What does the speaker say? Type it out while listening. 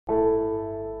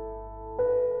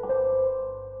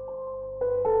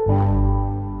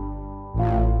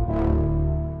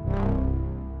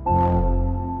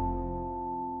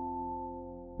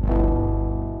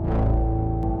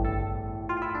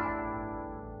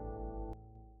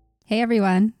Hey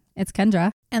everyone, it's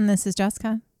Kendra. And this is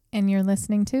Jessica. And you're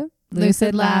listening to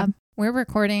Lucid Lab. We're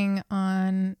recording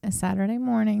on a Saturday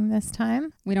morning this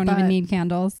time. We don't even need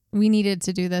candles. We needed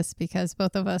to do this because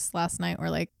both of us last night were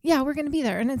like, yeah, we're going to be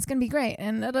there and it's going to be great.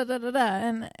 And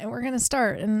and we're going to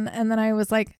start. And then I was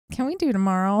like, can we do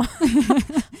tomorrow?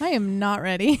 I am not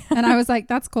ready. And I was like,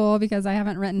 that's cool because I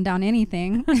haven't written down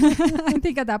anything. I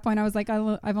think at that point I was like,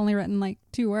 I've only written like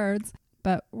 2 words.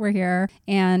 But we're here,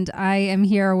 and I am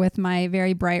here with my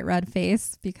very bright red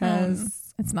face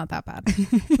because it's not that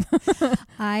bad.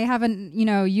 I haven't,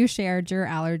 you shared your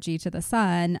allergy to the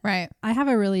sun. Right. I have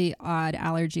a really odd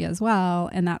allergy as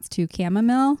well, and that's to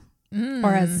chamomile,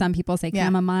 or as some people say,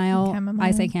 chamomile.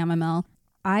 I say chamomile.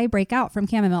 I break out from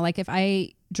chamomile. Like if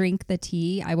I drink the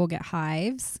tea, I will get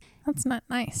hives. That's not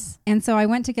nice. And so I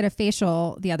went to get a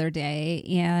facial the other day,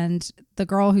 and the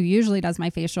girl who usually does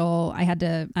my facial, I had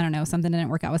to, something didn't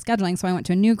work out with scheduling. So I went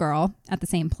to a new girl at the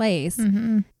same place,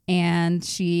 and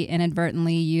she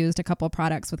inadvertently used a couple of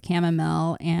products with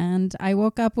chamomile, and I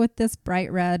woke up with this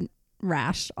bright red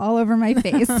rash all over my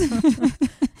face.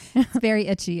 It's very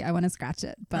itchy. I want to scratch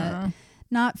it, but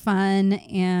not fun,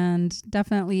 and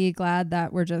definitely glad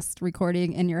that we're just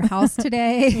recording in your house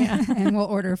today. And we'll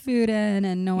order food in,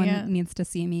 and no one needs to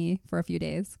see me for a few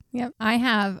days. Yep. I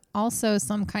have also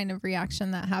some kind of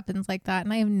reaction that happens like that,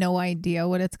 and I have no idea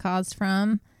what it's caused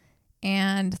from.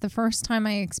 And the first time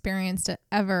I experienced it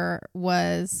ever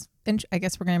was, I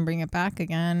guess we're going to bring it back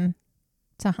again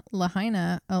to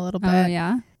Lahaina a little bit. Oh,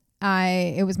 yeah?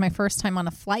 It was my first time on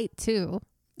a flight too.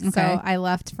 Okay. So I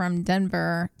left from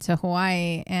Denver to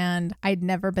Hawaii, and I'd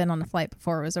never been on a flight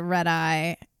before. It was a red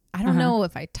eye. I don't know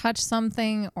if I touched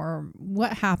something or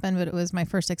what happened, but it was my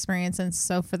first experience. And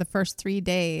so for the first 3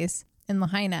 days in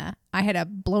Lahaina, I had a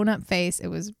blown up face. It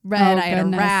was red. I had a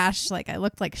rash. Like I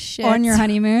looked like shit. On your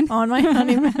honeymoon? On my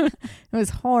honeymoon. It was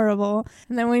horrible.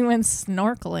 And then we went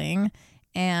snorkeling,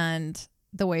 and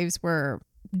the waves were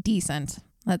decent,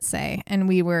 let's say. And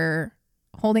we were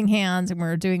holding hands, and we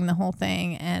were doing the whole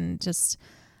thing, and just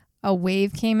a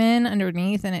wave came in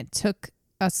underneath, and it took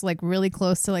us like really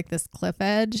close to like this cliff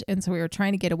edge. And so we were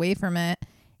trying to get away from it,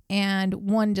 and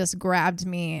one just grabbed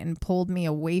me and pulled me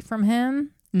away from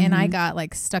him. And I got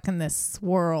like stuck in this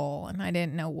swirl, and I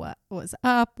didn't know what was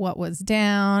up, what was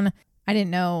down. I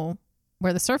didn't know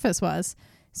where the surface was.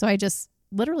 So I just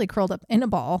literally curled up in a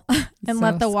ball and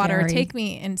let the water take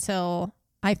me until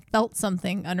I felt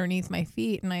something underneath my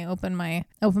feet, and I opened my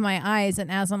eyes,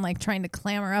 and as I'm like trying to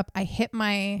clamber up, I hit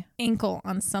my ankle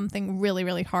on something really,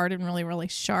 really hard and really, really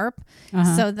sharp.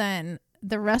 So then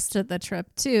the rest of the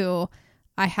trip too,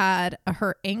 I had a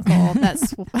hurt ankle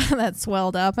that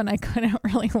swelled up, and I couldn't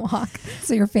really walk.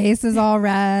 So your face is all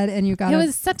red, and you got It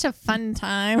was such a fun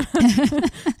time.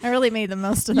 I really made the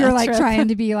most of that. You're like trip. trying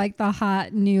to be like the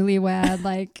hot newlywed,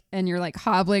 like, and you're like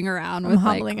hobbling around with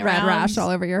like red rash all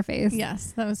over your face.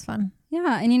 Yes, that was fun.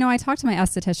 Yeah. And I talked to my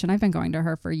esthetician. I've been going to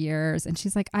her for years, and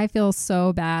she's like, I feel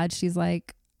so bad. She's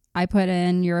like, I put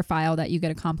in your file that you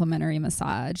get a complimentary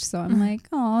massage. So I'm like,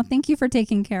 oh, thank you for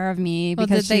taking care of me. Well,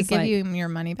 did they give you your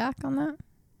money back on that?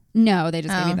 No, they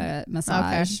just gave me the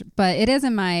massage. Okay. But it is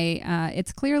in my,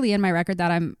 it's clearly in my record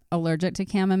that I'm allergic to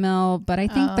chamomile. But I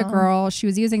think the girl, she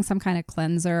was using some kind of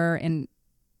cleanser, and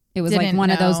it was like one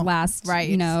of those last,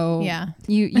 you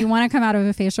want to come out of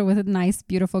a facial with a nice,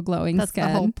 beautiful, glowing skin.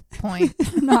 That's the whole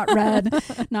point.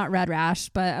 not red rash,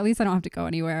 but at least I don't have to go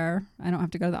anywhere. I don't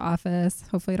have to go to the office.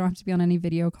 Hopefully I don't have to be on any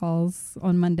video calls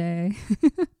on Monday.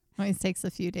 Always takes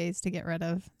a few days to get rid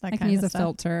of that kind of stuff. I can use a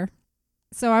filter.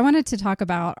 So I wanted to talk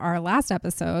about our last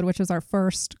episode, which was our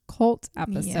first cult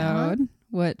episode,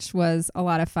 which was a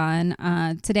lot of fun.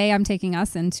 Today, I'm taking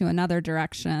us into another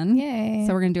direction. Yay.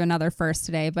 So we're going to do another first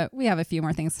today, but we have a few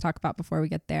more things to talk about before we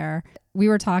get there. We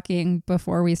were talking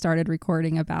before we started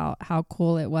recording about how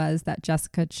cool it was that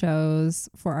Jessica chose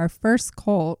for our first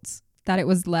cult that it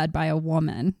was led by a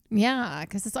woman. Yeah,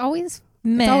 because it's always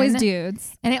men. It's always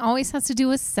dudes. And it always has to do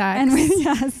with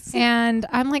sex. And And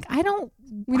I'm like, I don't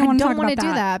want to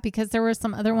do that, because there were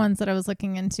some other ones that I was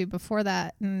looking into before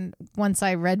that. And once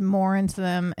I read more into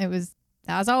them, it was,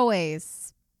 as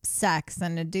always, sex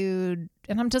and a dude.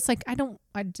 And I'm just like, I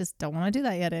just don't want to do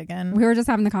that yet again. We were just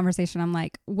having the conversation. I'm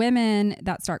like, women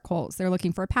that start cults, they're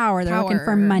looking for power. They're looking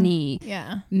for money.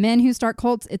 Yeah. Men who start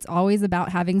cults, it's always about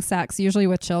having sex, usually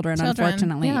with children.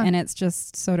 Unfortunately. Yeah. And it's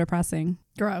just so depressing.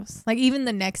 Gross. Like even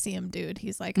the Nexium dude,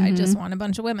 he's like, I just want a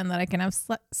bunch of women that I can have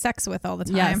sex with all the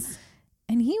time. Yes.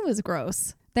 And he was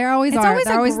gross. They're always They're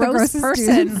always the grossest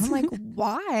person. Dudes. I'm like,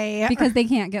 why? Because they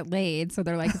can't get laid. So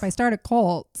they're like, if I start a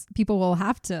cult, people will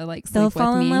have to like sleep with me. They'll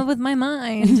fall in love with my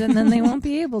mind, and then they won't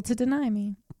be able to deny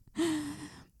me.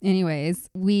 Anyways,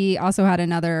 we also had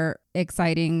another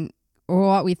exciting, or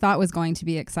what we thought was going to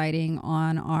be exciting,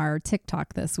 on our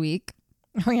TikTok this week.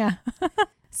 Oh, yeah.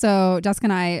 So Jessica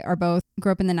and I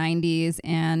grew up in the 90s,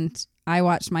 and I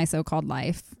watched My So-Called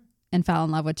Life and fell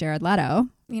in love with Jared Leto.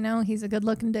 You know, he's a good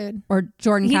looking dude. Or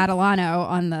Jordan Catalano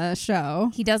on the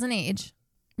show. He doesn't age.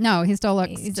 No, he still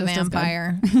looks He's just a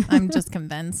vampire. I'm just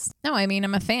convinced. No, I mean,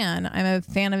 I'm a fan. I'm a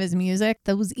fan of his music.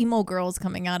 Those emo girls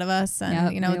coming out of us.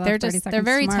 And, you know, they're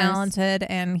very talented.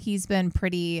 And he's been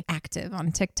pretty active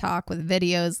on TikTok with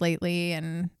videos lately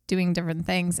and doing different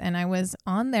things. And I was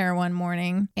on there one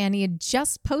morning and he had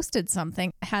just posted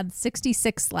something, had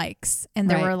 66 likes, and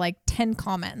there were like 10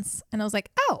 comments. And I was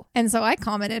like, oh. And so I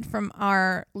commented from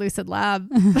our Lucid Lab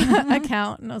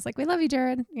account, and I was like, we love you,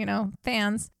 Jared, you know,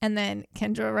 fans. And then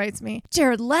Kendra writes me,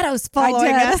 Jared Leto's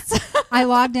following us. I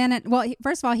logged in and, well,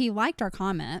 first of all, he liked our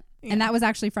comment. Yeah. And that was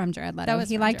actually from Jared Leto.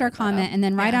 He liked Jared our comment. Leto. And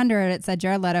then right under it said,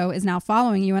 Jared Leto is now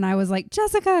following you. And I was like,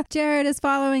 Jessica, Jared is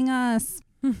following us.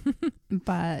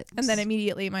 And then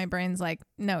immediately my brain's like,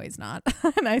 no, he's not.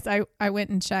 And I went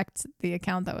and checked the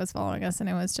account that was following us, and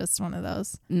it was just one of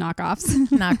those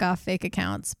knockoff fake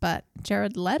accounts. But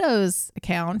Jared Leto's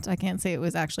account, I can't say it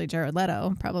was actually Jared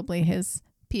Leto, probably his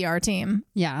PR team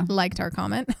liked our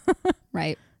comment.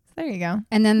 Right. There you go.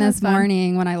 And then this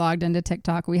morning when I logged into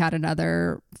TikTok, we had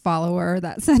another follower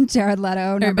that said Jared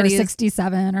Leto, number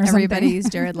 67 or something. Everybody's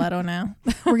Jared Leto now.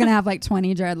 We're going to have like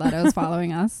 20 Jared Letos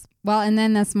following us. Well, and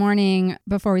then this morning,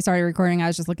 before we started recording, I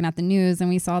was just looking at the news and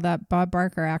we saw that Bob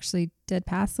Barker actually did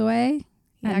pass away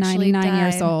at 99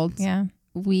 years old. Yeah.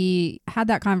 We had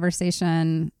that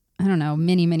conversation, I don't know,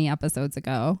 many episodes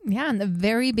ago. Yeah, in the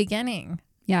very beginning.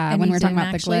 Yeah, and when we were talking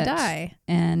about the glitch.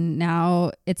 And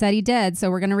now it said he did. So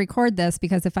we're going to record this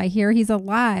because if I hear he's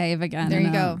alive again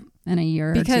in a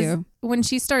year or two. When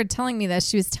she started telling me this,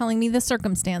 she was telling me the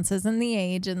circumstances and the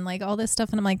age and like all this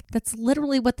stuff. And I'm like, that's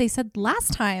literally what they said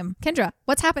last time. Kendra,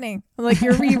 what's happening? Like,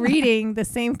 you're rereading the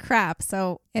same crap.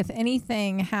 So if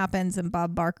anything happens and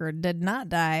Bob Barker did not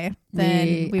die,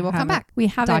 then we will come back. We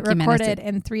have it recorded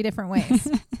in 3 different ways.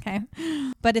 Okay.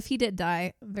 But if he did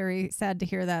die, very sad to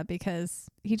hear that, because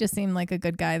he just seemed like a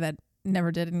good guy that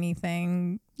never did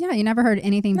anything. Yeah, you never heard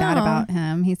anything bad about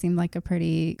him. He seemed like a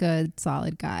pretty good,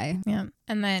 solid guy. Yeah.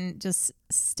 And then just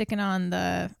sticking on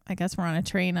I guess we're on a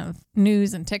train of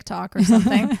news and TikTok or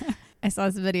something. I saw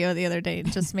this video the other day. It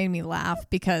just made me laugh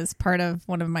because part of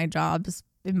one of my jobs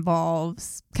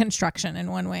involves construction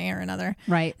in one way or another.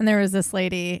 Right. And there was this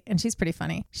lady, and she's pretty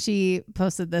funny. She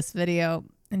posted this video.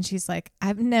 And she's like,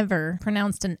 I've never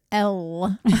pronounced an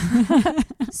L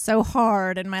so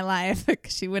hard in my life.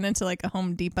 She went into like a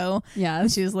Home Depot. Yeah. And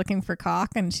she was looking for caulk.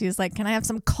 And she's like, can I have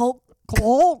some caulk?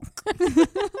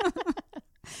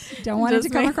 Don't want it to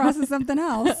come across as something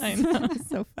else. I know. It's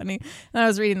so funny. And I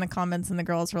was reading the comments and the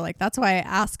girls were like, that's why I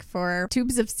ask for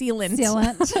tubes of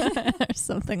sealant. Or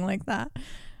something like that.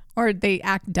 Or they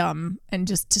act dumb and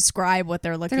just describe what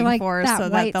they're looking for so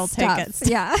that they'll take it.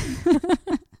 Yeah.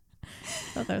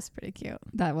 So that was pretty cute.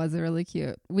 That was really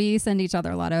cute. We send each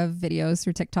other a lot of videos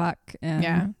through TikTok.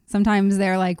 And sometimes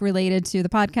they're like related to the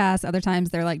podcast. Other times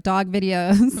they're like dog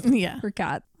videos for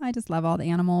cats. I just love all the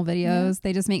animal videos. Yeah.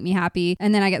 They just make me happy.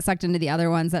 And then I get sucked into the other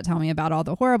ones that tell me about all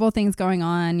the horrible things going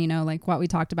on, you know, like what we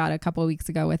talked about a couple of weeks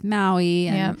ago with Maui.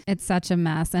 And it's such a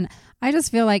mess. And I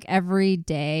just feel like every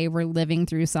day we're living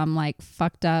through some like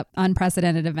fucked up,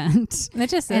 unprecedented event. It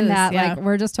just and that like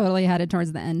we're just totally headed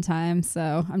towards the end time.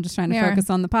 So I'm just trying to focus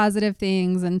on the positive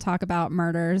things and talk about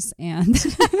murders and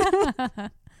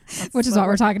which is what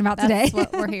we're talking about today. That's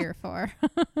what we're here for.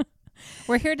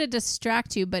 We're here to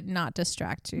distract you, but not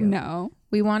distract you. No.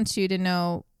 We want you to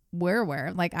know we're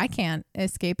aware. Like, I can't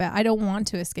escape it. I don't want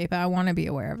to escape it. I want to be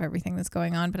aware of everything that's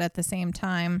going on. But at the same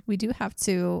time, we do have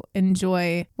to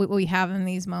enjoy what we have in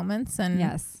these moments.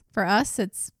 And for us,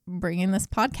 it's bringing this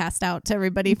podcast out to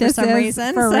everybody for some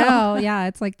reason. For real. Yeah.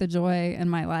 It's like the joy in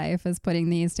my life is putting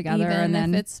these together. Even and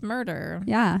then if it's murder.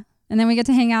 Yeah. And then we get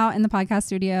to hang out in the podcast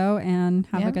studio and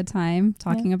have a good time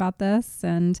talking about this.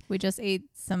 And we just ate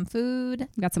some food.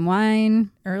 Got some wine.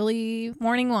 Early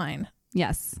morning wine.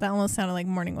 Yes. That almost sounded like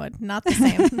morning wood. Not the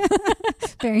same.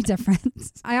 Very different.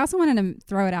 I also wanted to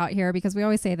throw it out here because we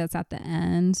always say that's at the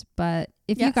end. But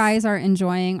if you guys are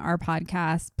enjoying our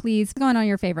podcast, please go on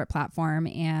your favorite platform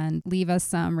and leave us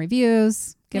some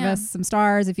reviews. Give us some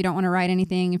stars if you don't want to write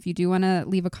anything. If you do want to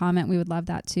leave a comment, we would love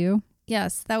that too.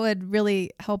 Yes, that would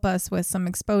really help us with some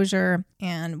exposure.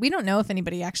 And we don't know if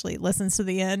anybody actually listens to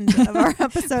the end of our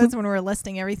episodes when we're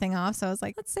listing everything off. So I was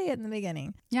like, let's say it in the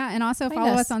beginning. Yeah. And also Find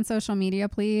follow us. us on social media,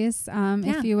 please.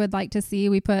 If you would like to see,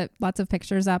 we put lots of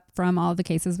pictures up from all the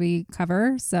cases we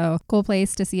cover. So cool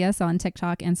place to see us on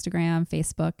TikTok, Instagram,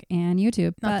 Facebook, and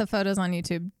YouTube. Not the photos on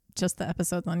YouTube, just the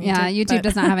episodes on YouTube. Yeah, YouTube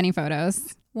does not have any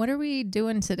photos. What are we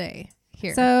doing today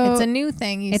here? So it's a new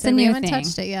thing. You it's said a we new haven't thing.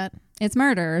 touched it yet. It's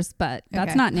murders, but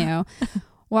that's Okay. not new.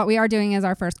 What we are doing is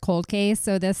our first cold case.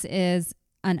 So this is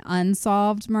an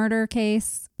unsolved murder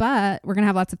case, but we're going to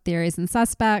have lots of theories and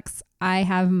suspects. I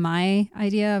have my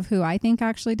idea of who I think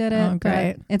actually did it. Oh,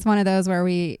 great. But it's one of those where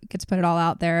we get to put it all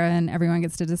out there and everyone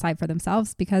gets to decide for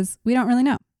themselves because we don't really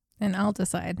know. And I'll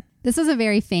decide. This is a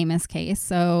very famous case.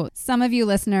 So some of you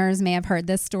listeners may have heard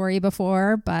this story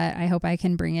before, but I hope I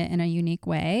can bring it in a unique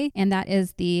way. And that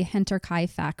is the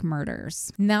Hinterkaifeck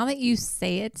murders. Now that you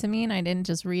say it to me and I didn't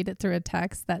just read it through a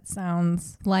text, that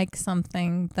sounds like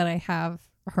something that I have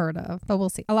heard of, but we'll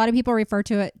see. A lot of people refer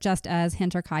to it just as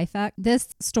Hinterkaifeck. This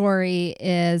story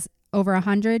is over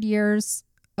 100 years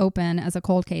open as a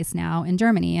cold case now in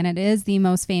Germany, and it is the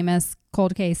most famous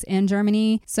cold case in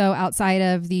Germany. So outside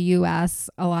of the US,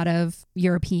 a lot of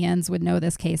Europeans would know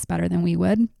this case better than we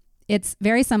would. It's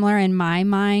very similar in my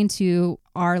mind to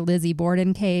our Lizzie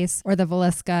Borden case or the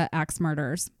Villisca axe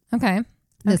murders. Okay.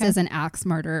 This is an axe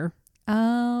murder,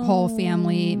 whole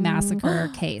family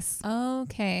massacre case.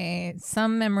 Okay.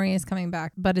 Some memory is coming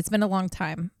back, but it's been a long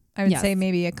time. I would say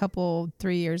maybe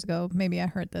 3 years ago, maybe I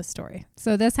heard this story.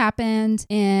 So this happened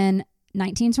in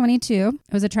 1922.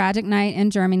 It was a tragic night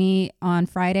in Germany on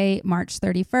Friday, March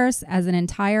 31st, as an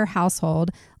entire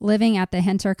household living at the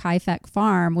Hinterkaifeck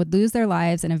farm would lose their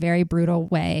lives in a very brutal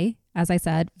way, as I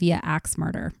said, via axe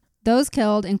murder. Those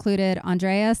killed included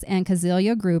Andreas and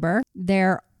Casilia Gruber,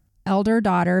 their elder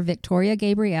daughter, Victoria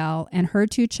Gabrielle, and her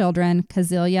two children,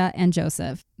 Casilia and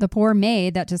Joseph. The poor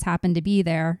maid that just happened to be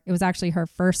there, it was actually her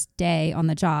first day on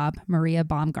the job, Maria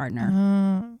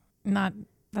Baumgartner.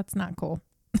 That's not cool.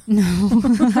 No,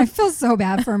 I feel so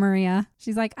bad for Maria.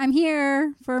 She's like, I'm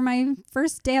here for my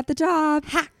first day at the job.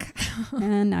 Hack.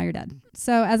 And now you're dead.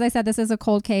 So as I said, this is a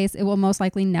cold case. It will most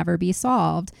likely never be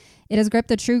solved. It has gripped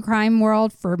the true crime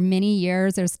world for many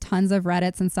years. There's tons of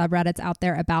Reddits and subreddits out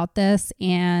there about this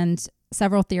and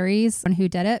several theories on who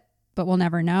did it, but we'll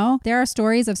never know. There are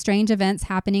stories of strange events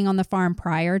happening on the farm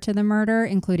prior to the murder,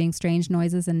 including strange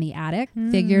noises in the attic,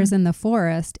 figures in the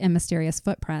forest, and mysterious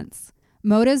footprints.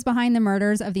 Motives behind the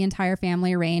murders of the entire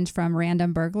family range from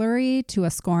random burglary to a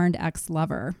scorned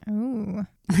ex-lover. Ooh.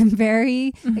 I'm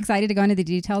very excited to go into the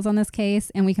details on this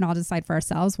case, and we can all decide for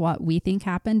ourselves what we think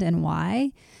happened and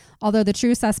why. Although the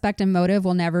true suspect and motive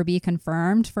will never be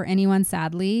confirmed for anyone,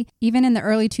 sadly. Even in the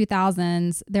early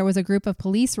 2000s, there was a group of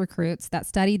police recruits that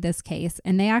studied this case,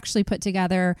 and they actually put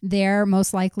together their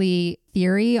most likely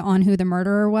theory on who the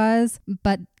murderer was,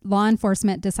 but law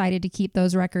enforcement decided to keep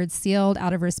those records sealed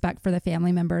out of respect for the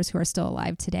family members who are still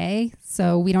alive today.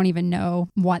 So we don't even know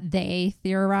what they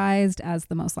theorized as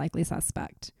the most likely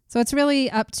suspect. So it's really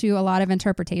up to a lot of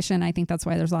interpretation. I think that's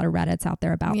why there's a lot of Reddits out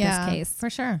there about this case. For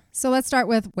sure. So let's start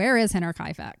with, where is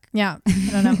Hinterkaifeck? Yeah. I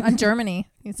don't know. Germany,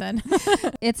 you said.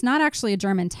 It's not actually a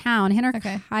German town.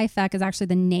 Hinterkaifeck is actually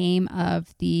the name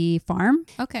of the farm.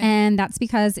 Okay. And that's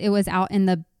because it was out in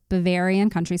the Bavarian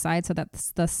countryside. So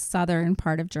that's the southern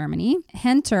part of Germany.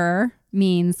 Hinter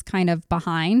means kind of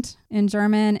behind in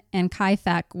German. And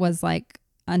Kaifeck was like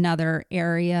another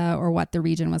area or what the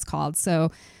region was called.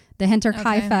 So the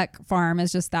Hinterkaifeck farm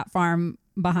is just that farm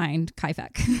behind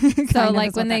Kaifeck. So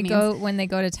like when they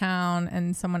go to town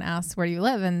and someone asks where do you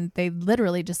live, and they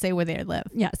literally just say where they live.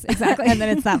 Yes, exactly. And then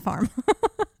it's that farm.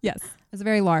 Yes. It's a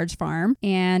very large farm,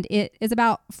 and it is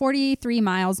about 43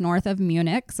 miles north of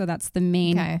Munich. So that's the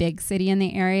main big city in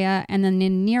the area. And then the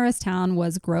nearest town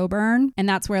was Grobern. And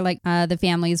that's where like the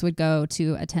families would go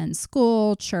to attend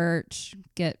school, church,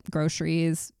 get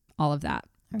groceries, all of that.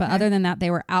 But other than that,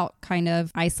 they were out kind of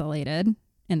isolated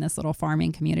in this little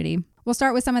farming community. We'll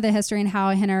start with some of the history and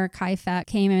how Hinterkaifeck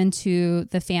came into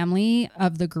the family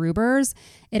of the Grubers.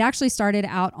 It actually started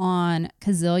out on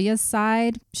Casilia's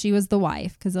side. She was the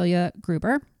wife, Casilia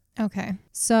Gruber. Okay.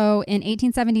 So in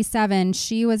 1877,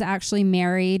 she was actually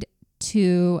married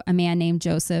to a man named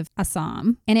Joseph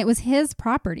Assam, and it was his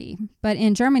property. But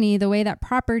in Germany, the way that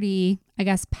property, I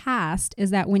guess, passed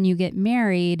is that when you get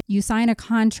married, you sign a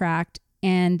contract,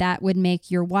 and that would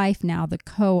make your wife now the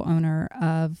co-owner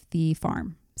of the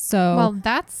farm. So, well,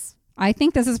 I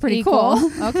think this is pretty cool.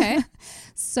 Okay.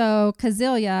 So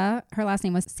Casilia, her last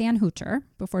name was Sanhuter,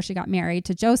 before she got married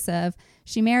to Joseph.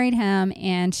 She married him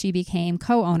and she became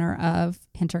co-owner of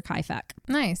Hinterkaifeck.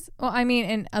 Nice. Well, I mean,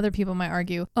 and other people might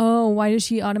argue, oh, why does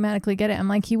she automatically get it? I'm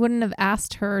like, he wouldn't have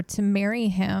asked her to marry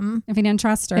him If he didn't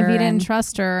trust her. if he didn't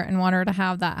trust her and want her to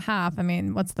have that half. I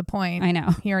mean, what's the point? I know.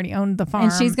 He already owned the farm.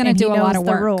 And she's going to do a lot of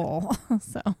work. Rule.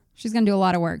 So she's going to do a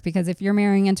lot of work because if you're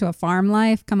marrying into a farm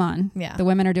life, come on. Yeah. The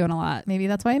women are doing a lot. Maybe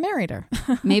that's why I married her.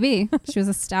 Maybe. She was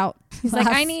a stout. He's like,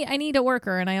 I need a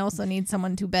worker and I also need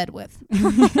someone to bed with.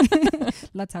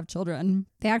 Let's have children.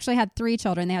 They actually had 3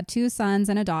 children. They had 2 sons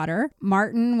and a daughter.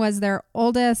 Martin was their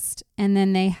oldest, and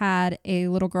then they had a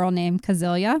little girl named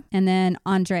Kazilia, and then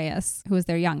Andreas, who was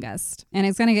their youngest. And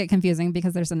it's going to get confusing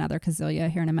because there's another Kazilia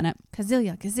here in a minute.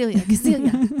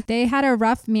 Kazilia. They had a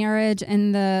rough marriage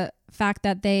in the fact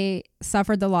that they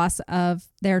suffered the loss of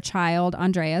their child.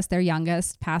 Andreas, their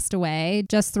youngest, passed away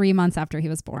just 3 months after he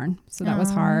was born. So that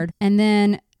was hard. And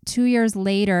then 2 years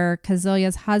later,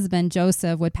 Kazilia's husband,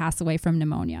 Joseph, would pass away from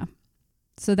pneumonia.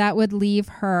 So that would leave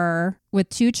her with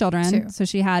 2 children. 2. So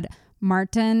she had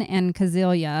Martin and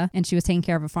Kazilia, and she was taking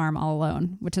care of a farm all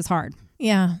alone, which is hard.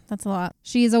 Yeah, that's a lot.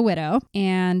 She's a widow,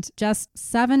 and just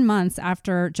 7 months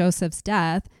after Joseph's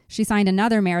death, she signed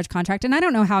another marriage contract. And I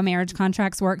don't know how marriage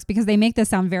contracts works because they make this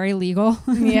sound very legal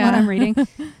what I'm reading.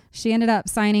 She ended up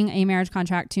signing a marriage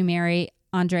contract to marry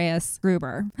Andreas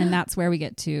Gruber, and that's where we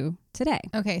get to today.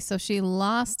 Okay, so she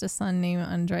lost a son named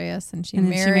Andreas, and she She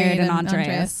married an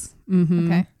Andreas.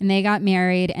 Mm-hmm. Okay. And they got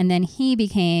married, and then he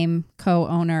became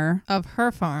co-owner of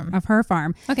her farm.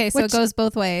 Okay, so it goes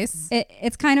both ways.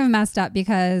 It's kind of messed up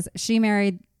because she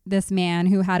married this man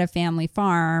who had a family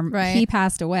farm. Right. He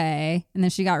passed away, and then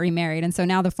she got remarried, and so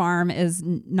now the farm is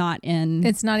not in.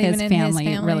 It's not his even in family,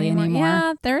 his family really anymore.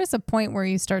 Yeah, there is a point where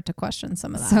you start to question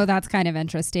some of that. So that's kind of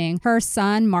interesting. Her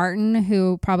son Martin,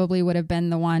 who probably would have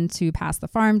been the one to pass the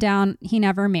farm down, he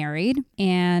never married,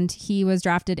 and he was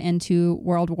drafted into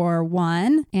World War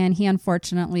I, and he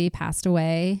unfortunately passed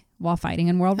away while fighting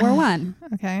in World War I.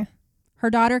 Okay. Her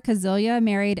daughter Kazilia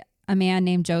married a man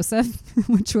named Joseph,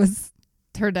 which was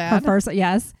her dad. her first.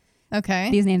 Yes.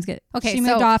 Okay. These names get. Okay. She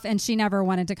moved off, and she never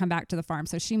wanted to come back to the farm,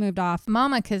 so she moved off.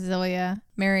 Mama Kazilia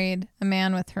married a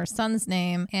man with her son's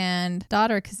name, and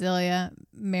daughter Kazilia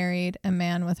married a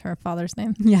man with her father's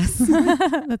name. Yes.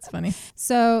 That's funny.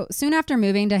 So soon after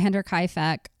moving to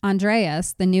Hinterkaifeck,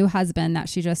 Andreas, the new husband that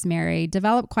she just married,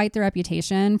 developed quite the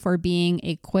reputation for being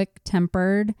a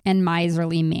quick-tempered and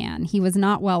miserly man. He was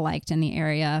not well liked in the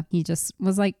area. He just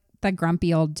was like the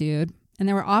grumpy old dude. And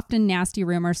there were often nasty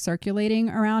rumors circulating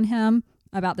around him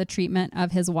about the treatment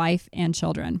of his wife and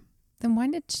children. Then why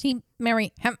did she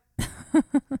marry him?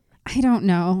 I don't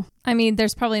know. I mean,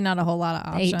 there's probably not a whole lot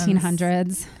of options.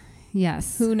 1800s.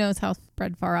 Yes. Who knows how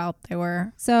spread far out they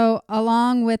were. So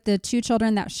along with the 2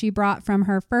 children that she brought from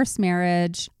her first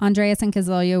marriage, Andreas and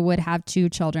Kazilia would have 2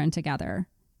 children together.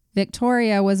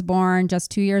 Victoria was born just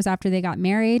 2 years after they got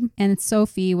married, and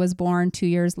Sophie was born 2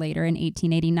 years later in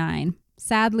 1889.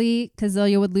 Sadly,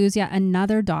 Kazilia would lose yet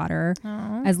another daughter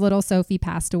as little Sophie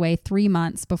passed away 3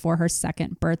 months before her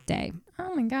 2nd birthday.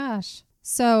 Oh my gosh.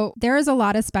 So there is a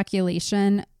lot of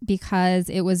speculation because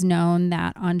it was known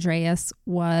that Andreas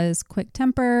was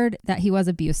quick-tempered, that he was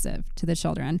abusive to the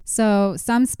children. So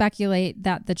some speculate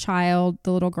that the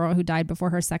little girl who died before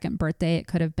her 2nd birthday, it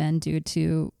could have been due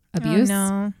to abuse. Oh,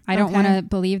 no. I don't want to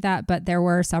believe that, but there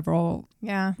were several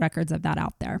records of that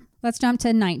out there. Let's jump to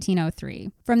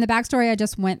 1903. From the backstory I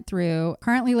just went through,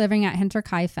 currently living at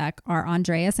Hinterkaifeck are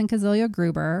Andreas and Kazilia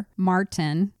Gruber,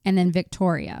 Martin, and then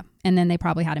Victoria. And then they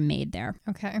probably had a maid there.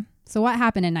 Okay. So what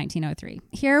happened in 1903?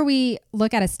 Here we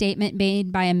look at a statement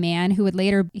made by a man who would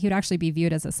actually be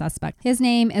viewed as a suspect. His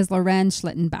name is Lorenz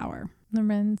Schlittenbauer.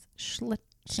 Lorenz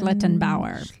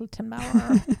Schlittenbauer.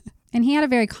 Schlittenbauer. And he had a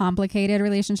very complicated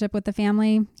relationship with the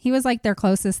family. He was like their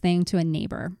closest thing to a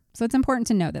neighbor. So it's important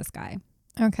to know this guy.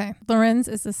 Okay. Lorenz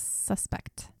is a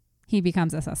suspect. He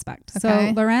becomes a suspect. Okay.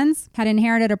 So Lorenz had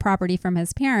inherited a property from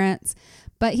his parents,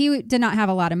 but he did not have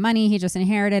a lot of money. He just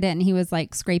inherited it, and he was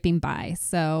like scraping by.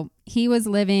 So he was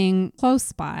living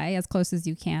close by, as close as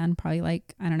you can, probably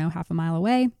like, I don't know, half a mile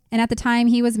away. And at the time,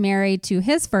 he was married to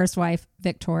his first wife,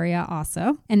 Victoria,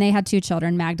 also. And they had 2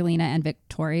 children, Magdalena and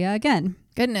Victoria again.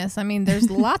 Goodness. I mean, there's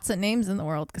lots of names in the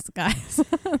world, because guys,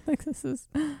 like this is.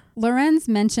 Lorenz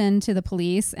mentioned to the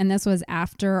police, and this was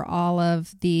after all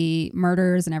of the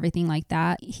murders and everything like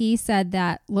that. He said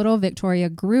that little Victoria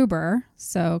Gruber,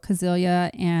 so Kazilia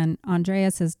and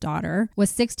Andreas, his daughter, was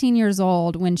 16 years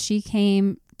old when she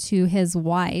came to his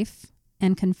wife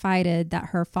and confided that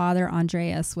her father,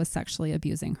 Andreas, was sexually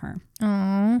abusing her.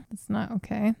 Oh, that's not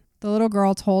okay. The little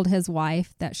girl told his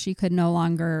wife that she could no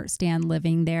longer stand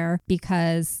living there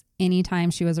because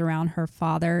anytime she was around her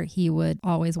father, he would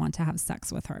always want to have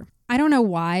sex with her. I don't know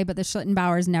why, but the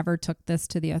Schlittenbauers never took this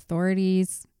to the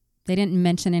authorities. They didn't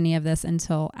mention any of this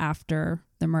until after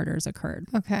the murders occurred.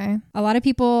 Okay. A lot of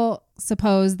people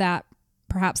suppose that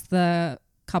perhaps the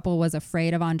couple was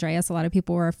afraid of Andreas. A lot of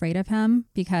people were afraid of him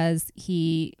because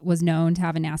he was known to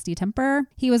have a nasty temper.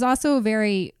 He was also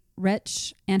very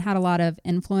rich and had a lot of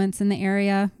influence in the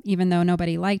area. Even though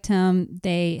nobody liked him,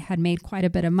 they had made quite a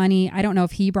bit of money. I don't know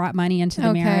if he brought money into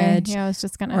the marriage, Yeah, I was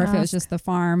just gonna or ask. if it was just the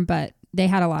farm, but they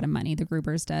had a lot of money, the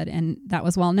Grubers did, and that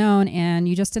was well known. And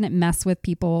you just didn't mess with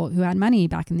people who had money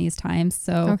back in these times.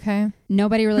 So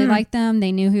nobody really liked them.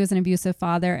 They knew he was an abusive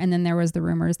father. And then there was the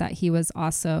rumors that he was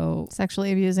also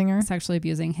sexually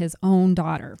abusing his own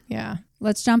daughter. Yeah.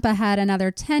 Let's jump ahead another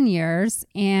 10 years.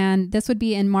 And this would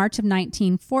be in March of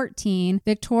 1914.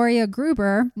 Victoria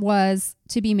Gruber was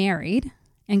to be married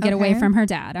and get away from her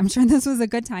dad. I'm sure this was a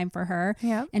good time for her.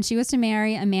 Yeah. And she was to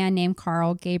marry a man named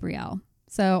Carl Gabriel.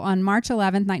 So on March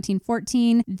 11th,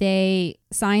 1914, they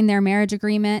signed their marriage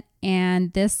agreement,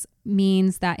 and this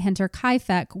means that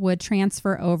Hinterkaifeck would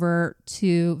transfer over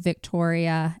to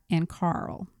Victoria and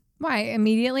Carl. Why?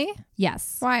 Immediately?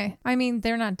 Yes. Why? I mean,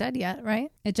 they're not dead yet,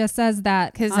 right? It just says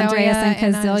that Kazelia Andreas and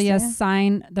and Kazelia Anastasia.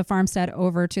 signed the farmstead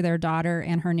over to their daughter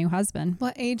and her new husband.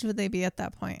 What age would they be at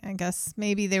that point? I guess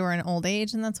maybe they were in old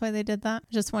age and that's why they did that.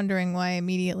 Just wondering why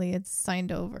immediately it's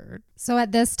signed over. So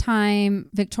at this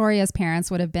time, Victoria's parents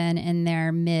would have been in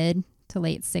their mid to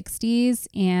late 60s.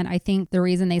 And I think the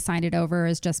reason they signed it over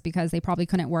is just because they probably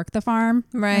couldn't work the farm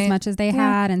as much as they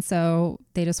had. And so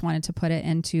they just wanted to put it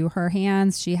into her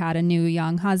hands. She had a new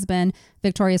young husband.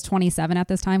 Victoria's 27 at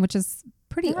this time, which is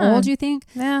pretty old, you think?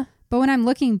 Yeah. But when I'm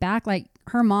looking back, like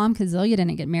her mom, Kazelia,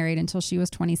 didn't get married until she was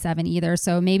 27 either.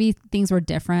 So maybe things were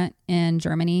different in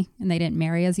Germany and they didn't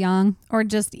marry as young. Or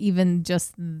just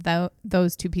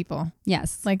those two people.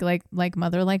 Yes. Like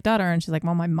mother, like daughter. And she's like,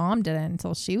 well, my mom didn't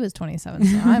until she was 27.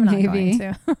 So I'm not going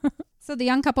to. So the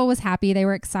young couple was happy. They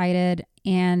were excited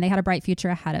and they had a bright future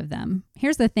ahead of them.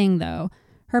 Here's the thing, though.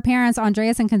 Her parents,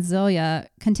 Andreas and Kazelia,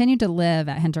 continued to live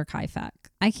at Hinterkaifeck.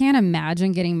 I can't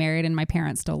imagine getting married and my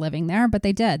parents still living there, but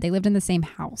they did. They lived in the same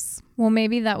house. Well,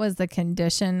 maybe that was the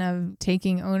condition of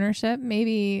taking ownership.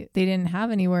 Maybe they didn't have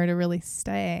anywhere to really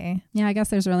stay. Yeah, I guess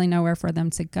there's really nowhere for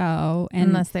them to go.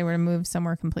 Unless they were to move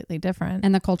somewhere completely different.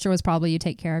 And the culture was probably you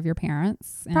take care of your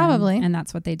parents. Probably. And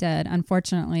that's what they did.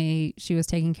 Unfortunately, she was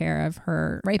taking care of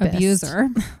her rapist. Abuser.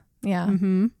 Yeah.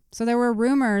 Mm-hmm. So there were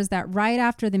rumors that right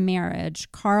after the marriage,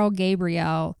 Carl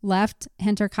Gabriel left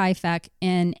Hinterkaifeck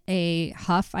in a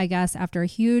huff, I guess, after a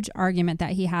huge argument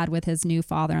that he had with his new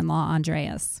father-in-law,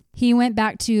 Andreas. He went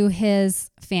back to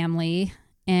his family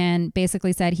and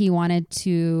basically said he wanted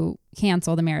to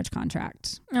cancel the marriage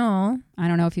contract. Oh. I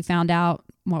don't know if he found out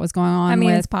what was going on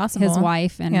with it's possible. his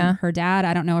wife and her dad.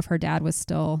 I don't know if her dad was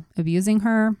still abusing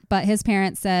her, but his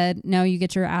parents said, no, you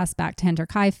get your ass back to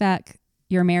Hinterkaifeck.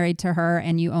 You're married to her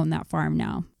and you own that farm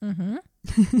now. Mm-hmm.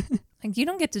 Like, you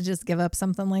don't get to just give up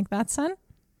something like that, son.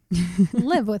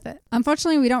 Live with it.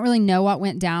 Unfortunately, we don't really know what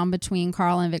went down between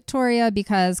Carl and Victoria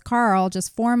because Carl,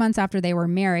 just 4 months after they were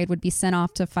married, would be sent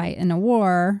off to fight in a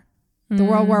war. The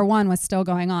World War I was still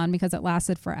going on because it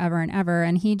lasted forever and ever.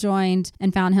 And he joined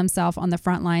and found himself on the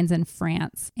front lines in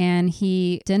France. And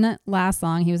he didn't last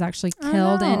long. He was actually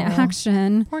killed in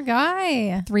action. Poor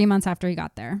guy. 3 months after he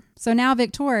got there. So now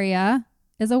Victoria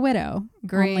is a widow.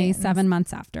 Great. Only 7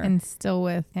 months after. And still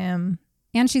with him.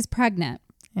 And she's pregnant.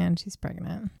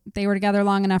 They were together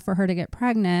long enough for her to get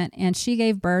pregnant. And she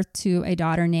gave birth to a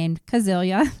daughter named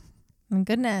Kazelia. Oh,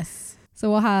 goodness. So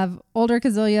we'll have older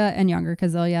Kazelia and younger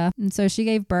Kazelia. And so she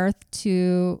gave birth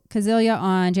to Kazelia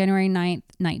on January 9th,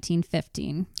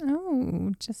 1915.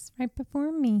 Oh, just right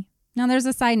before me. Now, there's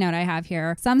a side note I have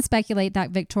here. Some speculate that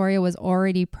Victoria was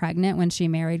already pregnant when she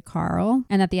married Carl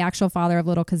and that the actual father of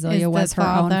little Kazelia was her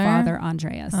own father,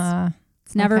 Andreas.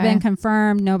 It's never been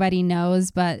confirmed. Nobody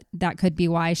knows, but that could be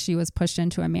why she was pushed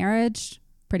into a marriage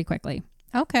pretty quickly.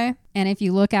 Okay. And if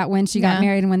you look at when she got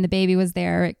married and when the baby was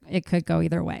there, it could go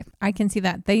either way. I can see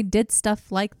that. They did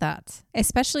stuff like that,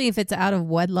 especially if it's out of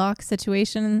wedlock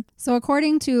situation. So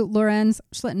according to Lorenz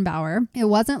Schlittenbauer, it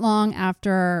wasn't long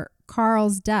after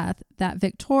Carl's death that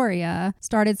Victoria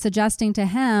started suggesting to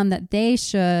him that they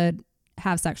should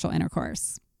have sexual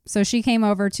intercourse. So she came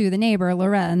over to the neighbor,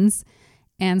 Lorenz,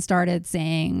 and started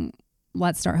saying,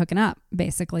 let's start hooking up,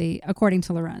 basically, according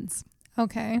to Lorenz.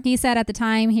 Okay. He said at the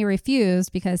time he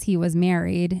refused because he was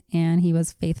married and he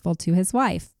was faithful to his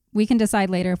wife. We can decide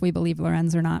later if we believe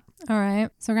Lorenz or not. All right.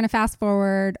 So we're going to fast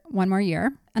forward one more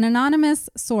year. An anonymous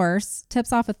source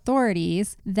tips off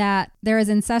authorities that there is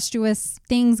incestuous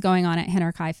things going on at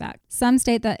Hinterkaifeck. Some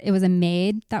state that it was a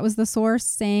maid that was the source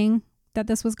saying that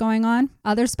this was going on.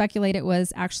 Others speculate it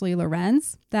was actually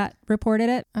Lorenz that reported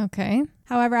it. Okay.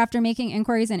 However, after making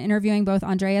inquiries and interviewing both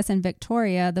Andreas and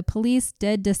Victoria, the police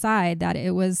did decide that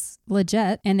it was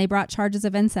legit, and they brought charges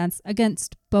of incest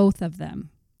against both of them.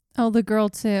 Oh, the girl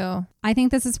too. I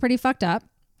think this is pretty fucked up.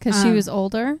 Because she was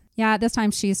older? Yeah, at this time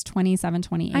she's 27,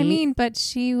 28. I mean, but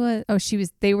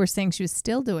they were saying she was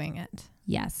still doing it.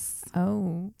 Yes.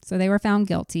 Oh. So they were found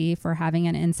guilty for having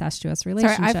an incestuous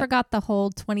relationship. Sorry, I forgot the whole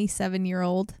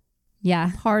 27-year-old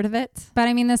part of it. But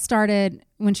I mean, this started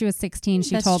when she was 16.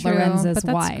 She told Lorenz's but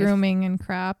that's wife. Grooming and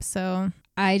crap, so...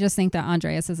 I just think that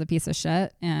Andreas is a piece of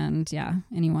shit. And yeah,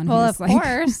 anyone who's of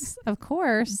course. Of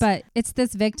course. But it's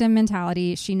this victim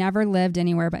mentality. She never lived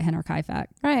anywhere but Hinterkaifeck.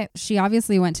 Right. She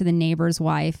obviously went to the neighbor's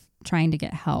wife trying to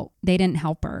get help. They didn't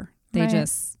help her. They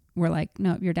just were like,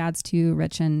 no, your dad's too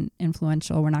rich and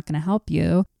influential. We're not going to help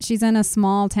you. She's in a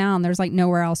small town. There's like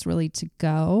nowhere else really to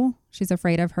go. She's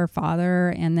afraid of her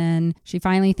father. And then she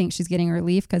finally thinks she's getting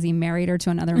relief because he married her to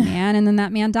another man. And then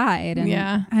that man died. And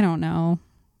I don't know.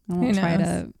 I won't try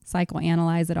to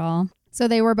psychoanalyze it all. So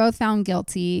they were both found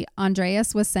guilty.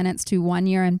 Andreas was sentenced to 1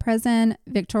 year in prison.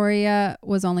 Victoria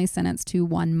was only sentenced to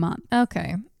 1 month.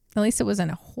 Okay. At least it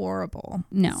wasn't a horrible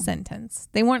sentence.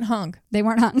 They weren't hung. They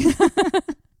weren't hung.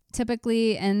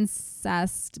 Typically,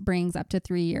 incest brings up to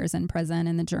 3 years in prison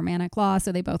in the Germanic law,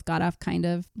 so they both got off kind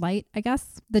of light, I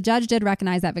guess. The judge did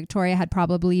recognize that Victoria had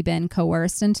probably been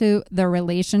coerced into the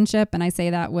relationship, and I say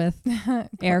that with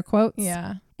air quotes.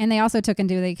 Yeah. And they also took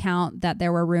into account that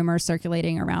there were rumors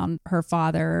circulating around her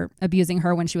father abusing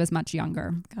her when she was much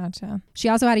younger. Gotcha. She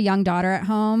also had a young daughter at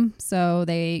home, so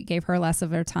they gave her less of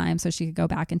her time so she could go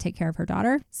back and take care of her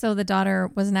daughter. So the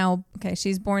daughter was now,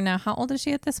 she's born now. How old is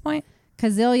she at this point?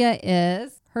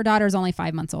 Her daughter's only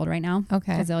 5 months old right now.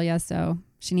 Okay. Kazilia, so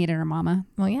she needed her mama.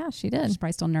 Well, yeah, she did. She's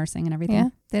probably still nursing and everything. Yeah.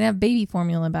 They didn't have baby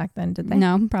formula back then, did they?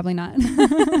 No, probably not.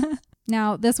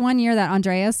 Now, this 1 year that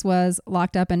Andreas was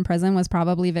locked up in prison was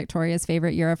probably Victoria's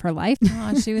favorite year of her life.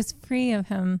 Oh, she was free of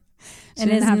him and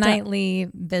his nightly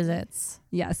visits.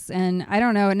 Yes. And I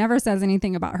don't know. It never says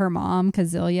anything about her mom,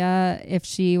 Kazilia, if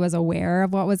she was aware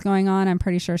of what was going on. I'm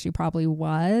pretty sure she probably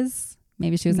was.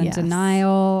 Maybe she was in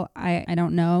denial. I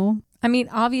don't know. I mean,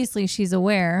 obviously she's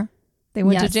aware. They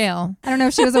went to jail. I don't know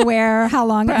if she was aware how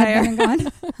long it had been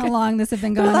gone, how long this had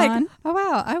been going on. Oh,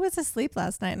 wow. I was asleep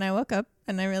last night and I woke up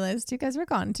and I realized you guys were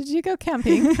gone. Did you go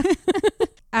camping?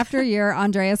 After a year,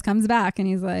 Andreas comes back and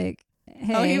he's like,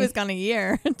 hey. Oh, he was gone a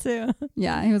year too.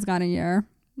 Yeah, he was gone a year.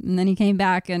 And then he came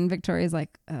back and Victoria's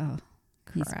like, oh,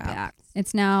 he's back.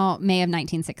 It's now May of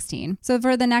 1916. So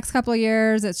for the next couple of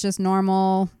years, it's just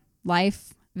normal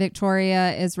life.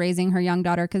 Victoria is raising her young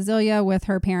daughter Kazilia with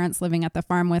her parents living at the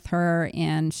farm with her,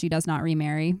 and she does not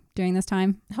remarry during this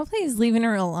time. Hopefully he's leaving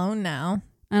her alone now.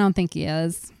 I don't think he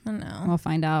is. I know. We'll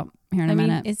find out here in a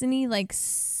minute. Isn't he like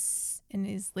in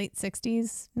his late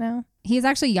 60s now? He's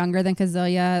actually younger than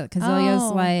Kazilia.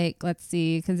 Kazilia's like, let's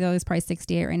see, Kazilia's probably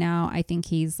 68 right now. I think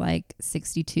he's like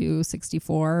 62,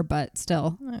 64, but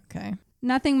still. Okay.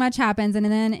 Nothing much happens. And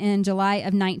then in July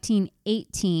of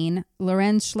 1918,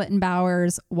 Lorenz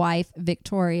Schlittenbauer's wife,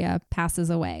 Victoria,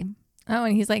 passes away. Oh,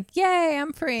 and he's like, yay,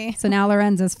 I'm free. So now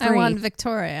Lorenz is free. I want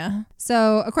Victoria.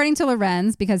 So according to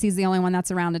Lorenz, because he's the only one that's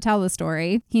around to tell the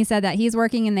story, he said that he's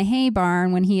working in the hay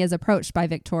barn when he is approached by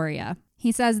Victoria.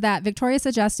 He says that Victoria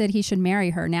suggested he should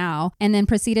marry her now and then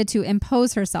proceeded to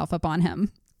impose herself upon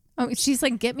him. Oh, she's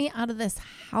like, get me out of this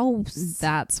house.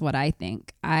 That's what I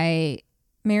think.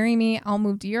 Marry me. I'll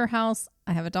move to your house.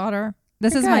 I have a daughter.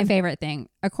 This is my favorite thing.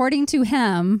 According to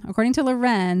him, according to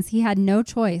Lorenz, he had no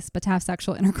choice but to have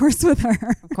sexual intercourse with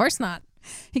her. Of course not.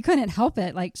 He couldn't help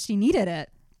it. Like, she needed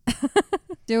it.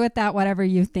 Do with that whatever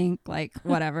you think, like,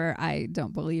 whatever. I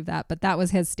don't believe that. But that was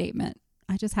his statement.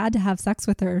 I just had to have sex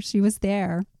with her. She was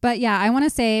there. But yeah, I want to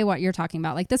say what you're talking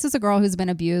about. Like, this is a girl who's been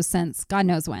abused since God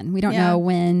knows when. We don't know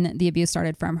when the abuse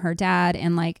started from her dad.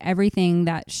 And like everything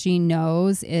that she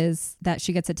knows is that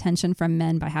she gets attention from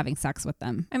men by having sex with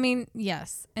them. I mean,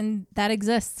 yes. And that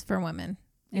exists for women.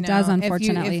 It does,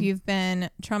 unfortunately. If you've been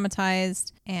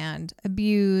traumatized and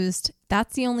abused,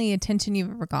 that's the only attention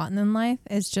you've ever gotten in life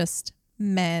is just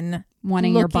men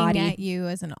wanting your body, looking at you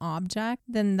as an object.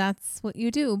 Then that's what you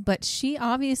do. But she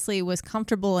obviously was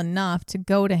comfortable enough to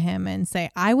go to him and say,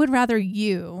 I would rather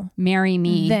you marry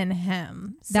me than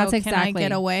him. So that's exactly. Can I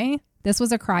get away? This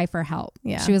was a cry for help.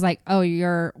 Yeah. She was like, oh,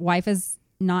 your wife is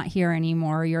not here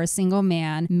anymore. You're a single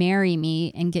man. Marry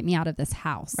me and get me out of this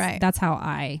house. Right. That's how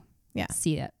I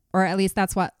see it. Or at least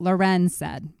that's what Lorenz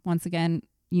said. Once again,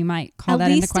 you might call that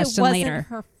into question later.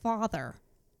 Her father.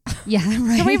 Yeah,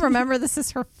 right. Can we remember this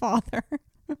is her father?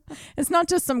 It's not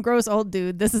just some gross old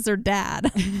dude. This is her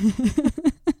dad.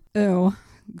 Ew,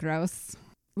 gross.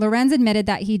 Lorenz admitted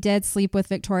that he did sleep with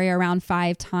Victoria around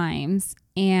 5 times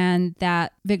and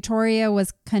that Victoria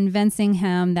was convincing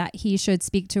him that he should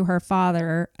speak to her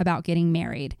father about getting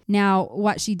married. Now,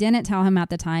 what she didn't tell him at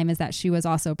the time is that she was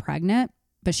also pregnant,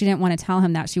 but she didn't want to tell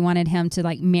him that. She wanted him to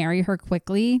marry her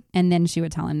quickly, and then she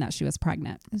would tell him that she was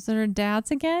pregnant. Is it her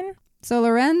dad's again? So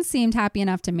Lorenz seemed happy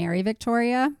enough to marry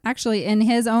Victoria. Actually, in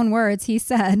his own words, he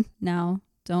said, "No,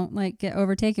 don't get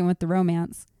overtaken with the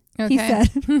romance." Okay. He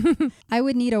said, "I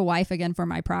would need a wife again for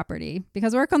my property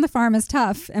because work on the farm is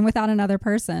tough and without another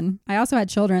person. I also had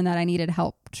children that I needed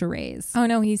help to raise." Oh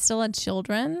no, he still had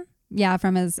children? Yeah,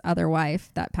 from his other wife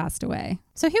that passed away.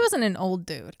 So he wasn't an old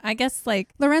dude. I guess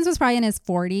Lorenz was probably in his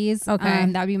 40s.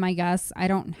 Okay. That would be my guess. I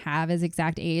don't have his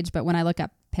exact age, but when I look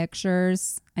up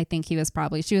pictures, I think she was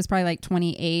probably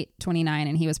 28, 29,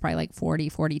 and he was probably 40,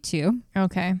 42.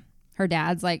 Okay. Her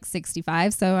dad's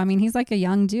 65. So, I mean, he's a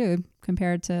young dude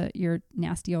compared to your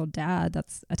nasty old dad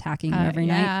that's attacking you every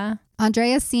night.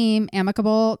 Andreas seemed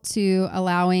amicable to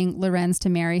allowing Lorenz to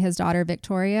marry his daughter,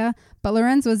 Victoria. But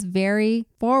Lorenz was very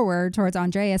forward towards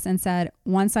Andreas and said,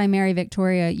 "Once I marry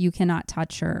Victoria, you cannot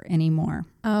touch her anymore."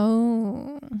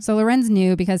 Oh. So Lorenz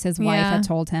knew because his wife had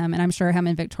told him, and I'm sure him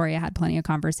and Victoria had plenty of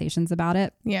conversations about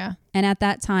it. Yeah. And at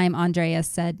that time, Andreas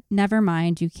said, "Never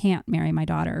mind, you can't marry my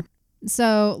daughter."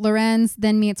 So Lorenz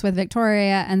then meets with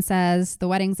Victoria and says, "The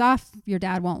wedding's off. Your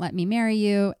dad won't let me marry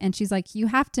you." And she's like, "You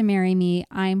have to marry me.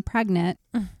 I'm pregnant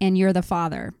and you're the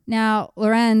father." Now,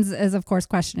 Lorenz is, of course,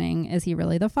 questioning, is he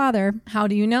really the father? How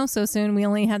do you know so soon? We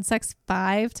only had sex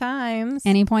 5 times.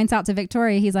 And he points out to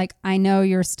Victoria, he's like, "I know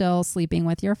you're still sleeping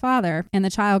with your father and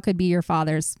the child could be your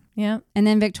father's." Yeah. And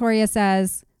then Victoria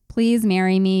says, "Please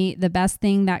marry me. The best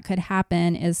thing that could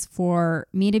happen is for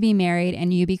me to be married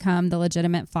and you become the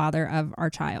legitimate father of our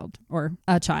child," or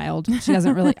a child. She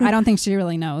doesn't really, I don't think she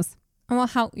really knows. Well,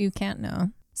 how you can't know.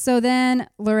 So then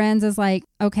Lorenz is like,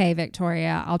 "Okay,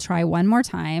 Victoria, I'll try one more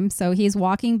time." So he's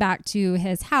walking back to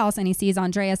his house and he sees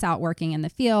Andreas out working in the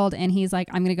field. And he's like,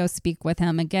 "I'm going to go speak with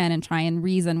him again and try and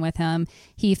reason with him."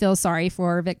 He feels sorry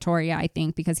for Victoria, I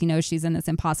think, because he knows she's in this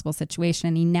impossible situation.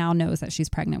 And he now knows that she's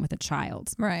pregnant with a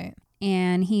child. Right.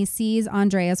 And he sees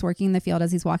Andreas working in the field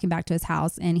as he's walking back to his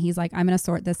house. And he's like, "I'm going to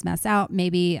sort this mess out.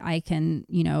 Maybe I can,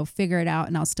 figure it out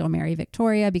and I'll still marry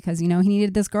Victoria," because, he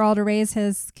needed this girl to raise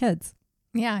his kids.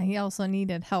 Yeah, he also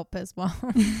needed help as well.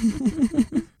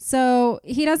 So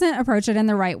he doesn't approach it in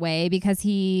the right way because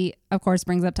he, of course,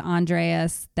 brings up to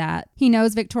Andreas that he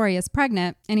knows Victoria's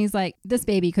pregnant. And he's like, "This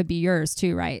baby could be yours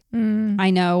too, right? I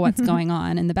know what's going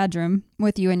on in the bedroom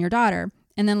with you and your daughter."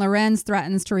 And then Lorenz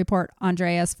threatens to report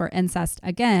Andreas for incest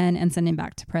again and send him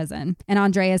back to prison. And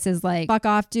Andreas is like, "Fuck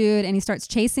off, dude." And he starts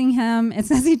chasing him. It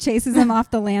says he chases him off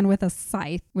the land with a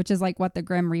scythe, which is what the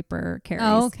Grim Reaper carries.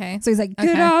 Oh, okay. So he's like,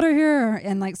 "Get out of here."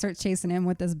 And starts chasing him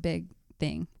with this big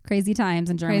thing. Crazy times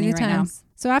in Germany now.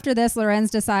 So after this, Lorenz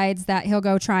decides that he'll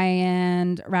go try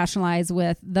and rationalize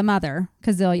with the mother,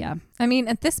 Kazilia. I mean,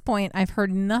 at this point, I've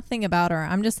heard nothing about her.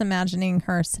 I'm just imagining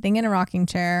her sitting in a rocking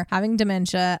chair, having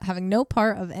dementia, having no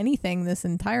part of anything this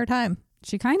entire time.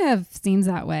 She kind of seems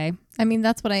that way. I mean,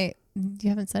 that's what you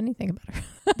haven't said anything about her.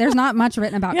 There's not much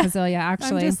written about Kazilia,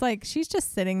 actually. I'm just she's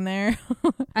just sitting there.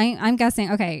 I'm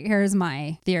guessing. Okay, here's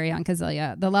my theory on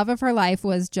Kazilia. The love of her life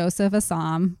was Joseph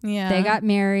Assam. Yeah. They got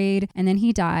married and then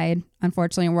he died,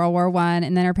 unfortunately, in World War I.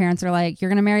 And then her parents are like, "You're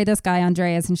going to marry this guy,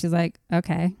 Andreas." And she's like,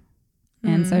 "Okay."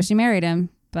 And so she married him.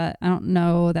 But I don't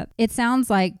know that. It sounds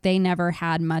like they never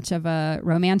had much of a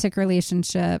romantic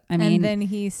relationship. I mean, and then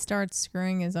he starts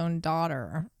screwing his own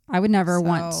daughter. I would never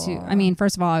want to. I mean,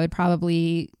 first of all, I would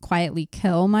probably quietly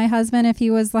kill my husband if he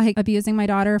was abusing my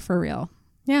daughter, for real.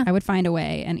 Yeah. I would find a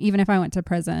way. And even if I went to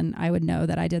prison, I would know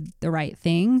that I did the right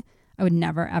thing. I would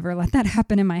never, ever let that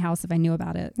happen in my house if I knew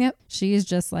about it. Yep. She's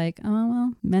just like, "Oh,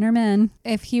 well, men are men."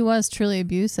 If he was truly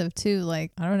abusive too, I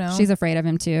don't know. She's afraid of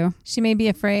him too. She may be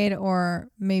afraid, or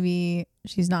maybe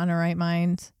she's not in her right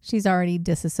mind. She's already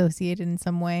disassociated in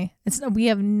some way. We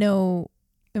have no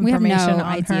information. We have no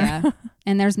on idea. her.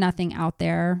 And there's nothing out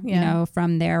there,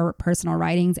 from their personal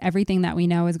writings. Everything that we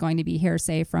know is going to be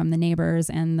hearsay from the neighbors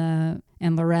and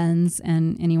Lorenz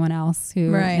and anyone else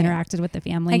who interacted with the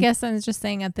family. I guess I was just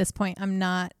saying at this point, I'm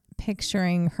not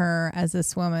picturing her as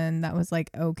this woman that was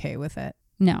okay with it.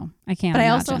 No, I can't. But imagine. I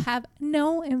also have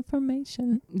no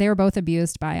information. They were both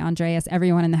abused by Andreas.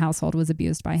 Everyone in the household was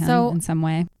abused by him in some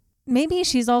way. maybe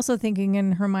she's also thinking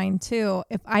in her mind too,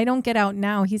 if I don't get out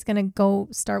now, he's going to go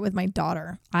start with my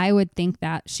daughter. I would think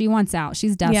that. She wants out.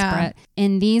 She's desperate. Yeah.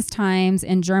 In these times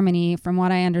in Germany, from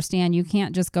what I understand, you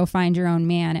can't just go find your own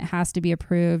man. It has to be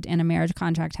approved and a marriage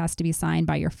contract has to be signed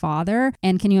by your father.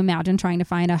 And can you imagine trying to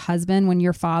find a husband when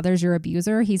your father's your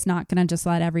abuser? He's not going to just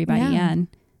let everybody in.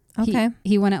 Okay.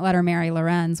 He wouldn't let her marry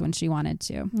Lorenz when she wanted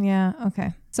to. Yeah.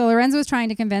 Okay. So Lorenz was trying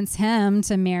to convince him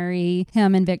to marry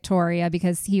him and Victoria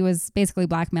because he was basically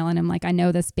blackmailing him. Like, I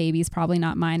know this baby's probably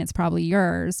not mine. It's probably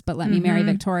yours, but let me marry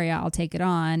Victoria. I'll take it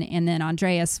on. And then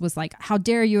Andreas was like, how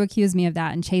dare you accuse me of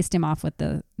that? And chased him off with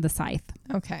the scythe.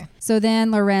 Okay. So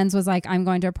then Lorenz was like, I'm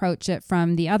going to approach it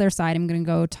from the other side. I'm going to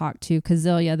go talk to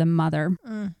Kazilia, the mother.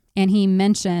 And he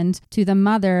mentioned to the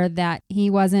mother that he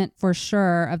wasn't for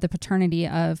sure of the paternity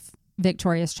of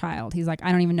Victoria's child. He's like, I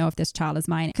don't even know if this child is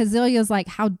mine. Kazilia's like,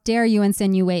 how dare you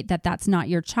insinuate that that's not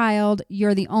your child?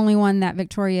 You're the only one that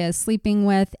Victoria is sleeping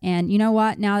with. And you know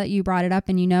what? Now that you brought it up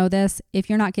and you know this, if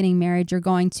you're not getting married, you're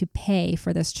going to pay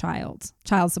for this child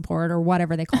support or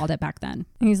whatever they called it back then.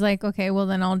 He's like, okay, well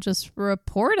then I'll just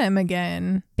report him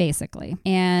again. Basically.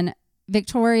 And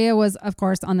Victoria was, of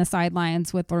course, on the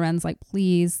sidelines with Lorenz, like,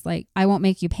 please, like, I won't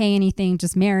make you pay anything.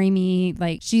 Just marry me.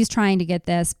 Like, she's trying to get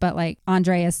this, but like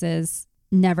Andreas is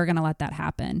never going to let that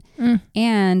happen.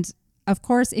 And of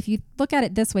course, if you look at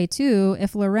it this way too,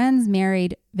 if Lorenz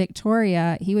married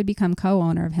Victoria, he would become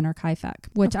co-owner of Hinterkaifeck,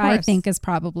 which I think is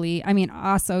probably, I mean,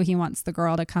 also he wants the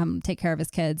girl to come take care of his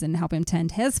kids and help him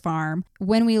tend his farm.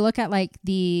 When we look at like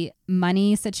the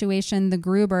money situation, the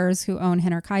Grubers who own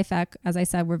Hinterkaifeck, as I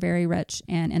said, were very rich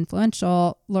and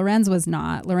influential. Lorenz was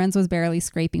not. Lorenz was barely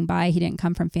scraping by. He didn't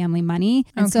come from family money.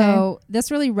 And so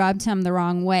this really rubbed him the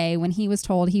wrong way when he was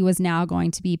told he was now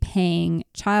going to be paying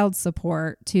child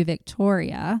support to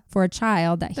Victoria for a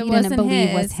child that he didn't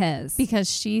believe was his. Because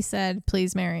she said,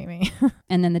 please marry me.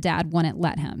 And then the dad wouldn't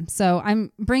let him. So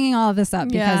I'm bringing all of this up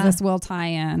because this will tie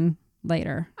in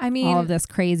later. I mean, all of this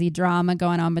crazy drama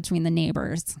going on between the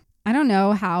neighbors. I don't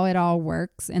know how it all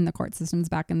works in the court systems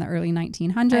back in the early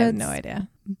 1900s. I have no idea.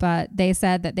 But they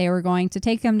said that they were going to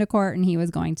take him to court and he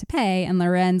was going to pay. And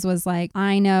Lorenz was like,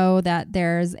 I know that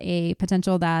there's a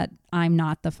potential that I'm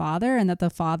not the father and that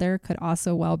the father could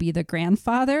also well be the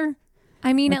grandfather.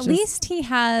 I mean, at least he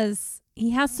has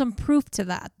some proof to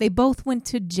that. They both went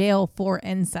to jail for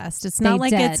incest. It's not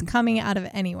like it's coming out of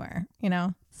anywhere, you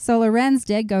know? So Lorenz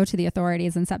did go to the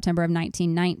authorities in September of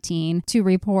 1919 to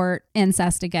report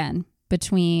incest again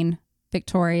between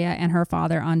Victoria and her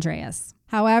father, Andreas.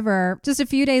 However, just a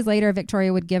few days later,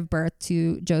 Victoria would give birth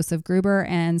to Joseph Gruber.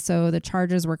 And so the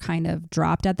charges were kind of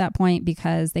dropped at that point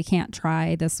because they can't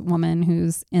try this woman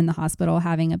who's in the hospital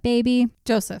having a baby.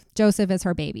 Joseph is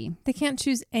her baby. They can't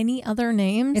choose any other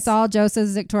names? It's all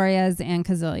Joseph's, Victoria's, and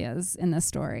Kazilia's in this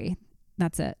story.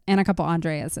 That's it. And a couple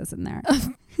Andreas's in there.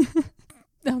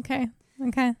 Okay.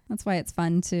 That's why it's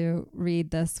fun to read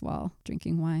this while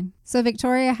drinking wine. So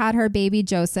Victoria had her baby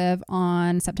Joseph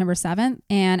on September 7th,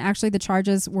 and actually the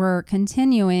charges were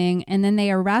continuing, and then they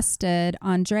arrested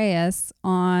Andreas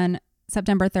on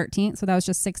September 13th. So that was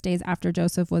just 6 days after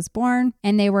Joseph was born,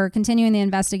 and they were continuing the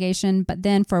investigation. But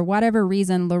then for whatever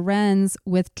reason, Lorenz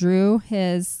withdrew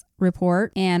his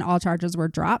report and all charges were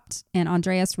dropped, and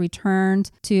Andreas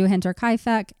returned to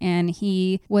Hinterkaifeck and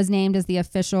he was named as the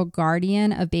official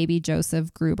guardian of baby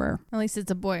Joseph Gruber. At least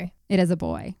it's a boy. It is a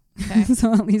boy. Okay.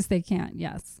 So at least they can't.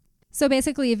 Yes. So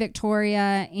basically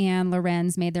Victoria and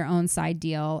Lorenz made their own side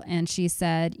deal, and she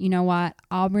said, you know what,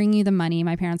 I'll bring you the money.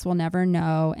 My parents will never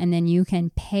know. And then you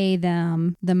can pay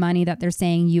them the money that they're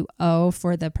saying you owe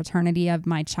for the paternity of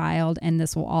my child. And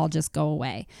this will all just go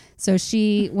away. So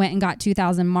she went and got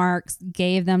 2,000 marks,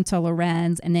 gave them to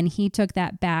Lorenz, and then he took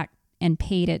that back and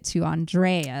paid it to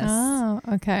Andreas. Oh,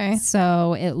 okay.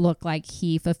 So it looked like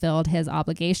he fulfilled his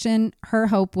obligation. Her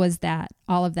hope was that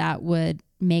all of that would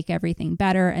make everything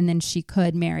better, and then she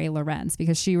could marry Lorenz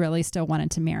because she really still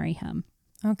wanted to marry him.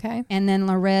 Okay. And then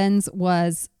Lorenz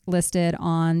was listed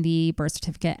on the birth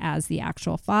certificate as the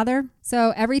actual father.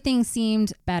 So everything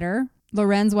seemed better.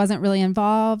 Lorenz wasn't really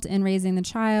involved in raising the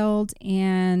child,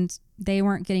 and they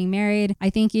weren't getting married.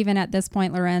 I think even at this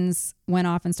point, Lorenz went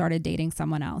off and started dating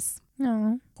someone else.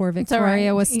 No. Poor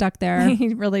Victoria was stuck there.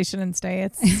 He really shouldn't stay.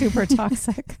 It's super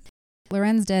toxic.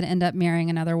 Lorenz did end up marrying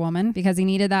another woman because he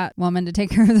needed that woman to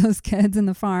take care of those kids in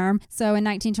the farm. So in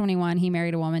 1921, he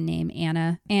married a woman named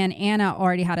Anna. And Anna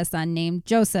already had a son named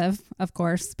Joseph, of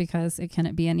course, because it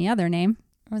couldn't be any other name.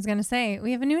 I was going to say,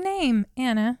 we have a new name,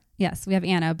 Anna. Yes, we have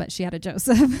Anna, but she had a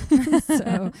Joseph.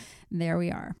 So there we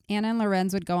are. Anna and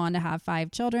Lorenz would go on to have 5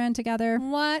 children together.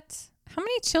 What? How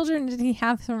many children did he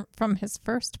have from his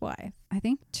first wife? I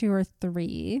think 2 or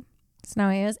 3. So now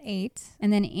he has 8.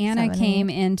 And then Anna 7, came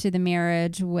 8. into the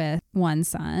marriage with 1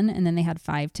 son, and then they had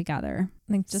 5 together.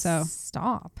 Like, just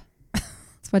stop.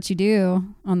 It's what you do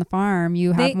on the farm.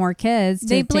 You have more kids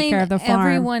to take care of the farm.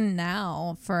 Everyone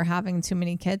now for having too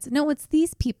many kids. No, it's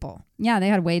these people. Yeah, they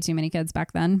had way too many kids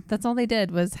back then. That's all they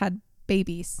did was had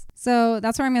babies. So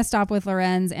that's where I'm going to stop with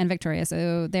Lorenz and Victoria.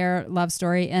 So their love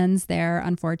story ends there.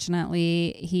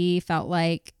 Unfortunately, he felt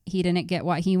like he didn't get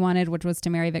what he wanted, which was to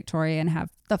marry Victoria and have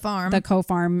the farm, the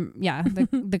co-farm. Yeah.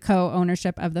 The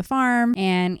co-ownership of the farm.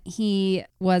 And he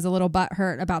was a little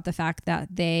butthurt about the fact that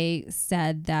they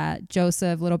said that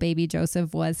Joseph, little baby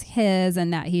Joseph, was his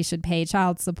and that he should pay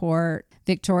child support.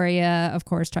 Victoria, of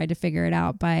course, tried to figure it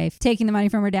out by taking the money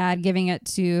from her dad, giving it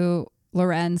to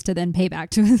Lorenz to then pay back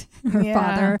to her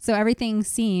father. So everything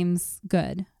seems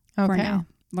good for now.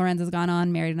 Lorenz has gone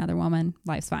on, married another woman.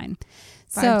 Life's fine.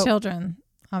 5 children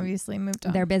obviously moved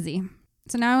on. They're busy.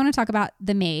 So now I want to talk about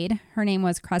the maid. Her name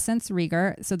was Crescence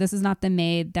Rieger. So this is not the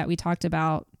maid that we talked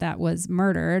about that was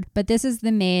murdered, but this is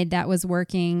the maid that was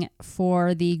working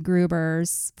for the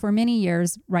Grubers for many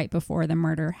years right before the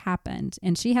murder happened.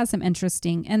 And she has some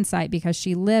interesting insight because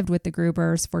she lived with the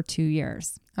Grubers for 2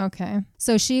 years. Okay.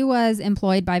 So she was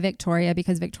employed by Victoria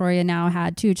because Victoria now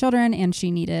had 2 children and she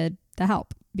needed the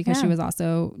help because she was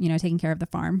also, taking care of the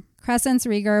farm. Crescence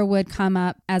Rieger would come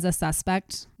up as a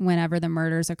suspect whenever the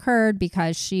murders occurred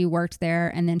because she worked there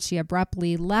and then she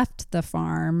abruptly left the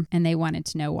farm and they wanted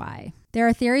to know why. There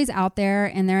are theories out there,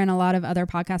 and they're in a lot of other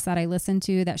podcasts that I listened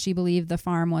to, that she believed the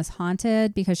farm was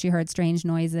haunted because she heard strange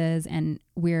noises and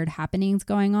weird happenings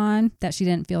going on, that she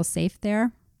didn't feel safe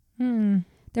there.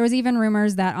 There was even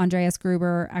rumors that Andreas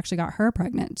Gruber actually got her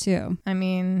pregnant too. I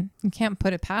mean, you can't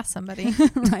put it past somebody.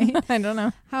 Right? I don't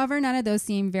know. However, none of those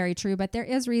seem very true, but there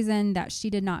is reason that she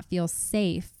did not feel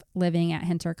safe living at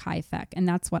Hinterkaifeck. And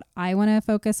that's what I want to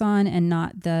focus on, and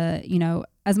not the,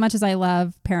 as much as I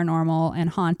love paranormal and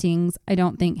hauntings, I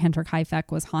don't think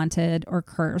Hinterkaifeck was haunted or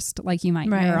cursed like you might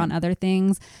hear on other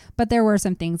things. But there were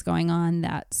some things going on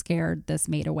that scared this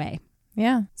maid away.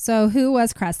 Yeah. So who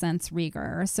was Crescence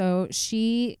Rieger? So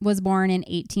she was born in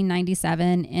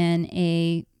 1897 in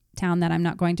a town that I'm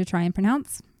not going to try and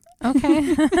pronounce.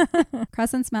 Okay.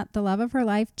 Crescence met the love of her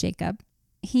life, Jacob.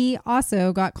 He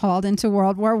also got called into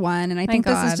World War I, and I think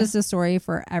this is just a story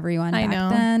for everyone back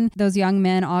then. Those young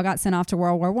men all got sent off to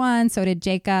World War I. So did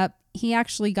Jacob. He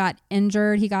actually got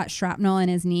injured. He got shrapnel in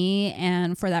his knee,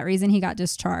 and for that reason, he got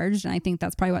discharged. And I think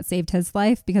that's probably what saved his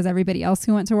life, because everybody else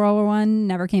who went to World War I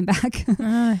never came back.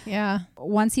 Yeah.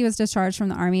 Once he was discharged from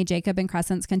the army, Jacob and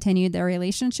Crescence continued their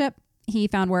relationship. He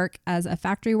found work as a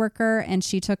factory worker, and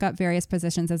she took up various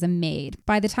positions as a maid.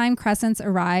 By the time Crescence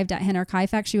arrived at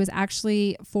Hinterkaifeck, she was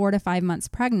actually 4 to 5 months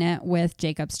pregnant with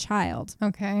Jacob's child.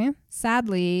 Okay.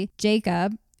 Sadly,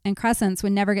 Jacob and Crescence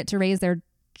would never get to raise their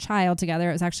child together.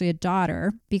 It was actually a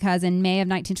daughter, because in May of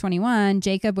 1921,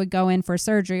 Jacob would go in for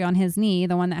surgery on his knee,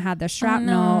 the one that had the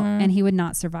shrapnel, and he would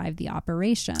not survive the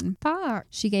operation. Fuck.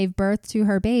 She gave birth to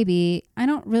her baby. I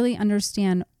don't really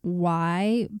understand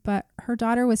why, but her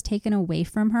daughter was taken away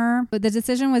from her. But the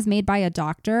decision was made by a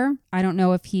doctor. I don't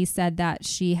know if he said that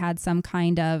she had some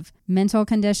kind of mental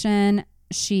condition.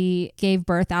 She gave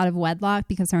birth out of wedlock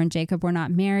because her and Jacob were not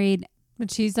married. But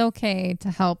she's okay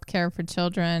to help care for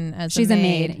children as she's a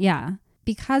maid. Yeah.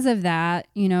 Because of that,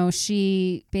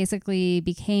 she basically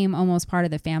became almost part of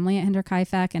the family at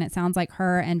Hinterkaifeck, and it sounds like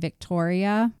her and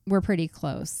Victoria were pretty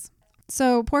close.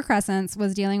 So poor Crescence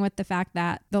was dealing with the fact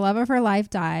that the love of her life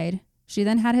died. She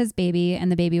then had his baby,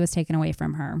 and the baby was taken away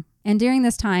from her. And during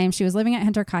this time, she was living at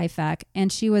Hinterkaifeck,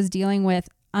 and she was dealing with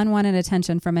unwanted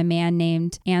attention from a man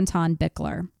named Anton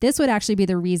Bickler. This would actually be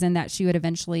the reason that she would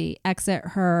eventually exit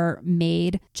her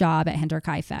maid job at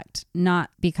Hinterkaifeck, not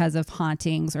because of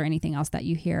hauntings or anything else that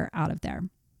you hear out of there.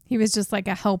 He was just like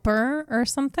a helper or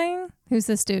something? Who's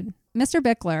this dude? Mr.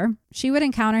 Bickler, she would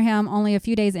encounter him only a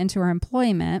few days into her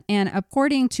employment, and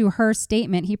according to her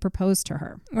statement, he proposed to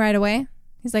her. Right away?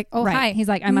 He's like, oh, hi. He's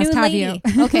like, I must have you.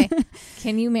 Okay.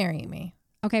 Can you marry me?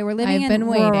 Okay, we're living in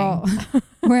rural.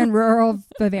 We're in rural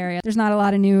Bavaria. There's not a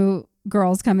lot of new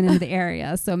girls coming into the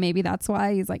area, so maybe that's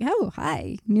why he's like, oh,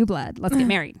 hi, new blood. Let's get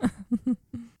married.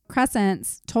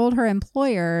 Crescence told her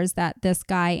employers that this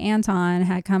guy, Anton,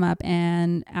 had come up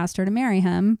and asked her to marry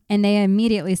him, and they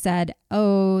immediately said,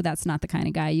 oh, that's not the kind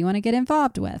of guy you want to get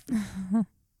involved with.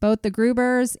 Both the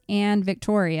Grubers and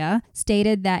Victoria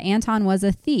stated that Anton was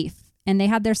a thief, and they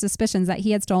had their suspicions that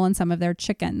he had stolen some of their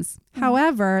chickens.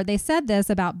 However, they said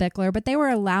this about Bickler, but they were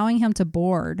allowing him to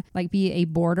board, like be a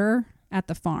boarder at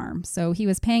the farm. So he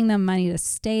was paying them money to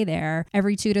stay there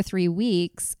every 2 to 3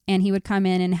 weeks, and he would come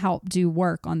in and help do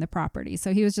work on the property.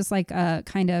 So he was just like a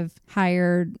kind of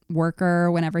hired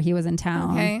worker whenever he was in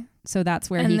town. Okay. So that's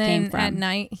where he came from. At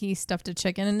night, he stuffed a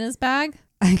chicken in his bag.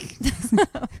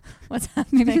 What's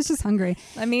happening? Maybe he's just hungry.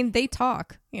 I mean, they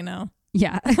talk, you know.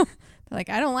 Yeah. They're like,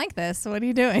 I don't like this. What are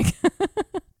you doing?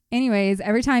 Anyways,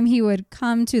 every time he would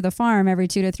come to the farm every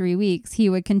 2 to 3 weeks, he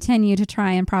would continue to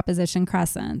try and proposition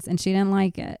Crescence, and she didn't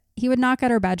like it. He would knock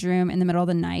at her bedroom in the middle of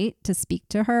the night to speak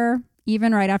to her,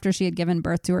 even right after she had given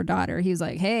birth to her daughter. He was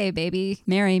like, hey, baby,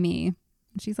 marry me.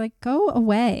 And she's like, go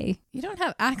away. You don't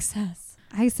have access.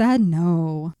 I said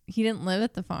no. He didn't live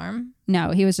at the farm?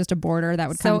 No, he was just a boarder that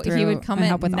would come through. So he would come and at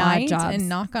help with night odd jobs and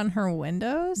knock on her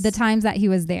windows? The times that he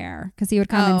was there, because he would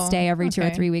come and stay every 2 or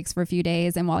okay. 3 weeks for a few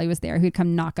days. And while he was there, he'd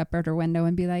come knock up at her window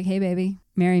and be like, hey, baby,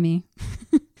 marry me.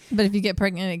 But if you get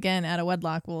pregnant again out of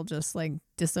wedlock, we'll just like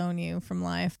disown you from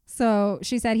life. So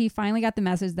she said he finally got the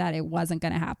message that it wasn't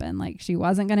going to happen. Like, she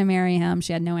wasn't going to marry him.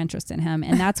 She had no interest in him.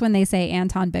 And that's when they say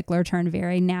Anton Bickler turned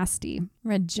very nasty.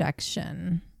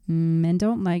 Rejection. Men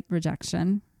don't like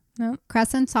rejection. No.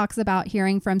 Crescent talks about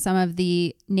hearing from some of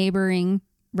the neighboring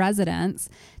residents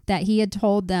that he had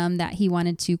told them that he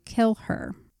wanted to kill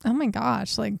her. Oh my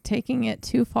gosh, like taking it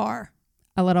too far.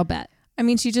 A little bit. I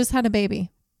mean, she just had a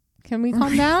baby. Can we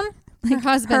calm down? Her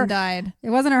husband died. It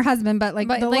wasn't her husband, but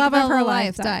the love of her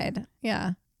life died.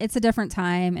 Yeah. It's a different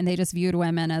time, and they just viewed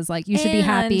women as like, you should be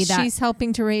happy that she's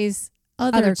helping to raise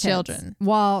other children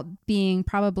while being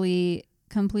probably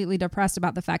completely depressed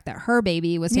about the fact that her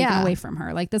baby was taken away from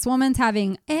her. Like, this woman's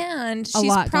having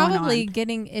she's probably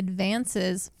getting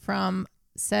advances from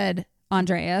said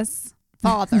Andreas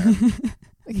father.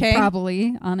 Okay.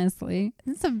 Probably, honestly.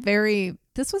 This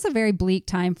was a very bleak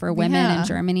time for women in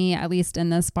Germany, at least in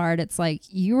this part. It's like,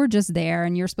 you were just there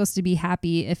and you're supposed to be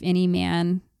happy if any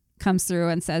man comes through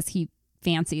and says he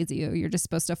fancies you. You're just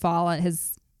supposed to fall at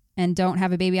his and don't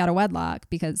have a baby out of wedlock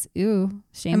because, ooh,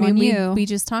 shame on you. We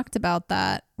just talked about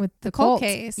that with the Colt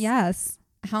case. Yes.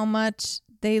 How much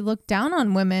they looked down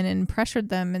on women and pressured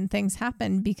them, and things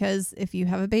happened because if you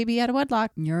have a baby out of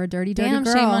wedlock, you're a dirty girl.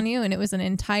 Shame on you. And it was an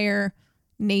entire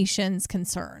nation's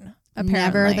concern.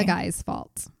 Apparently. Never the guy's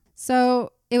fault.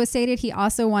 So it was stated he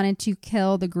also wanted to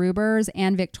kill the Grubers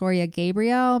and Victoria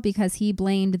Gabriel because he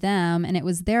blamed them, and it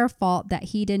was their fault that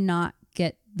he did not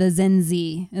get the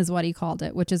Zenzi, is what he called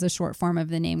it, which is a short form of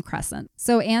the name Crescent.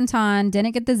 So Anton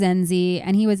didn't get the Zenzi,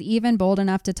 and he was even bold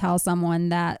enough to tell someone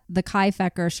that the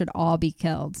Kaifecker should all be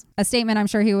killed. A statement I'm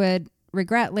sure he would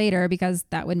regret later because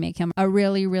that would make him a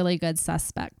really, really good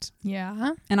suspect.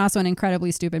 Yeah. And also an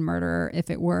incredibly stupid murderer if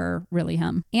it were really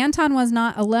him. Anton was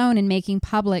not alone in making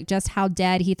public just how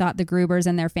dead he thought the Grubers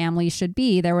and their families should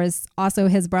be. There was also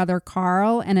his brother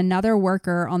Carl and another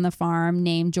worker on the farm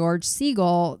named George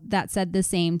Siegel that said the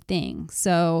same thing.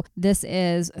 So this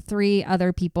is 3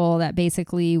 other people that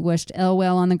basically wished ill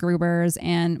will on the Grubers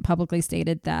and publicly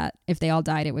stated that if they all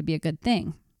died, it would be a good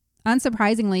thing.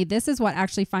 Unsurprisingly, this is what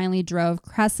actually finally drove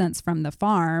Crescence from the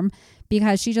farm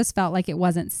because she just felt like it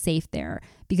wasn't safe there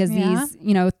because these,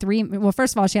 3, well,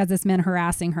 first of all, she has this man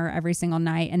harassing her every single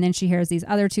night. And then she hears these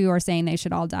other 2 are saying they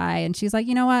should all die. And she's like,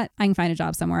 you know what? I can find a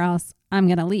job somewhere else. I'm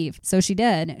going to leave. So she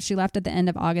did. She left at the end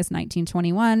of August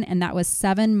 1921. And that was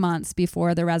 7 months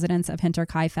before the residents of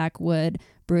Hinterkaifeck would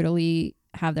brutally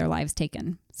have their lives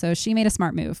taken. So she made a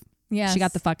smart move. Yes. She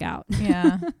got the fuck out.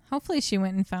 Yeah. Hopefully she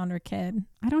went and found her kid.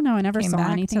 I don't know. I never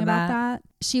saw anything about that.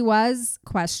 She was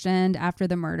questioned after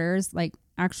the murders. Like,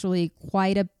 actually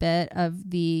quite a bit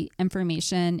of the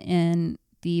information in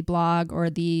the blog or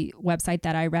the website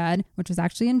that I read, which was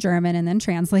actually in German and then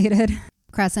translated.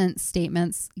 Crescent's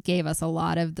statements gave us a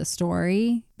lot of the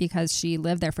story because she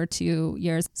lived there for 2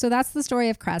 years. So that's the story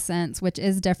of Crescent, which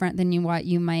is different than what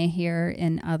you might hear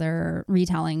in other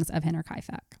retellings of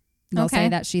Hinterkaifeck. They'll say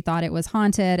that she thought it was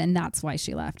haunted and that's why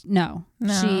she left. No.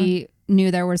 She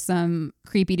knew there were some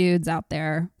creepy dudes out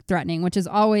there threatening, which is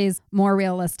always more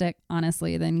realistic,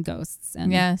 honestly, than ghosts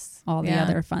and all the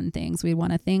other fun things. We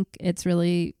want to think it's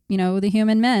really, the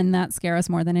human men that scare us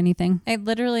more than anything. It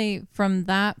literally, from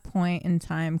that point in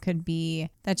time, could be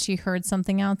that she heard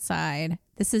something outside.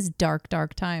 This is dark,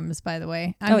 dark times, by the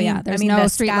way. There's no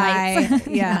street lights.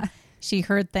 Yeah. She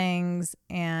heard things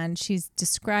and she's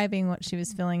describing what she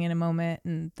was feeling in a moment,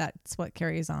 and that's what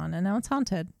carries on. And now it's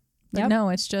haunted. But no,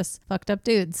 it's just fucked up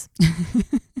dudes.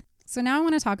 So now I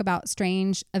want to talk about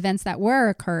strange events that were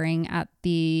occurring at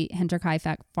the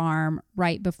Hinterkaifeck farm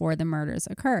right before the murders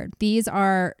occurred. These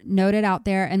are noted out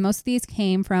there, and most of these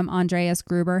came from Andreas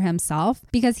Gruber himself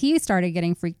because he started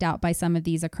getting freaked out by some of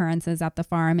these occurrences at the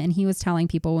farm, and he was telling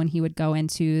people when he would go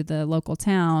into the local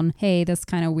town, hey, this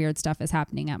kind of weird stuff is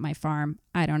happening at my farm.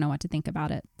 I don't know what to think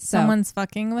about it. So, someone's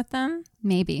fucking with them?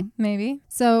 Maybe.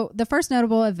 So the first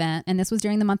notable event, and this was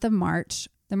during the month of March,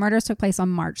 the murders took place on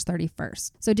March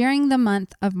 31st. So during the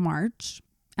month of March,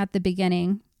 at the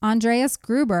beginning, Andreas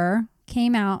Gruber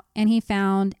came out and he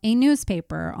found a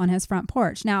newspaper on his front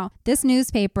porch. Now, this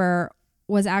newspaper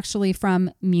was actually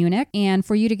from Munich, and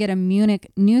for you to get a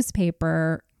Munich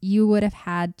newspaper, you would have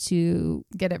had to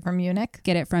get it from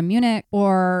Munich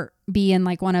or be in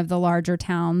like one of the larger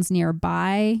towns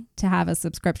nearby to have a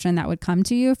subscription that would come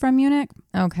to you from Munich.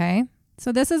 Okay.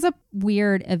 So this is a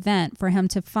weird event for him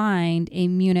to find a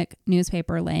Munich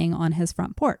newspaper laying on his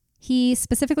front porch. He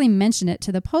specifically mentioned it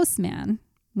to the postman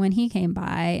when he came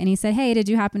by, and he said, hey, did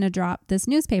you happen to drop this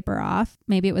newspaper off?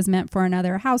 Maybe it was meant for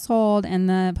another household. And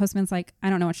the postman's like,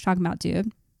 I don't know what you're talking about,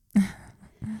 dude.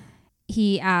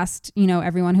 He asked,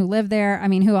 everyone who lived there. I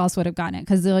mean, who else would have gotten it?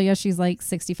 Because Zelia, she's like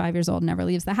 65 years old, never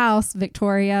leaves the house.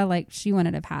 Victoria, like she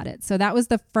wouldn't have had it. So that was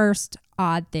the first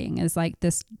odd thing, is like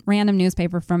this random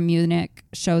newspaper from Munich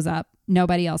shows up.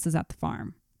 Nobody else is at the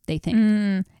farm, they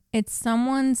think. It's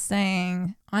someone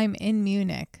saying, I'm in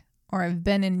Munich, or I've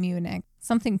been in Munich.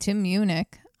 Something to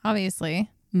Munich,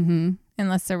 obviously. Mm-hmm.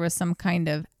 Unless there was some kind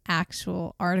of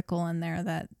actual article in there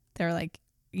that they're like,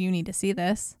 you need to see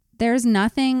this. There's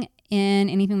nothing in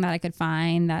anything that I could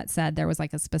find that said there was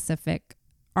like a specific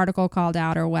article called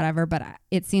out or whatever, but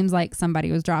it seems like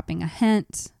somebody was dropping a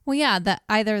hint. Well, yeah, that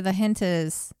either the hint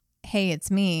is, hey,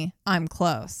 it's me, I'm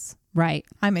close. Right.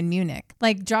 I'm in Munich.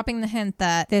 Like dropping the hint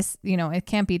that this, it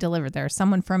can't be delivered there.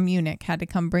 Someone from Munich had to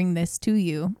come bring this to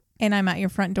you, and I'm at your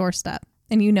front doorstep,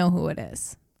 and you know who it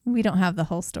is. We don't have the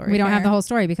whole story. We don't have the whole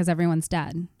story because everyone's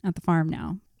dead at the farm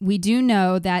now. We do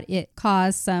know that it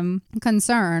caused some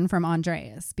concern from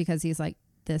Andreas because he's like,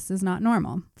 this is not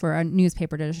normal for a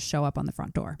newspaper to just show up on the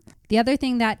front door. The other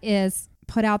thing that is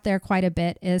put out there quite a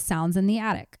bit is sounds in the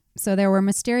attic. So there were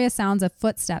mysterious sounds of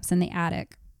footsteps in the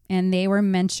attic, and they were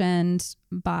mentioned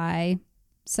by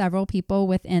several people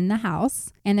within the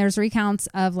house. And there's recounts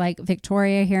of like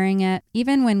Victoria hearing it.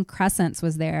 Even when Crescents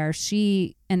was there,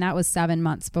 and that was 7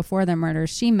 months before the murder,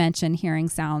 she mentioned hearing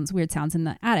weird sounds in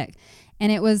the attic.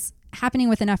 And it was happening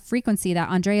with enough frequency that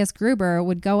Andreas Gruber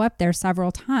would go up there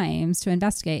several times to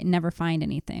investigate and never find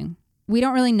anything. We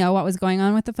don't really know what was going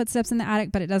on with the footsteps in the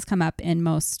attic, but it does come up in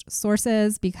most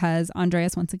sources because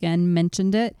Andreas once again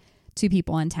mentioned it to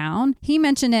people in town. He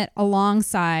mentioned it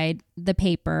alongside the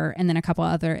paper and then a couple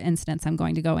other incidents I'm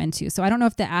going to go into. So I don't know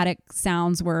if the attic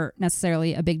sounds were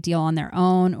necessarily a big deal on their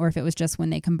own or if it was just when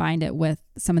they combined it with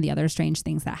some of the other strange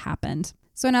things that happened.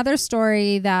 So another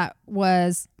story that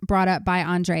was brought up by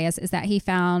Andreas is that he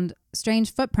found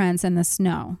strange footprints in the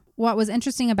snow. What was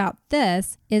interesting about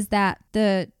this is that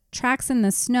the tracks in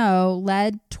the snow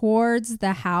led towards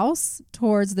the house,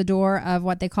 towards the door of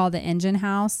what they call the engine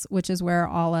house, which is where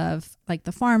all of like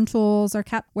the farm tools are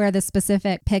kept, where the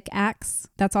specific pickaxe,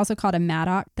 that's also called a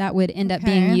mattock, that would end up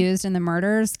being used in the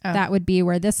murders. That would be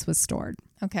where this was stored.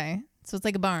 Okay. So it's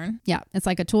like a barn. Yeah. It's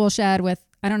like a tool shed with,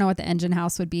 I don't know what the engine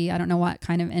house would be. I don't know what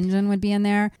kind of engine would be in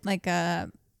there. Like a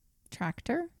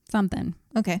tractor? Something.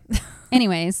 Okay.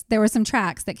 Anyways, there were some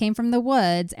tracks that came from the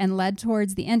woods and led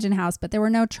towards the engine house, but there were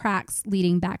no tracks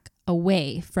leading back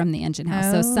away from the engine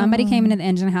house. So somebody came into the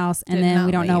engine house and then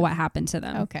we don't know what happened to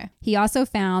them. Okay. He also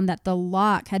found that the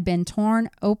lock had been torn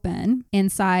open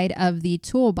inside of the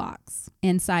toolbox,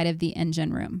 inside of the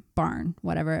engine room, barn,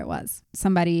 whatever it was.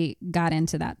 Somebody got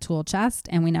into that tool chest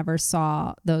and we never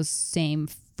saw those same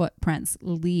footprints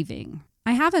leaving.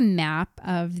 I have a map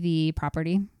of the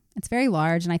property. It's very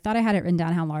large, and I thought I had it written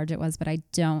down how large it was, but I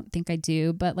don't think I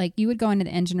do. But like you would go into the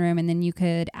engine room and then you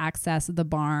could access the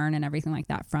barn and everything like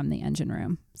that from the engine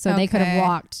room. So they could have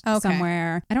walked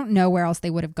somewhere. I don't know where else they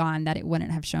would have gone that it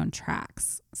wouldn't have shown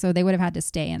tracks. So they would have had to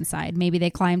stay inside. Maybe they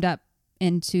climbed up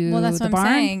into the barn. Well, that's what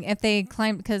I'm saying. If they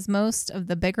climbed, because most of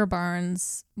the bigger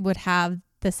barns would have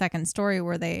the second story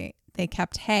where they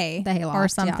kept hay loft, or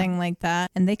something like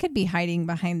that. And they could be hiding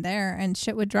behind there and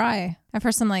shit would dry. At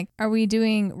first I'm like, are we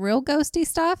doing real ghosty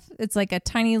stuff? It's like a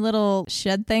tiny little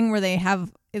shed thing where they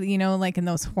have, like in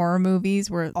those horror movies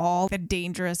where all the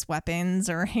dangerous weapons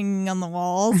are hanging on the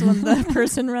walls when the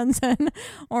person runs in.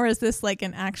 Or is this like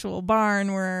an actual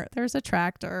barn where there's a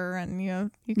tractor and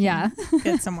you can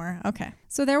get somewhere? Okay.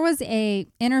 So there was a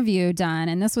interview done,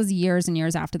 and this was years and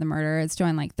years after the murder. It's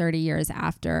doing like 30 years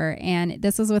after. And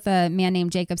this was with a a man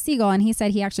named Jacob Siegel, and he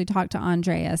said he actually talked to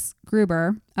Andreas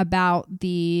Gruber about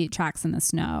the tracks in the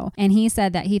snow. And he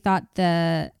said that he thought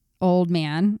the old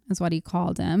man, is what he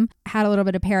called him, had a little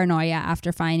bit of paranoia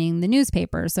after finding the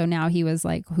newspaper. So now he was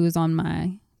like, who's on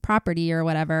my property or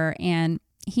whatever. And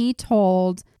he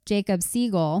told Jacob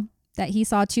Siegel that he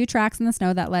saw 2 tracks in the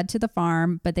snow that led to the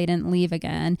farm, but they didn't leave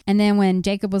again. And then when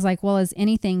Jacob was like, well, is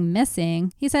anything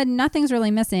missing? He said, nothing's really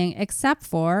missing except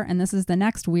for, and this is the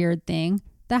next weird thing,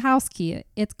 the house key.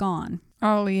 It's gone.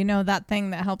 Oh, you know that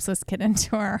thing that helps us get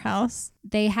into our house?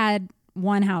 They had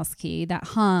one house key that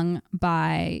hung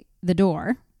by the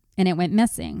door and it went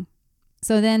missing.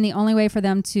 So then the only way for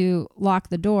them to lock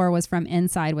the door was from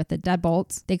inside with the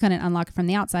deadbolts. They couldn't unlock it from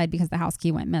the outside because the house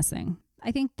key went missing.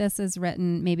 I think this is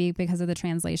written maybe because of the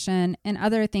translation and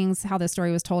other things, how the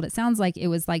story was told. It sounds like it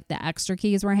was like the extra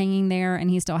keys were hanging there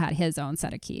and he still had his own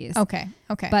set of keys. Okay.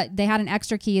 But they had an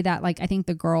extra key that like I think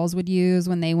the girls would use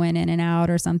when they went in and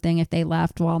out or something. If they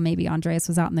left while maybe Andreas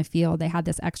was out in the field, they had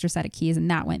this extra set of keys and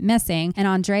that went missing. And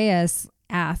Andreas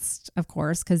asked, of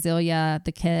course, Kazilia,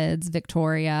 the kids,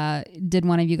 Victoria, did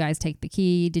one of you guys take the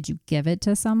key? Did you give it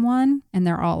to someone? And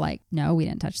they're all like, no, we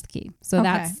didn't touch the key. So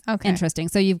that's interesting.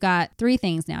 So you've got 3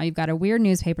 things now. You've got a weird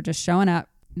newspaper just showing up.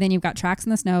 Then you've got tracks in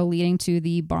the snow leading to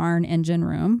the barn engine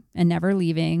room and never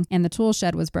leaving. And the tool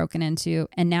shed was broken into.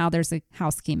 And now there's a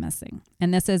house key missing.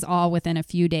 And this is all within a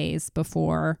few days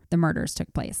before the murders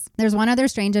took place. There's one other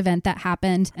strange event that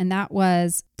happened. And that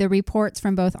was the reports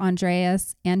from both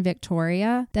Andreas and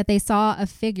Victoria that they saw a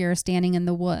figure standing in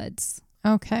the woods.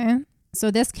 Okay. So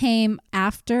this came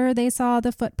after they saw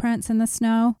the footprints in the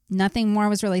snow. Nothing more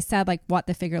was really said, like what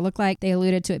the figure looked like. They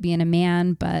alluded to it being a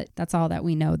man, but that's all that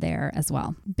we know there as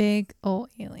well. Big old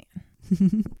alien.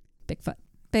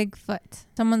 Bigfoot.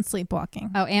 Someone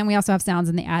sleepwalking. Oh, and we also have sounds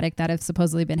in the attic that have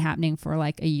supposedly been happening for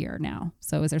like a year now.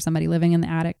 So is there somebody living in the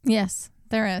attic? Yes,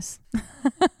 there is.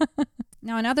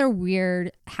 Now, another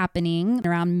weird happening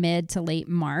around mid to late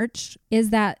March is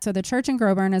that, so the church in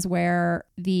Groburn is where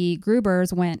the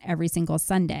Grubers went every single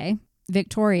Sunday.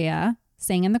 Victoria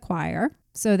sang in the choir,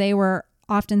 so they were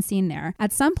often seen there.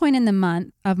 At some point in the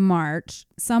month of March,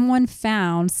 someone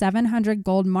found 700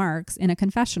 gold marks in a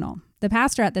confessional. The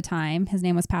pastor at the time, his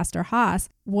name was Pastor Haas,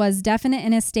 was definite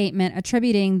in his statement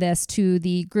attributing this to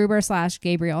the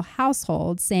Gruber/Gabriel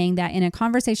household, saying that in a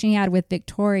conversation he had with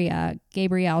Victoria,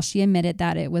 Gabrielle, she admitted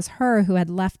that it was her who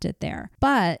had left it there.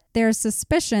 But there's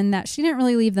suspicion that she didn't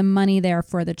really leave the money there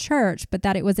for the church, but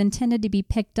that it was intended to be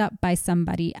picked up by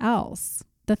somebody else.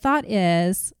 The thought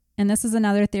is, and this is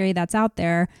another theory that's out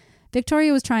there,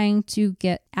 Victoria was trying to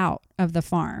get out of the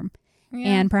farm. Yeah.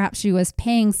 And perhaps she was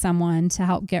paying someone to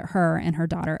help get her and her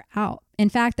daughter out. In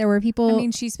fact, there were people... I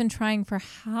mean, she's been trying for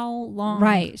how long?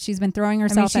 Right. She's been throwing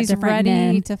herself at different men. She's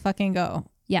ready to fucking go.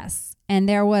 Yes. And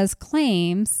there was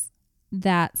claims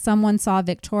that someone saw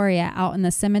Victoria out in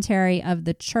the cemetery of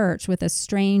the church with a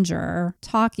stranger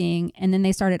talking, and then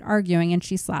they started arguing and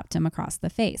she slapped him across the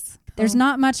face. There's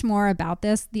not much more about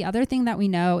this. The other thing that we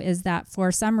know is that for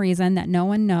some reason that no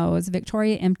one knows,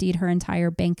 Victoria emptied her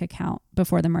entire bank account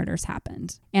before the murders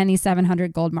happened. And these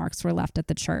 700 gold marks were left at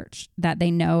the church that they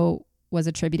know was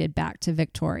attributed back to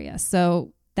Victoria.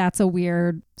 So that's a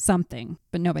weird something,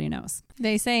 but nobody knows.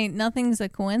 They say nothing's a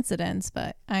coincidence,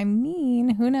 but I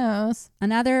mean, who knows?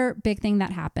 Another big thing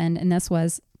that happened, and this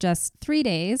was just 3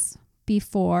 days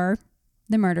before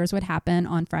the murders would happen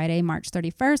on Friday, March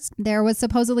 31st. There was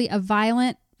supposedly a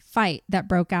violent fight that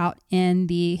broke out in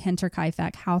the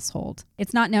Hinterkaifeck household.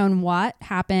 It's not known what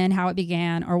happened, how it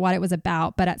began, or what it was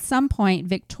about, but at some point,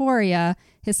 Victoria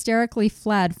hysterically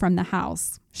fled from the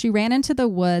house. She ran into the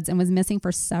woods and was missing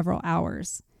for several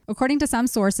hours. According to some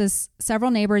sources,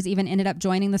 several neighbors even ended up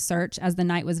joining the search as the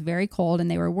night was very cold and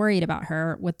they were worried about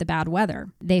her with the bad weather.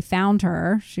 They found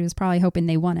her. She was probably hoping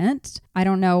they wouldn't. I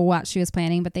don't know what she was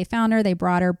planning, but they found her. They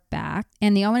brought her back.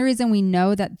 And the only reason we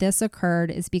know that this occurred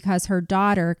is because her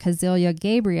daughter, Kazilia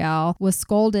Gabrielle, was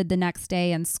scolded the next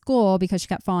day in school because she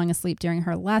kept falling asleep during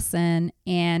her lesson.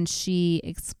 And she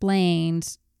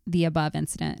explained the above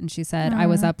incident. And she said, I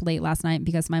was up late last night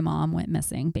because my mom went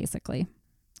missing, basically.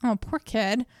 Oh, poor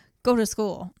kid. Go to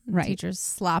school. Right. The teacher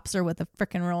slaps her with a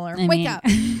freaking roller. Wake Wake up.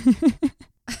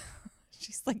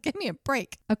 She's like, give me a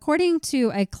break. According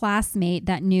to a classmate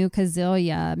that knew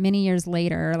Kazilia many years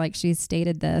later, like she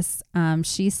stated this,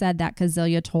 she said that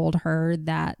Kazilia told her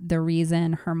that the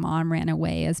reason her mom ran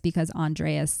away is because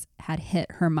Andreas had hit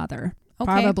her mother.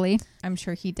 Okay. Probably. I'm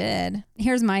sure he did.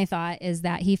 Here's my thought is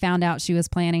that he found out she was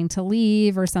planning to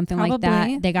leave or something like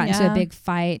that. They got into a big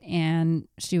fight and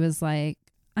she was like,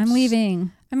 I'm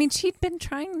leaving. I mean, she'd been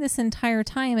trying this entire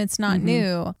time. It's not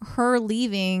new. Her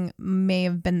leaving may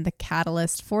have been the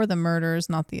catalyst for the murders,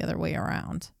 not the other way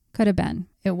around. Could have been.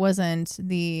 It wasn't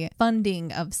the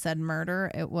funding of said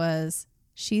murder. It was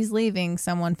she's leaving,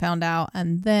 someone found out,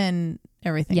 and then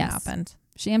everything happened.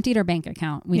 She emptied her bank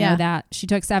account. We know that. She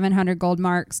took 700 gold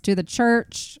marks to the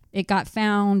church. It got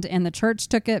found and the church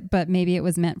took it, but maybe it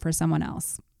was meant for someone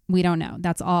else. We don't know.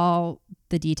 That's all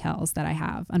the details that I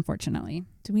have, unfortunately.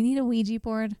 Do we need a Ouija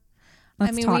board?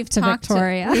 Let's talk to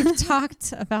Victoria. We've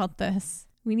talked about this.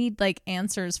 We need like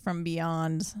answers from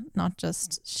beyond, not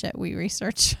just shit we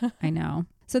research. I know.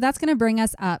 So that's going to bring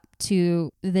us up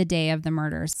to the day of the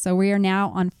murders. So we are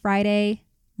now on Friday,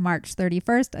 March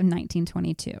 31st of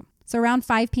 1922. So around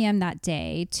 5 p.m. that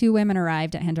day, 2 women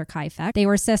arrived at Hinterkaifeck. They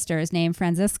were sisters named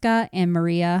Franziska and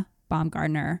Maria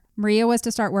Baumgartner. Maria was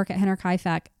to start work at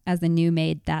Hinterkaifeck as the new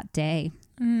maid that day.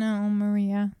 No,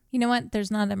 Maria. You know what?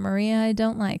 There's not a Maria I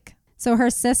don't like. So her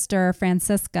sister,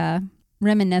 Franziska,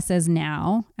 reminisces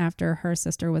now after her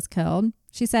sister was killed.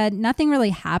 She said nothing really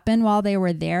happened while they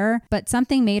were there, but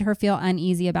something made her feel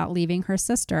uneasy about leaving her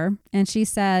sister. And she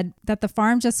said that the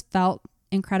farm just felt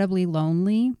incredibly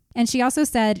lonely. And she also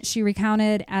said she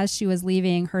recounted as she was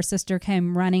leaving, her sister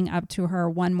came running up to her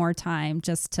one more time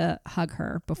just to hug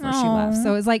her before she left.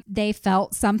 So it was like they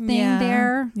felt something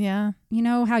there. Yeah. You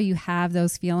know how you have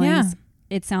those feelings? Yeah.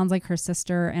 It sounds like her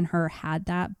sister and her had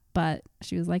that, but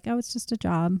she was like, oh, it's just a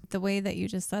job. The way that you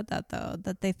just said that, though,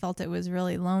 that they felt it was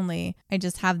really lonely. I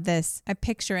just have this, I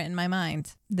picture it in my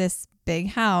mind, this big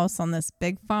house on this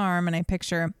big farm. And I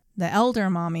picture the elder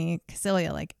mommy,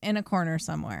 Cecilia, like in a corner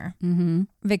somewhere. Mm-hmm.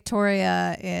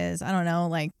 Victoria is, I don't know,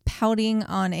 like pouting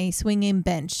on a swinging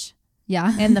bench.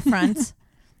 Yeah. In the front.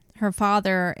 Her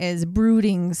father is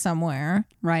brooding somewhere.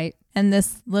 Right. And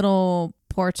this little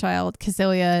poor child,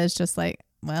 Cecilia, is just like,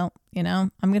 well, you know,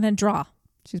 I'm going to draw.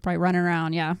 She's probably running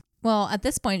around. Yeah. Well, at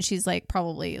this point, she's like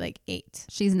probably like 8.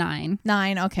 She's 9.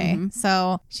 9. Okay. Mm-hmm.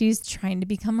 So she's trying to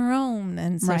become her own.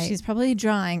 And so she's probably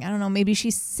drawing. I don't know. Maybe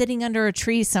she's sitting under a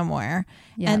tree somewhere.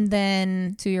 Yep. And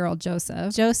then 2-year-old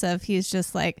Joseph, he's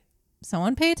just like,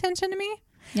 someone pay attention to me.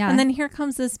 Yeah. And then here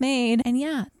comes this maid. And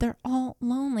yeah, they're all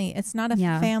lonely. It's not a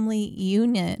family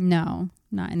unit. No,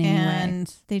 not in any way.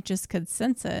 And they just could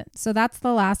sense it. So that's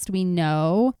the last we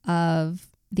know of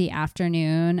the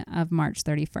afternoon of March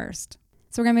 31st.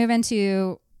 So we're going to move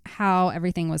into how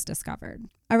everything was discovered.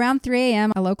 Around 3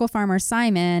 a.m., a local farmer,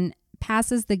 Simon,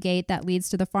 passes the gate that leads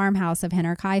to the farmhouse of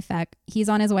Hinterkaifeck. He's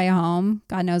on his way home,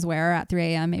 God knows where, at 3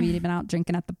 a.m. Maybe he'd been out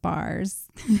drinking at the bars.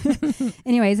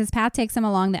 Anyways, his path takes him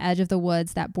along the edge of the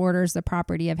woods that borders the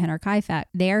property of Hinterkaifeck.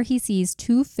 There he sees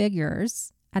 2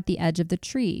 figures at the edge of the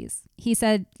trees. He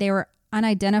said they were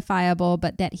unidentifiable,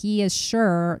 but that he is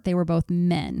sure they were both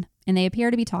men. And they appear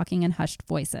to be talking in hushed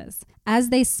voices. As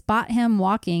they spot him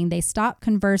walking, they stop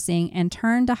conversing and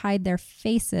turn to hide their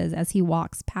faces as he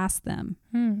walks past them.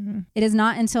 It is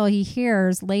not until he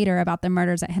hears later about the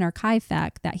murders at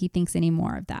Hinterkaifeck that he thinks any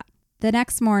more of that. The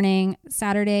next morning,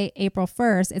 Saturday, April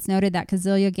 1st, it's noted that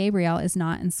Cecilia Gabriel is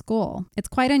not in school. It's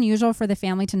quite unusual for the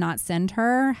family to not send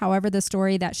her. However, the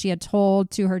story that she had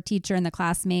told to her teacher and the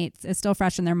classmates is still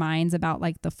fresh in their minds about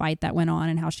like the fight that went on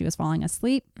and how she was falling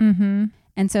asleep. Mm-hmm.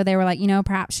 And so they were like, you know,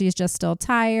 perhaps she's just still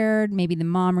tired. Maybe the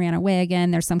mom ran away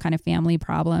again. There's some kind of family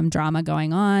problem, drama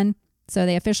going on. So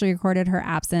they officially recorded her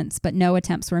absence, but no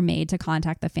attempts were made to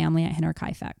contact the family at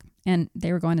Hinterkaifeck. And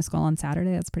they were going to school on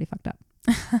Saturday. That's pretty fucked up.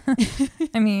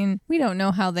 I mean, we don't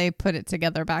know how they put it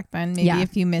together back then. Maybe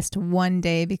if you missed one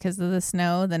day because of the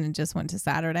snow, then it just went to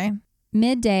Saturday.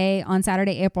 Midday on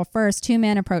Saturday, April 1st, 2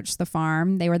 men approached the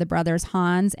farm. They were the brothers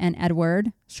Hans and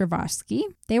Edward Shravarsky.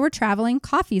 They were traveling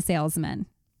coffee salesmen,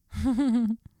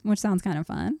 which sounds kind of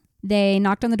fun. They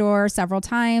knocked on the door several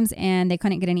times and they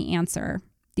couldn't get any answer.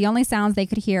 The only sounds they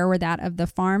could hear were that of the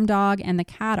farm dog and the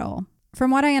cattle. From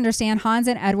what I understand, Hans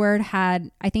and Edward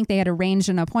I think they had arranged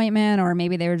an appointment, or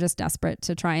maybe they were just desperate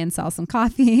to try and sell some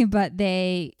coffee, but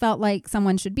they felt like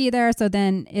someone should be there. So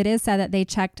then it is said that they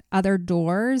checked other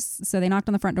doors. So they knocked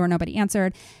on the front door, nobody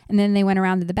answered. And then they went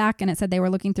around to the back and it said they were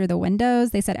looking through the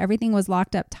windows. They said everything was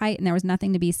locked up tight and there was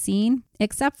nothing to be seen,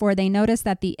 except for they noticed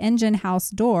that the engine house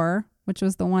door, which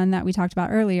was the one that we talked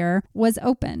about earlier, was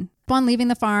open. Upon leaving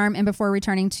the farm and before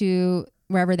returning to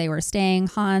wherever they were staying.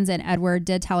 Hans and Edward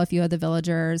did tell a few of the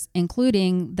villagers,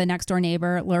 including the next door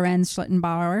neighbor, Lorenz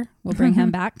Schlittenbauer, we'll bring him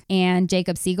back, and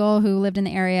Jacob Siegel, who lived in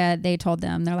the area. They told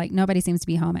them, they're like, nobody seems to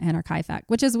be home at Hinterkaifeck,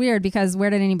 which is weird because where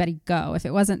did anybody go? If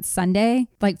it wasn't Sunday,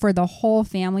 like for the whole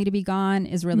family to be gone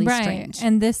is really strange.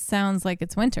 And this sounds like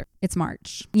it's winter. It's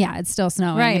March. Yeah, it's still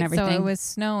snowing and everything. So it was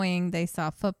snowing. They saw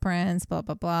footprints, blah,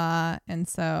 blah, blah. And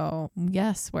so,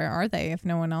 yes, where are they if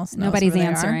no one else knows? Nobody's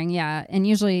answering. Yeah. And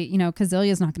usually,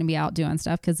 Kazilia's not going to be out doing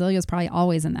stuff. Kazilia's probably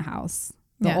always in the house.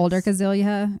 The older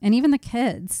Kazilia and even the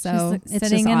kids. So she's it's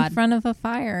sitting just in odd. front of a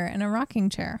fire in a rocking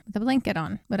chair with a blanket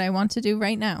on. What I want to do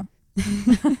right now.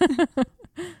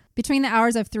 Between the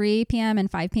hours of 3 p.m. and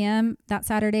 5 p.m. that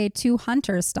Saturday, 2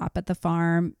 hunters stop at the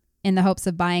farm in the hopes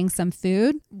of buying some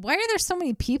food. Why are there so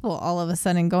many people all of a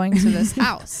sudden going to this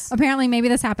house? Apparently, maybe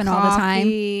this happened all the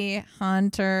time.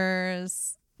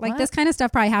 Hunters. Like this kind of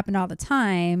stuff probably happened all the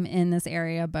time in this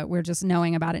area, but we're just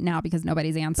knowing about it now because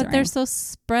nobody's answering. But they're so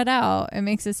spread out. It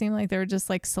makes it seem like they're just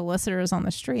like solicitors on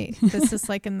the street. This is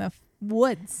like in the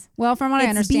woods. Well, from what I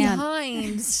understand,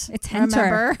 behind. It's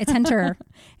Hinter. It's Hinter.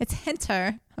 It's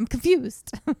Hinter. I'm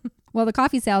confused. Well, the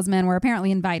coffee salesmen were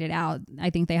apparently invited out. I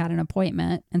think they had an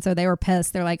appointment. And so they were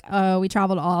pissed. They're like, oh, we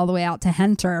traveled all the way out to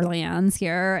Hinterlands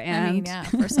here. And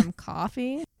for some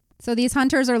coffee. So these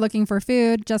hunters are looking for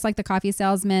food, just like the coffee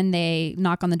salesman. They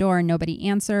knock on the door and nobody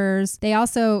answers. They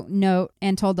also note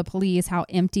and told the police how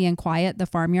empty and quiet the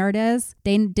farmyard is.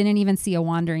 They didn't even see a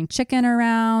wandering chicken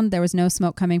around. There was no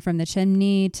smoke coming from the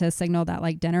chimney to signal that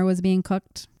like dinner was being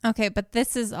cooked. Okay, but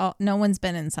this is all, no one's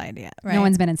been inside yet, right? No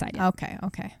one's been inside yet.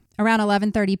 Okay. Around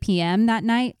 11:30 p.m. that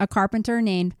night, a carpenter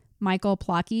named Michael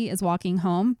Plocky is walking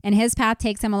home, and his path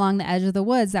takes him along the edge of the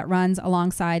woods that runs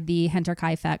alongside the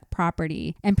Hinterkaifeck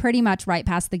property and pretty much right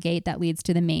past the gate that leads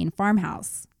to the main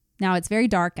farmhouse. Now, it's very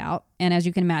dark out, and as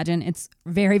you can imagine, it's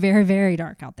very, very, very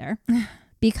dark out there.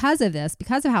 Because of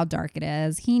how dark it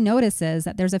is, he notices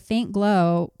that there's a faint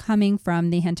glow coming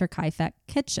from the Hinterkaifeck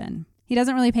kitchen. He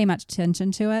doesn't really pay much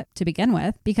attention to it to begin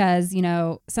with because,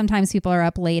 sometimes people are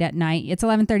up late at night. It's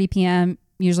 11:30 p.m.,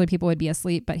 usually people would be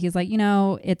asleep, but he's like,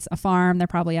 it's a farm. They're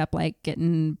probably up like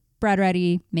getting bread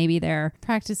ready. Maybe they're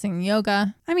practicing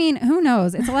yoga. I mean, who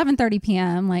knows? It's 11:30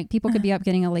 p.m. Like people could be up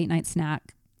getting a late night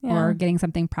snack or getting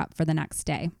something prepped for the next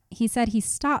day. He said he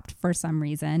stopped for some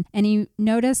reason and he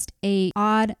noticed a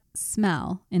odd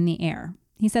smell in the air.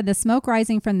 He said the smoke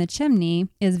rising from the chimney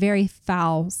is very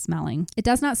foul smelling. It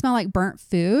does not smell like burnt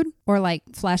food or like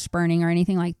flesh burning or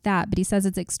anything like that, but he says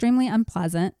it's extremely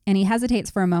unpleasant and he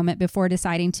hesitates for a moment before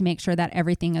deciding to make sure that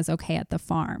everything is okay at the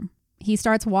farm. He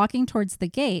starts walking towards the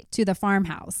gate to the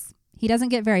farmhouse. He doesn't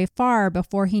get very far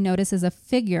before he notices a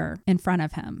figure in front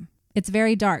of him. It's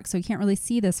very dark, so he can't really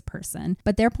see this person,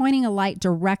 but they're pointing a light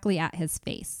directly at his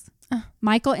face.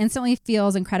 Michael instantly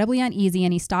feels incredibly uneasy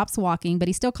and he stops walking, but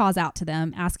he still calls out to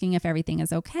them, asking if everything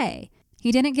is okay.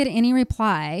 He didn't get any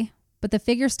reply, but the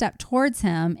figure stepped towards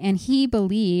him and he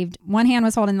believed one hand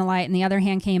was holding the light and the other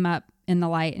hand came up in the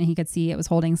light and he could see it was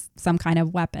holding some kind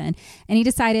of weapon. And he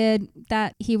decided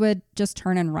that he would just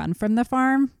turn and run from the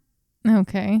farm.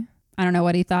 Okay. I don't know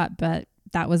what he thought, but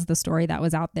that was the story that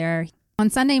was out there. On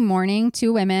Sunday morning,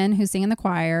 2 women who sing in the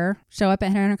choir show up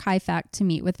at Hinterkaifeck to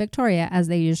meet with Victoria as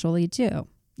they usually do.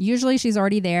 Usually she's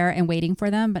already there and waiting for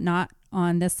them, but not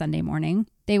on this Sunday morning.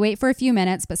 They wait for a few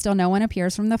minutes, but still no one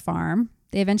appears from the farm.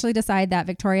 They eventually decide that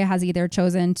Victoria has either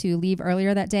chosen to leave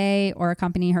earlier that day or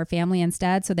accompany her family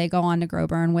instead, so they go on to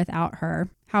Groburn without her.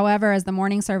 However, as the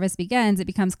morning service begins, it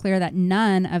becomes clear that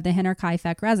none of the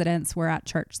Hinterkaifeck residents were at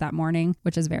church that morning,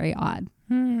 which is very odd.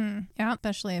 Yeah,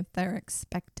 especially if they're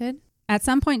expected. At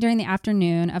some point during the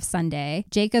afternoon of Sunday,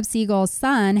 Jacob Siegel's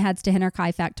son heads to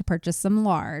Hinterkaifeck to purchase some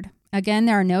lard. Again,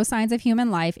 there are no signs of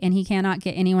human life and he cannot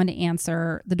get anyone to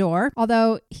answer the door.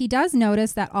 Although he does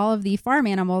notice that all of the farm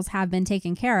animals have been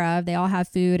taken care of. They all have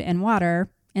food and water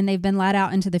and they've been let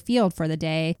out into the field for the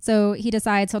day. So he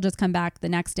decides he'll just come back the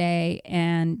next day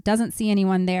and doesn't see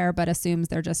anyone there, but assumes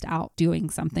they're just out doing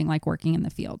something like working in the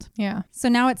field. Yeah. So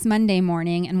now it's Monday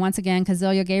morning and once again,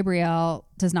 Kazilia Gabriel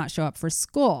does not show up for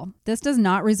school. This does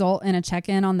not result in a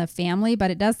check-in on the family,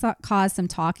 but it does cause some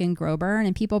talk in Groburn,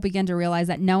 and people begin to realize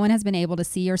that no one has been able to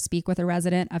see or speak with a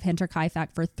resident of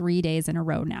Hinterkaifeck for 3 days in a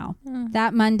row now.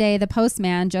 That Monday, the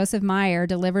postman, Joseph Meyer,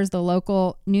 delivers the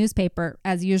local newspaper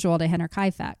as usual to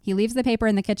Hinterkaifeck. He leaves the paper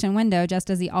in the kitchen window just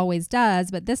as he always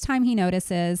does, but this time he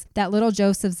notices that little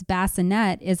Joseph's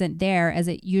bassinet isn't there as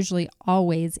it usually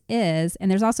always is,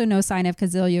 and there's also no sign of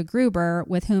Kazilia Gruber,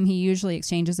 with whom he usually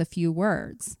exchanges a few words.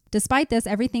 yards. Despite this,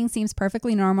 everything seems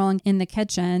perfectly normal in the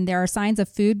kitchen. There are signs of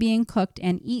food being cooked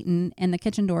and eaten, and the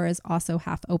kitchen door is also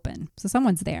half open. So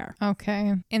someone's there.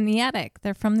 Okay. In the attic.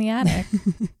 They're from the attic.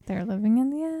 They're living in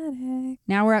the attic.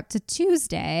 Now we're up to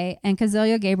Tuesday, and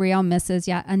Cazelia Gabrielle misses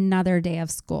yet another day of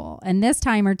school. And this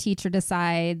time her teacher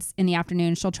decides in the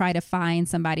afternoon she'll try to find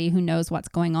somebody who knows what's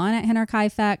going on at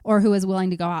Hinterkaifeck or who is willing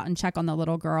to go out and check on the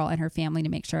little girl and her family to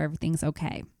make sure everything's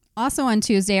okay. Also on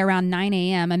Tuesday around 9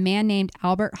 a.m., a man named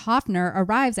Albert Hoffner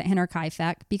arrives at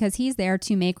Hinterkaifeck because he's there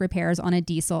to make repairs on a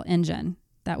diesel engine.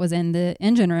 That was in the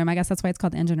engine room. I guess that's why it's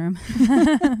called the engine room.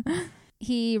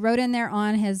 He rode in there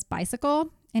on his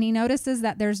bicycle, and he notices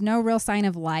that there's no real sign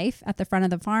of life at the front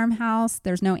of the farmhouse.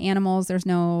 There's no animals. There's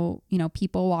no,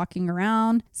 people walking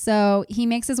around. So he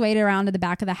makes his way around to the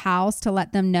back of the house to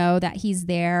let them know that he's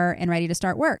there and ready to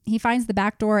start work. He finds the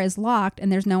back door is locked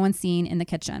and there's no one seen in the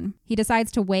kitchen. He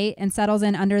decides to wait and settles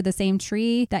in under the same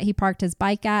tree that he parked his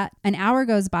bike at. An hour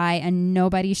goes by and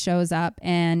nobody shows up,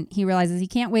 and he realizes he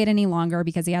can't wait any longer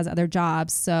because he has other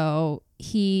jobs. So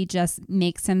he just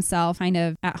makes himself kind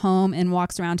of at home and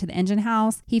walks around to the engine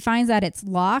house. He finds that it's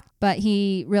locked, but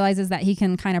he realizes that he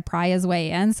can kind of pry his way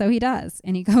in. So he does.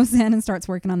 And he goes in and starts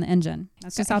working on the engine.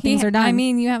 That's just how things are done. I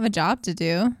mean, you have a job to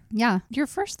do. Yeah. Your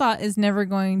first thought is never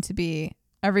going to be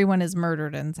everyone is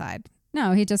murdered inside.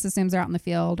 No, he just assumes they're out in the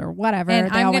field or whatever. And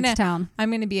they all went to town. I'm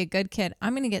going to be a good kid.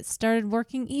 I'm going to get started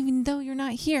working even though you're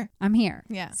not here. I'm here.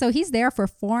 Yeah. So he's there for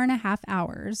 4.5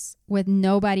 hours with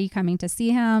nobody coming to see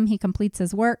him. He completes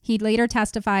his work. He later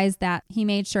testifies that he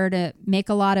made sure to make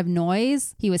a lot of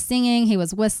noise. He was singing, he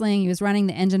was whistling, he was running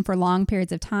the engine for long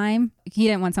periods of time. He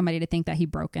didn't want somebody to think that he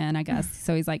broke in, I guess.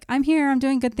 So he's like, I'm here, I'm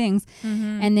doing good things.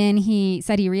 Mm-hmm. And then he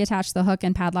said he reattached the hook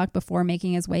and padlock before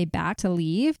making his way back to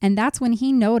leave. And that's when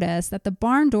he noticed that the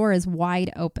barn door is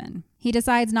wide open. He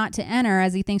decides not to enter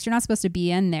as he thinks you're not supposed to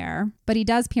be in there, but he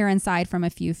does peer inside from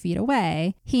a few feet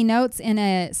away. He notes in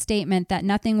a statement that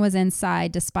nothing was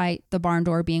inside despite the barn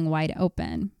door being wide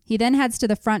open. He then heads to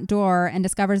the front door and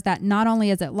discovers that not only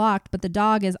is it locked, but the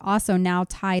dog is also now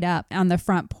tied up on the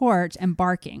front porch and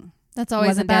barking. That's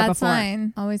always a bad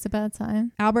sign. Always a bad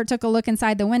sign. Albert took a look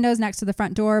inside the windows next to the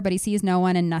front door, but he sees no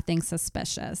one and nothing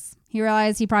suspicious. He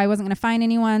realized he probably wasn't going to find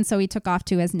anyone, so he took off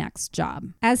to his next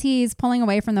job. As he's pulling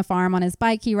away from the farm on his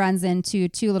bike, he runs into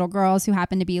two little girls who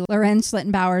happen to be Lorenz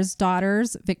Schlittenbauer's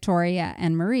daughters, Victoria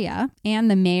and Maria, and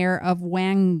the mayor of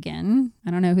Wangen.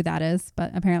 I don't know who that is,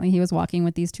 but apparently he was walking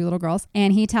with these two little girls.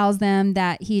 And he tells them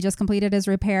that he just completed his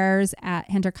repairs at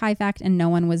Hinterkaifeck and no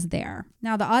one was there.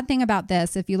 Now, the odd thing about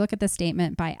this, if you look at the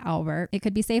statement by Albert, it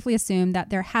could be safely assumed that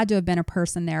there had to have been a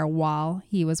person there while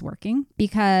he was working,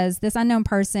 because this unknown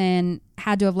person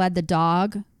had to have led the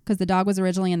dog, because the dog was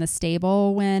originally in the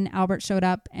stable when Albert showed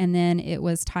up, and then it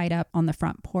was tied up on the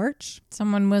front porch.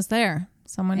 Someone was there.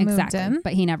 Someone moved in.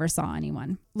 But he never saw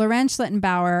anyone. Lorenz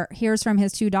Schlittenbauer hears from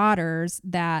his two daughters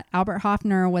that Albert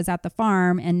Hoffner was at the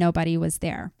farm and nobody was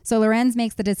there. So Lorenz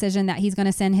makes the decision that he's going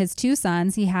to send his two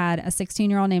sons. He had a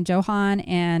 16-year-old named Johann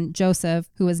and Joseph,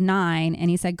 who was 9, and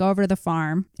he said, go over to the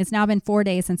farm. It's now been 4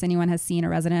 days since anyone has seen a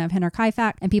resident of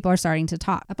Hinterkaifeck, and people are starting to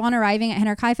talk. Upon arriving at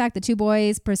Hinterkaifeck, the two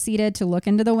boys proceeded to look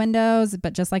into the windows,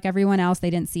 but just like everyone else, they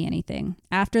didn't see anything.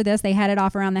 After this, they headed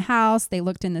off around the house. They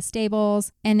looked in the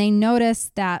stables, and they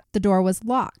noticed that the door was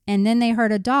locked. And then they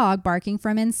heard a dog barking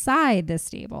from inside the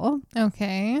stable.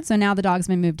 Okay. So now the dog's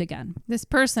been moved again. This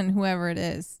person, whoever it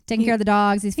is, taking care of the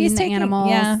dogs. He's feeding the animals.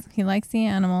 Yeah, he likes the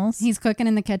animals. He's cooking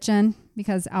in the kitchen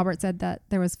because Albert said that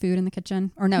there was food in the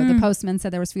kitchen. Or no, the postman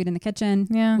said there was food in the kitchen.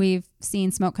 Yeah. We've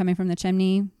seen smoke coming from the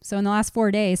chimney. So in the last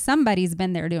 4 days, somebody's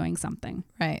been there doing something.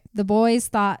 Right. The boys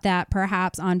thought that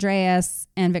perhaps Andreas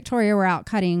and Victoria were out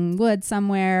cutting wood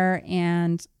somewhere,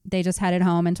 and they just headed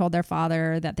home and told their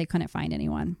father that they couldn't find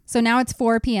anyone. So now it's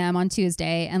 4 p.m. on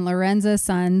Tuesday, and Lorenza's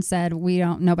son said,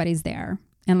 nobody's there.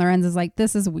 And Lorenz is like,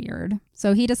 this is weird.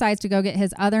 So he decides to go get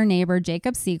his other neighbor,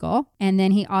 Jacob Siegel. And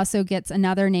then he also gets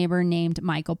another neighbor named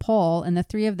Michael Pohl. And the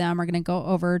three of them are going to go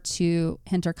over to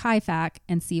Hinterkaifeck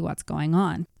and see what's going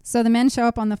on. So the men show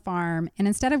up on the farm. And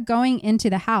instead of going into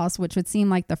the house, which would seem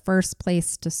like the first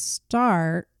place to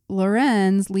start,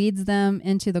 Lorenz leads them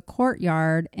into the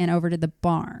courtyard and over to the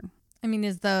barn. I mean,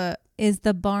 is the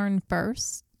barn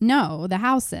first? No, the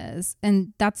house is.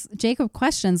 And that's Jacob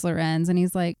questions Lorenz, and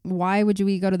he's like, why would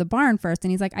we go to the barn first? And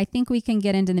he's like, I think we can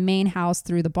get into the main house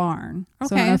through the barn. Okay.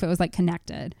 So I don't know if it was like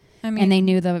connected. I mean, and they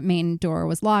knew the main door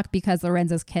was locked because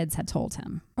Lorenz's kids had told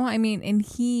him. Well, I mean, and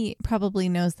he probably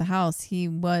knows the house. He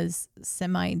was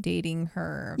semi-dating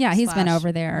her. Yeah, he's been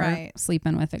over there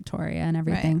sleeping with Victoria and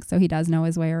everything. Right. So he does know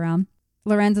his way around.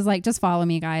 Lorenz is like, just follow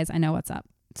me, guys. I know what's up.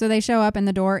 So they show up and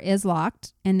the door is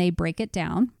locked and they break it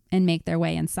down and make their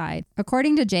way inside.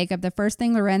 According to Jacob, the first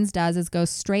thing Lorenz does is go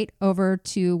straight over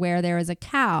to where there is a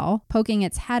cow poking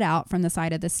its head out from the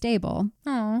side of the stable.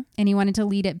 Oh. And he wanted to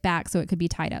lead it back so it could be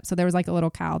tied up. So there was like a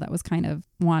little cow that was kind of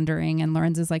wandering, and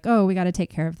Lorenz is like, oh, we got to take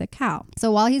care of the cow.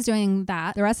 So while he's doing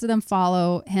that, the rest of them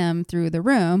follow him through the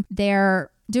room.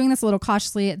 They're doing this a little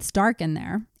cautiously. It's dark in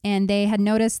there. And they had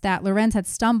noticed that Lorenz had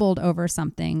stumbled over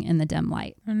something in the dim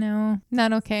light. Oh, no.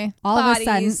 Not okay. All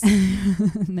Bodies. of a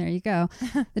sudden, there you go.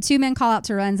 The two men call out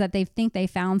to Lorenz that they think they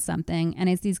found something. And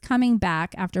as he's coming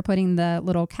back after putting the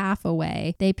little calf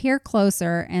away, they peer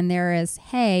closer and there is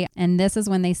hay. And this is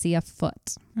when they see a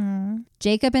foot.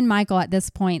 Jacob and Michael at this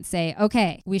point say,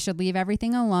 okay, we should leave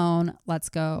everything alone. Let's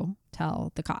go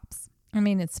tell the cops. I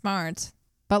mean, it's smart.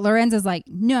 But Lorenz is like,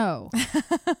 no.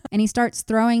 And he starts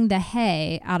throwing the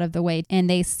hay out of the way. And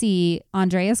they see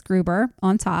Andreas Gruber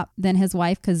on top, then his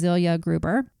wife, Kazilia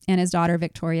Gruber, and his daughter,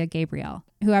 Victoria Gabriel.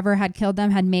 Whoever had killed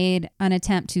them had made an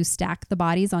attempt to stack the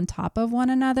bodies on top of one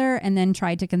another and then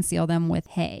tried to conceal them with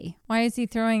hay. Why is he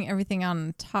throwing everything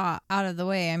on top out of the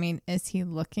way? I mean, is he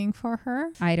looking for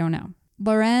her? I don't know.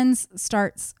 Lorenz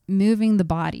starts moving the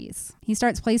bodies. He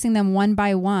starts placing them one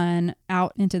by one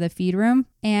out into the feed room.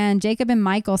 And Jacob and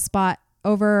Michael spot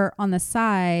over on the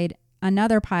side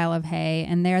another pile of hay,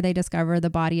 and there they discover the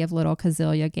body of little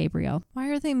Kazilia Gabriel. Why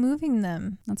are they moving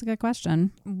them? That's a good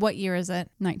question. What year is it?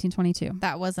 1922.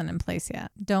 That wasn't in place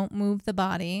yet. Don't move the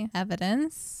body.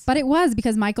 Evidence. But it was,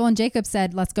 because Michael and Jacob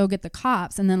said, let's go get the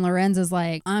cops. And then Lorenz is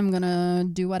like, I'm going to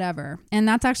do whatever. And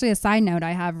that's actually a side note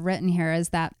I have written here, is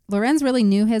that Lorenz really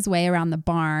knew his way around the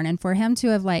barn. And for him to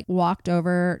have like walked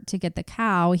over to get the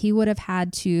cow, he would have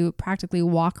had to practically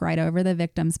walk right over the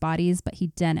victims' bodies, but he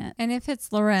didn't. And if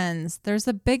it's Lorenz, there's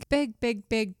a big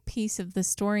piece of the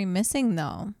story missing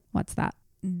though. What's that?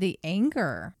 The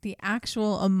anger, the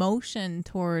actual emotion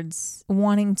towards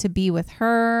wanting to be with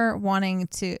her, wanting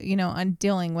to, and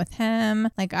dealing with him.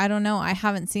 Like, I don't know. I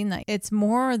haven't seen that. It's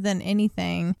more than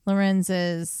anything,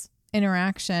 Lorenz's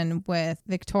interaction with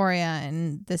Victoria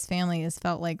and this family has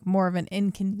felt like more of an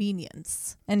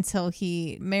inconvenience until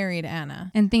he married Anna.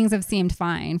 And things have seemed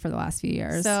fine for the last few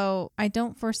years. So I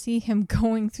don't foresee him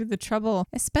going through the trouble,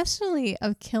 especially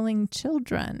of killing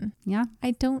children. Yeah.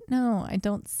 I don't know. I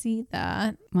don't see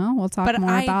that. Well, we'll talk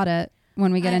more about it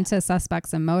when we get into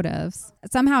suspects and motives.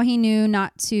 Somehow he knew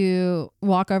not to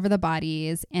walk over the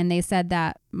bodies, and they said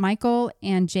that Michael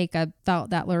and Jacob felt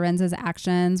that Lorenz's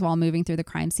actions while moving through the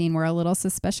crime scene were a little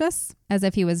suspicious, as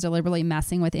if he was deliberately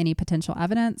messing with any potential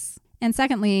evidence. And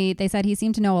secondly, they said he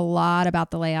seemed to know a lot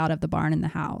about the layout of the barn and the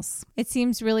house. It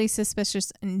seems really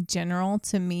suspicious in general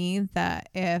to me that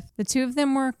if the two of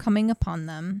them were coming upon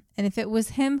them, and if it was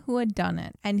him who had done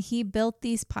it, and he built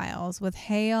these piles with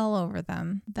hay all over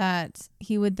them, that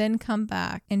he would then come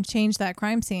back and change that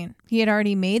crime scene. He had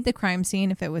already made the crime scene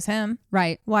if it was him.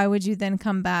 Right. Why would you then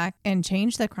come back and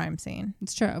change the crime scene?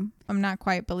 It's true. I'm not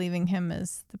quite believing him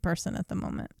as the person at the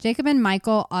moment. Jacob and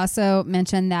Michael also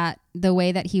mentioned that the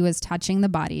way that he was touching the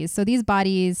bodies. So these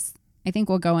bodies, I think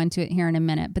we'll go into it here in a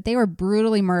minute, but they were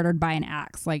brutally murdered by an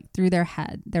axe, like through their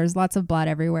head. There's lots of blood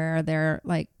everywhere. They're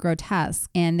like grotesque.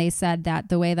 And they said that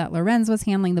the way that Lorenz was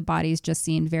handling the bodies just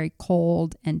seemed very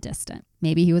cold and distant.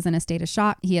 Maybe he was in a state of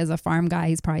shock. He is a farm guy.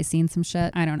 He's probably seen some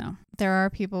shit. I don't know. There are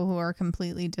people who are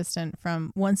completely distant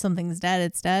from once something's dead,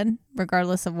 it's dead,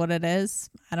 regardless of what it is.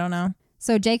 I don't know.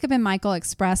 So Jacob and Michael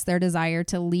expressed their desire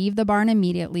to leave the barn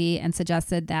immediately and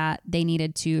suggested that they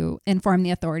needed to inform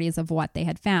the authorities of what they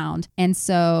had found. And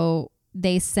so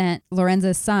they sent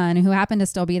Lorenz's son, who happened to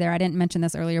still be there. I didn't mention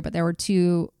this earlier, but there were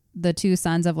the two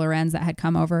sons of Lorenz that had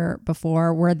come over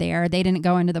before were there. They didn't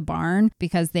go into the barn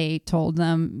because they told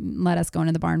them, let us go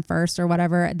into the barn first or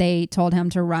whatever. They told him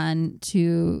to run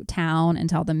to town and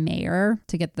tell the mayor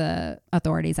to get the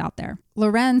authorities out there.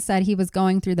 Lorenz said he was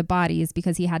going through the bodies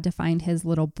because he had to find his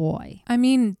little boy. I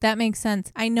mean, that makes sense.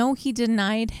 I know he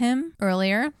denied him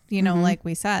earlier, like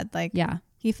we said, yeah.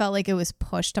 He felt like it was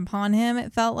pushed upon him,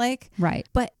 it felt like. Right.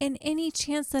 But in any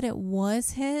chance that it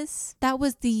was his, that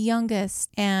was the youngest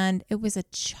and it was a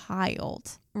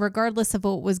child. Regardless of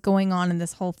what was going on in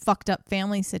this whole fucked up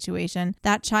family situation,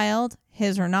 that child,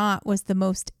 his or not, was the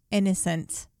most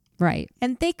innocent. Right.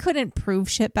 And they couldn't prove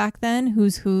shit back then,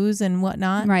 who's and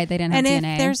whatnot. Right. They didn't have DNA. And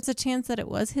if there's a chance that it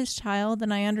was his child,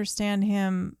 then I understand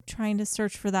him trying to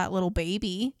search for that little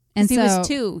baby And he was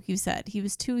 2, you said. He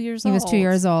was 2 years old. He was 2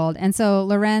 years old. And so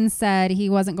Lorenz said he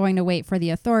wasn't going to wait for the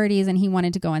authorities and he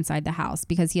wanted to go inside the house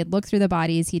because he had looked through the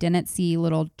bodies. He didn't see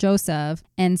little Joseph.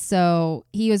 And so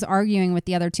he was arguing with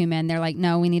the other 2 men. They're like,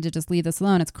 no, we need to just leave this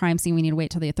alone. It's a crime scene. We need to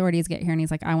wait till the authorities get here. And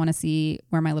he's like, I want to see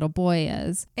where my little boy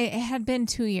is. It had been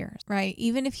 2 years, right?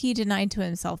 Even if he denied to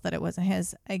himself that it wasn't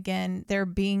his, again, there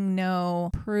being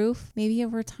no proof, maybe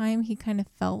over time he kind of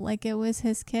felt like it was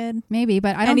his kid. Maybe,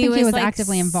 but I don't think he was like,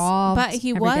 actively involved. But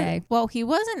he was. Day. Well, he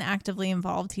wasn't actively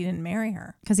involved. He didn't marry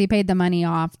her because he paid the money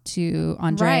off to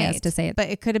Andreas to say it. But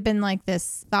it could have been like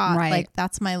this thought, like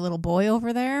that's my little boy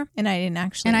over there, and I didn't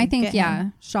actually. And I think,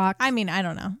 him. shock. I mean, I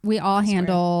don't know. We all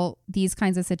handle these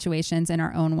kinds of situations in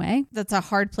our own way. That's a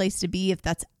hard place to be if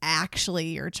that's actually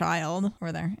your child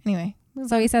over there. Anyway,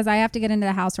 so he says, I have to get into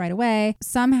the house right away.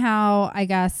 Somehow, I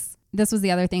guess this was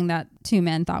the other thing that 2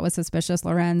 men thought was suspicious.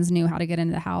 Lorenz knew how to get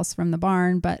into the house from the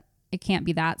barn, but it can't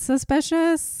be that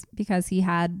suspicious because he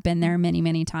had been there many,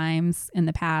 many times in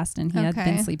the past and he had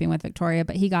been sleeping with Victoria,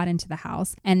 but he got into the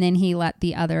house and then he let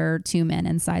the other 2 men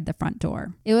inside the front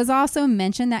door. It was also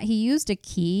mentioned that he used a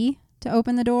key to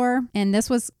open the door. And this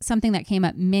was something that came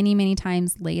up many, many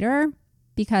times later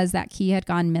because that key had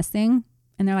gone missing.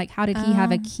 And they're like, how did he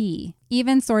have a key?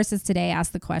 Even sources today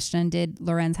ask the question, did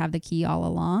Lorenz have the key all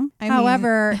along?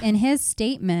 However, in his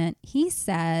statement, he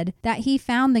said that he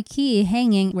found the key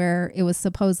hanging where it was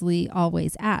supposedly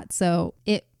always at. So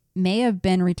it may have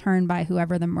been returned by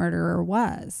whoever the murderer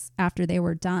was after they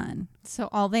were done. So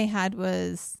all they had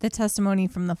was the testimony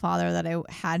from the father that it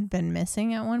had been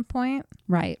missing at one point?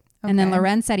 Right. And then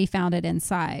Lorenz said he found it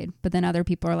inside. But then other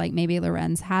people are like, maybe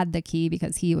Lorenz had the key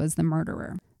because he was the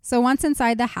murderer. So once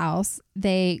inside the house,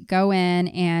 they go in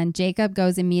and Jacob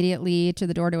goes immediately to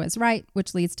the door to his right,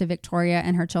 which leads to Victoria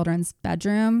and her children's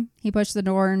bedroom. He pushed the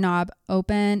doorknob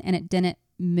open and it didn't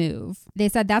move. They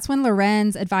said that's when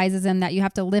Lorenz advises him that you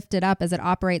have to lift it up as it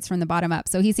operates from the bottom up.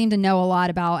 So he seemed to know a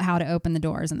lot about how to open the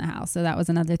doors in the house. So that was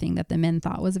another thing that the men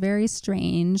thought was very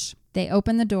strange. They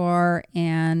opened the door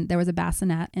and there was a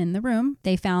bassinet in the room.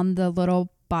 They found the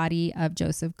little body of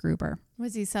Joseph Gruber.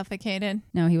 Was he suffocated?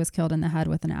 No, he was killed in the head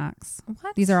with an axe.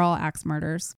 What? These are all axe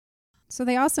murders. So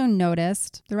they also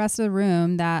noticed the rest of the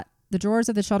room that the drawers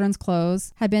of the children's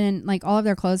clothes had been all of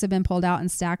their clothes had been pulled out and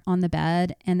stacked on the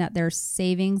bed, and that their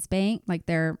savings bank, like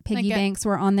their piggy banks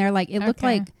were on there. Like it looked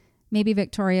like maybe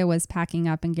Victoria was packing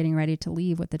up and getting ready to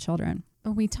leave with the children.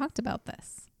 Oh, we talked about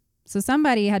this. So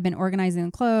somebody had been organizing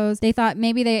the clothes. They thought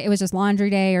maybe it was just laundry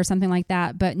day or something like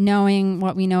that. But knowing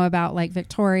what we know about like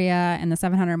Victoria and the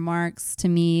 700 marks, to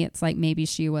me, it's like maybe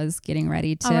she was getting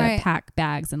ready to pack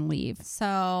bags and leave.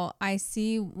 So I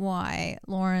see why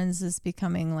Lorenz is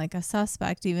becoming like a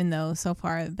suspect, even though so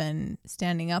far I've been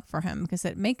standing up for him, because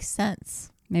it makes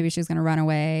sense. Maybe she was going to run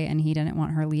away and he didn't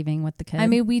want her leaving with the kid. I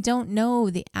mean, we don't know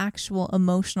the actual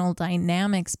emotional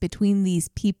dynamics between these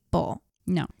people.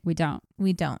 No, we don't.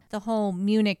 We don't. The whole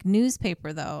Munich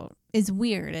newspaper, though, is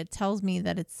weird. It tells me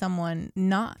that it's someone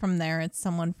not from there. It's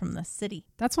someone from the city.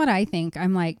 That's what I think.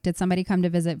 I'm like, did somebody come to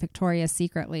visit Victoria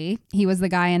secretly? He was the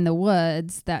guy in the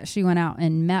woods that she went out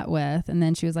and met with. And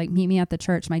then she was like, meet me at the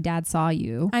church. My dad saw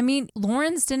you. I mean,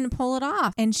 Lorenz didn't pull it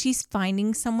off. And she's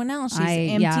finding someone else.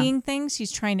 She's emptying things.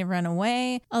 She's trying to run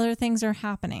away. Other things are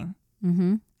happening.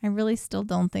 Mm-hmm. I really still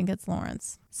don't think it's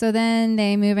Lorenz. So then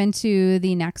they move into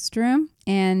the next room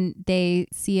and they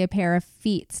see a pair of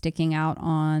feet sticking out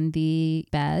on the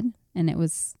bed. And it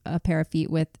was a pair of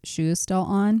feet with shoes still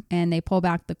on. And they pull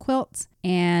back the quilt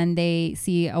and they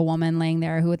see a woman laying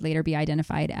there who would later be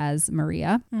identified as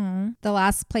Maria. Mm. The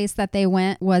last place that they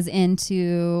went was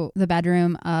into the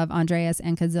bedroom of Andreas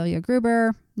and Kazilia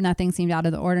Gruber. Nothing seemed out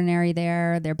of the ordinary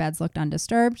there. Their beds looked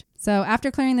undisturbed. So after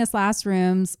clearing this last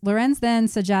rooms, Lorenz then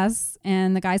suggests,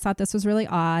 and the guys thought this was really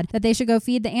odd, that they should go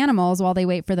feed the animals while they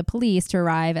wait for the police to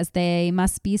arrive, as they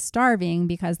must be starving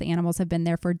because the animals have been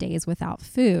there for days without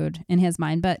food in his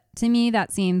mind. But to me,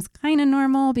 that seems kind of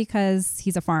normal because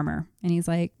he's a farmer. And he's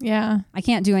like, yeah, I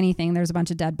can't do anything. There's a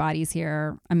bunch of dead bodies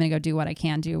here. I'm going to go do what I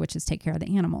can do, which is take care of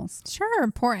the animals. Sure.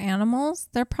 Poor animals.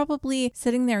 They're probably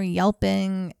sitting there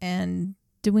yelping and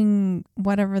doing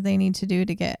whatever they need to do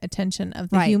to get attention of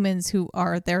the humans who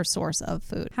are their source of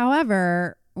food.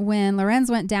 However, when Lorenz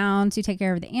went down to take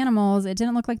care of the animals, it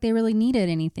didn't look like they really needed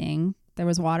anything. There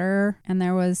was water and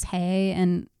there was hay,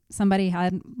 and somebody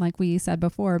had, like we said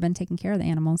before, been taking care of the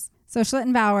animals. So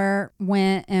Schlittenbauer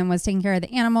went and was taking care of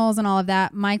the animals and all of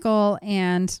that. Michael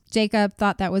and Jacob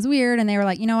thought that was weird. And they were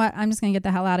like, you know what? I'm just going to get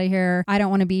the hell out of here. I don't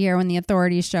want to be here when the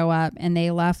authorities show up. And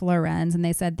they left Lorenz and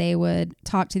they said they would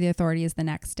talk to the authorities the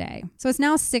next day. So it's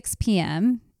now 6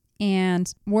 p.m.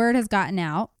 And word has gotten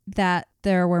out that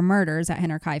there were murders at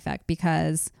Hinterkaifeck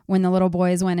because when the little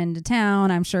boys went into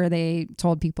town, I'm sure they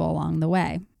told people along the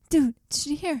way. Dude, did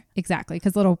you hear? Exactly,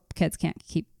 because little kids can't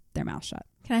keep their mouth shut.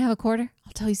 Can I have a quarter?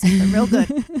 I'll tell you something real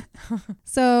good.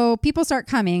 So people start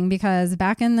coming because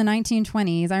back in the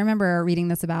 1920s, I remember reading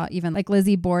this about even like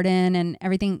Lizzie Borden and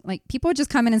everything. Like people would just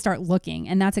come in and start looking.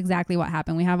 And that's exactly what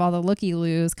happened. We have all the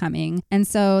looky-loos coming. And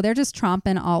so they're just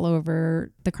tromping all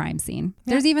over the crime scene.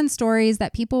 Yeah. There's even stories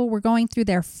that people were going through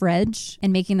their fridge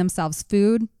and making themselves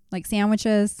food, like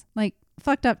sandwiches, like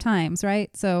fucked up times,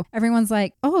 right? So everyone's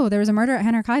like, oh, there was a murder at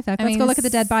Hinterkaifeck. Let's go look at the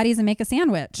dead bodies and make a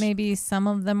sandwich. Maybe some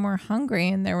of them were hungry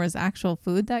and there was actual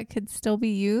food that could still be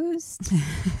used.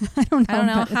 I don't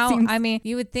know how. I mean,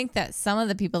 you would think that some of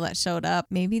the people that showed up,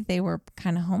 maybe they were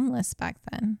kind of homeless back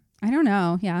then. I don't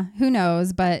know. Yeah. Who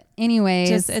knows? But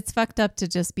anyways. It's fucked up to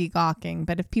just be gawking.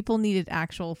 But if people needed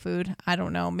actual food, I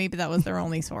don't know. Maybe that was their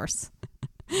only source.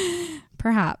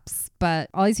 Perhaps,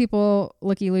 but all these people,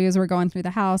 looky-loos, were going through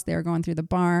the house. They were going through the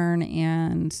barn,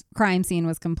 and crime scene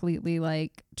was completely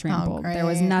like trampled. There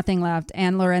was nothing left,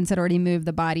 and Lorenz had already moved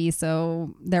the body,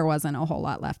 so there wasn't a whole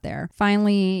lot left there.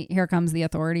 Finally, here comes the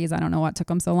authorities. I don't know what took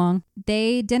them so long.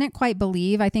 They didn't quite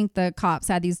believe. I think the cops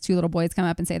had these two little boys come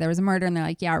up and say there was a murder, and they're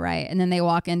like, yeah, right. And then they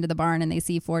walk into the barn and they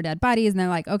see 4 dead bodies, and they're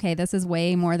like, okay, this is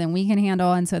way more than we can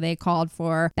handle. And so they called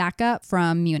for backup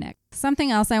from Munich.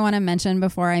 Something else I want to mention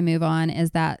before I move on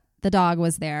is that the dog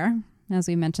was there. As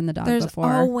we mentioned the dog before.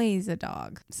 There's always a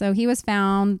dog. So he was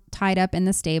found tied up in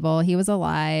the stable. He was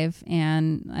alive.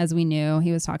 And as we knew,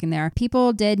 he was talking there.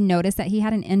 People did notice that he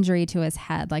had an injury to his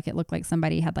head. Like it looked like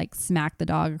somebody had like smacked the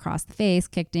dog across the face,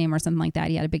 kicked him or something like that.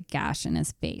 He had a big gash in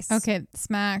his face. Okay.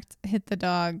 Smacked, hit the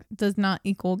dog does not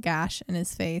equal gash in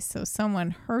his face. So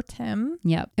someone hurt him.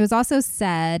 Yep. It was also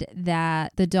said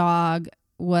that the dog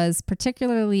was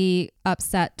particularly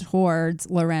upset towards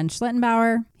Lorenz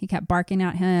Schlittenbauer. He kept barking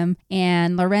at him,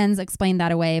 and Lorenz explained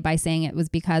that away by saying it was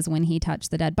because when he touched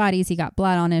the dead bodies, he got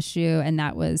blood on his shoe, and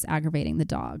that was aggravating the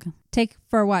dog. Take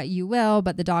for what you will,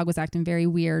 but the dog was acting very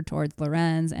weird towards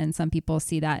Lorenz, and some people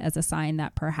see that as a sign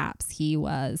that perhaps he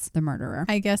was the murderer.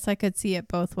 I guess I could see it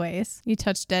both ways. You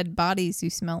touch dead bodies, you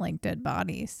smell like dead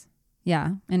bodies.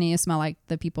 Yeah, and you smell like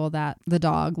the people that the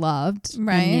dog loved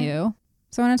right. and knew.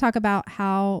 So I want to talk about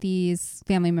how these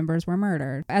family members were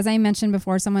murdered. As I mentioned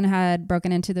before, someone had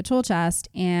broken into the tool chest,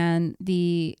 and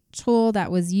the tool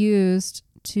that was used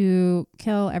to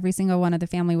kill every single one of the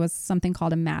family was something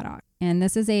called a mattock. And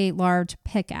this is a large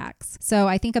pickaxe. So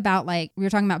I think about like, we were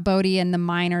talking about Bodie and the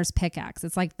miner's pickaxe.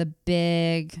 It's like the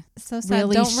big, so sad.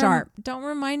 Really sharp. Don't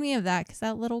remind me of that because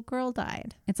that little girl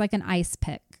died. It's like an ice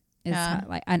pick. It's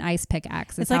like an ice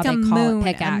pickaxe. It's like a moon,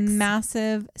 a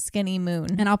massive skinny moon.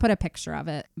 And I'll put a picture of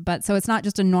it. But so it's not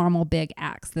just a normal big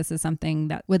axe. This is something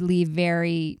that would leave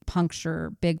very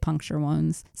big puncture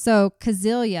wounds. So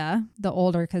Kazilia, the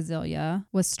older Kazilia,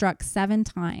 was struck 7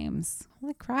 times.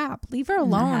 Holy crap. Leave her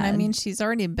alone. I mean, she's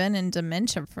already been in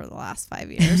dementia for the last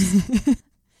 5 years.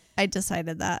 I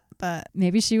decided that, but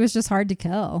maybe she was just hard to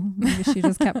kill. Maybe she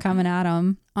just kept coming at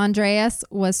him. Andreas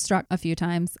was struck a few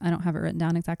times. I don't have it written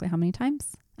down exactly how many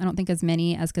times. I don't think as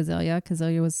many as Kazilia.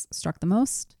 Kazilia was struck the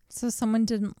most. So someone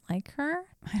didn't like her?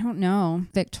 I don't know.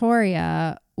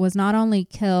 Victoria was not only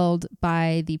killed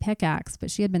by the pickaxe,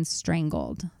 but she had been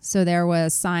strangled. So there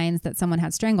was signs that someone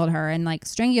had strangled her. And like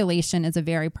strangulation is a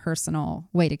very personal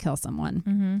way to kill someone.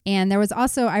 Mm-hmm. And there was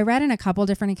also, I read in a couple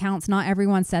different accounts, not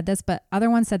everyone said this, but other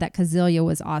ones said that Kazilia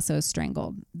was also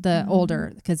strangled. The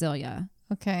older Kazilia.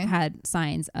 Okay. Had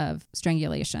signs of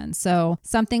strangulation. So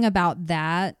something about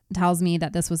that tells me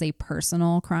that this was a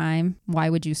personal crime. Why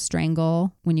would you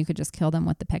strangle when you could just kill them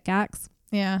with the pickaxe?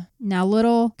 Yeah. Now,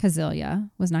 little Kazilia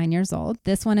was 9 years old.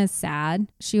 This one is sad.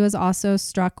 She was also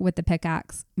struck with the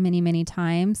pickaxe many, many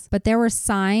times, but there were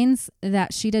signs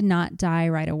that she did not die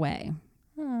right away.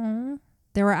 Aww.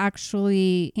 There were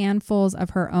actually handfuls of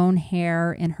her own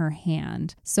hair in her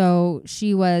hand. So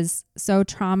she was so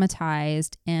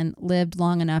traumatized and lived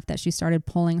long enough that she started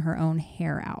pulling her own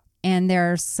hair out. And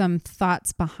there are some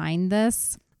thoughts behind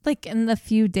this. Like in the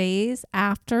few days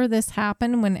after this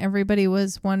happened, when everybody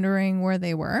was wondering where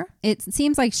they were? It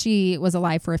seems like she was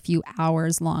alive for a few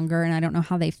hours longer, and I don't know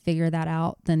how they figure that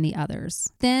out than the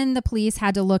others. Then the police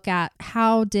had to look at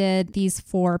how did these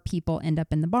 4 people end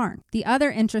up in the barn. The other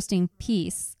interesting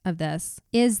piece of this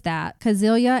is that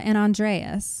Kazilia and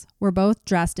Andreas were both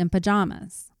dressed in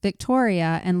pajamas.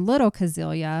 Victoria and little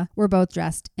Kazilia were both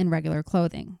dressed in regular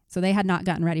clothing. So they had not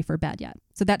gotten ready for bed yet.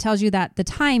 So that tells you that the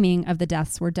timing of the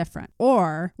deaths were different.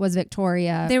 Or was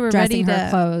Victoria they were dressing ready her to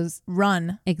clothes?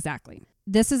 Run. Exactly.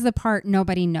 this is the part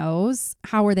nobody knows.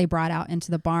 How were they brought out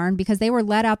into the barn? Because they were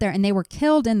led out there and they were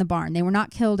killed in the barn. They were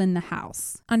not killed in the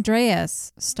house.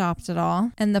 Andreas stopped it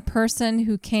all. And the person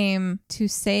who came to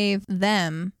save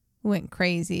them went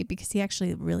crazy because he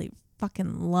actually really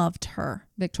fucking loved her.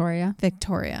 Victoria.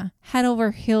 Head over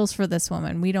heels for this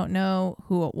woman. We don't know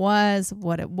who it was,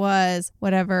 what it was,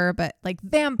 whatever, but like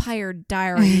Vampire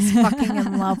Diaries, fucking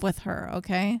in love with her,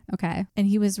 okay? Okay. And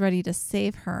he was ready to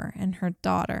save her and her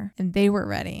daughter, and they were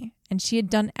ready. And she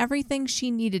had done everything she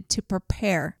needed to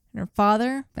prepare. And her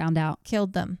father found out,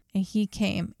 killed them. And he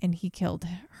came and he killed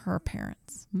her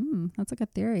parents. That's a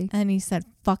good theory. And he said,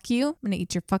 fuck you. I'm going to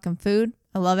eat your fucking food.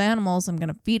 I love animals. I'm going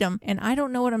to feed them. And I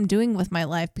don't know what I'm doing with my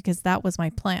life because that was my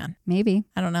plan. Maybe.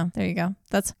 I don't know. There you go.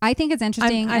 I think it's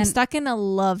interesting. I'm stuck in a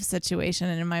love situation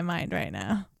in my mind right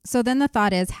now. So then the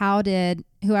thought is, how did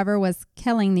whoever was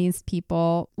killing these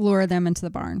people lure them into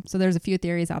the barn? So there's a few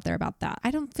theories out there about that.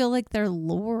 I don't feel like they're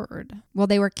lured. Well,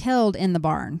 they were killed in the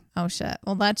barn. Oh, shit.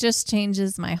 Well, that just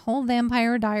changes my whole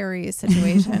Vampire Diaries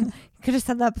situation. You could have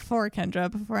said that before,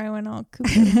 Kendra, before I went all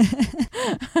cuckoo.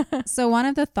 So one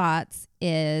of the thoughts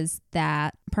is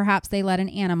that perhaps they let an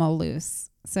animal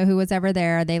loose. So who was ever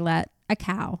there, they let a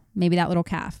cow, maybe that little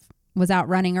calf, was out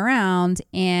running around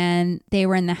and they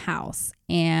were in the house.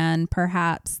 And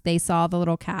perhaps they saw the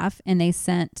little calf and they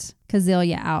sent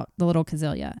Kazilia out, the little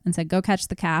Kazilia, and said, go catch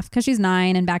the calf. Because she's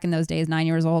 9. And back in those days, 9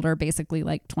 years old or basically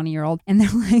like 20-year-old. And they're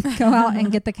like, go out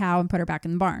and get the cow and put her back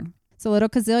in the barn. So little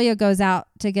Kazilia goes out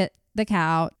to get the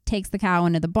cow, takes the cow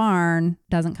into the barn,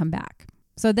 doesn't come back.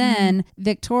 So then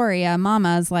Victoria,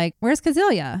 Mama's like, where's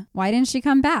Kazilia? Why didn't she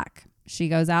come back? She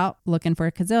goes out looking for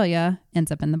Kazilia,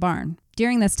 ends up in the barn.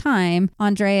 During this time,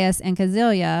 Andreas and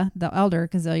Kazilia, the elder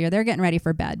Kazilia, they're getting ready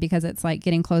for bed because it's like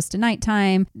getting close to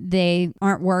nighttime. They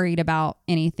aren't worried about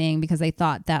anything because they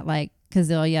thought that like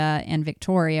Kazilia and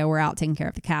Victoria were out taking care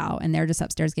of the cow and they're just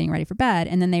upstairs getting ready for bed.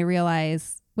 And then they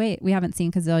realize, wait, we haven't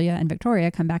seen Kazilia and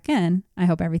Victoria come back in. I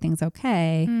hope everything's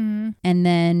okay. And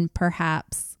then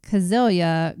perhaps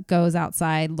Kazilia goes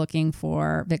outside looking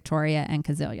for Victoria and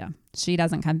Kazilia. She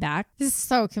doesn't come back. This is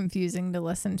so confusing to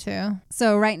listen to.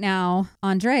 So right now,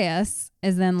 Andreas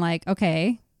is then like,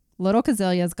 okay, little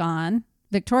Kazilia's gone.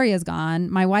 Victoria's gone.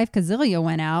 My wife Kazilia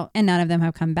went out and none of them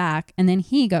have come back. And then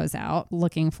he goes out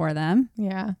looking for them.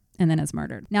 Yeah. And then is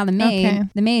murdered. Now the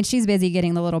maid, she's busy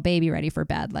getting the little baby ready for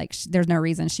bed. Like there's no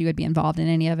reason she would be involved in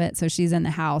any of it. So she's in the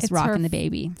house rocking the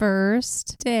baby.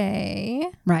 First day.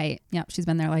 Right. Yep. She's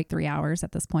been there like 3 hours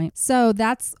at this point. So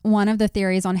that's one of the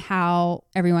theories on how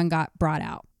everyone got brought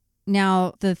out.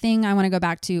 Now, the thing I want to go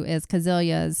back to is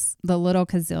the little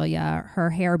Kazilia, her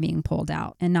hair being pulled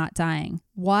out and not dying.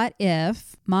 What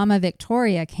if Mama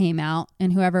Victoria came out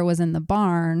and whoever was in the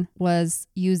barn was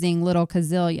using little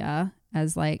Kazilia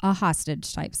as like a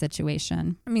hostage type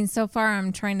situation? I mean, so far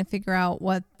I'm trying to figure out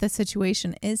what the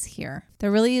situation is here.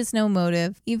 There really is no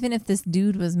motive. Even if this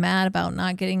dude was mad about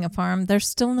not getting a farm, there's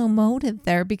still no motive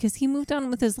there because he moved on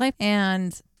with his life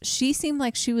and she seemed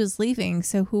like she was leaving.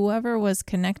 So whoever was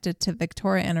connected to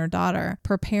Victoria and her daughter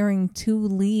preparing to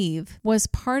leave was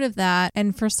part of that.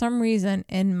 And for some reason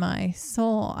in my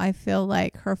soul, I feel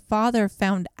like her father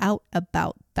found out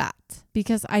about that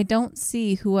because I don't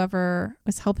see whoever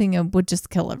was helping him would just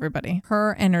kill everybody,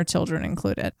 her and her children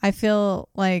included. I feel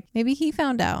like maybe he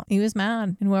found out. He was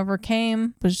mad and whoever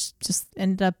came was just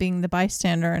ended up being the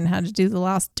bystander and had to do the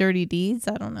last dirty deeds.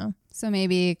 I don't know. So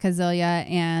maybe Kazilia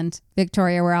and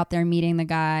Victoria were out there meeting the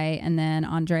guy and then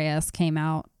Andreas came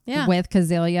out with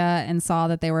Kazilia and saw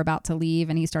that they were about to leave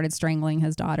and he started strangling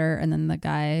his daughter and then the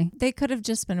guy... They could have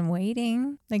just been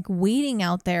waiting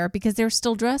out there because they're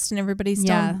still dressed and everybody's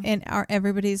still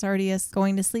everybody's already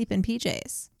going to sleep in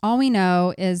PJs. All we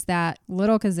know is that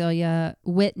little Kazilia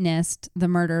witnessed the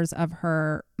murders of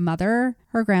her mother,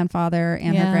 her grandfather,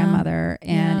 and her grandmother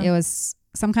and it was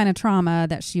some kind of trauma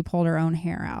that she pulled her own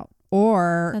hair out.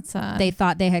 Or they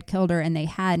thought they had killed her and they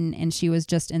hadn't. And she was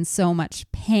just in so much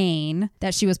pain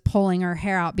that she was pulling her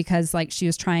hair out because like she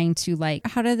was trying to like...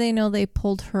 How did they know they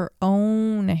pulled her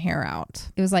own hair out?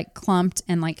 It was like clumped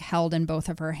and like held in both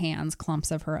of her hands,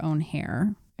 clumps of her own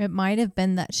hair. It might have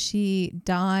been that she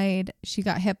died. She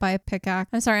got hit by a pickaxe.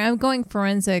 I'm sorry, I'm going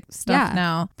forensic stuff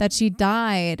now. That she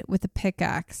died with a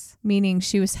pickaxe, meaning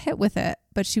she was hit with it,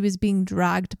 but she was being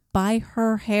dragged by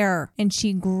her hair and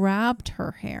she grabbed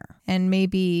her hair. And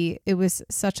maybe it was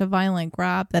such a violent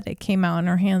grab that it came out in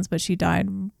her hands, but she died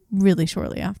really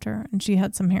shortly after and she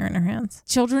had some hair in her hands.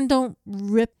 Children don't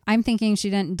rip. I'm thinking she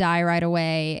didn't die right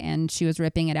away and she was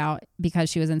ripping it out because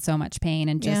she was in so much pain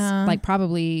and just like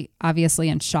probably obviously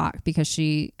in shock because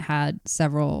she had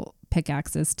several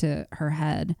pickaxes to her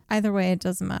head. Either way, it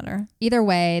doesn't matter. Either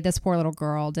way, this poor little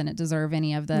girl didn't deserve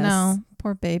any of this. No,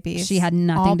 poor babies. She had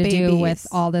nothing to do with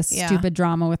all this stupid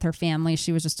drama with her family.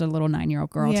 She was just a little 9-year-old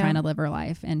girl trying to live her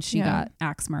life, and she got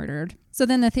axe murdered. So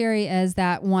then the theory is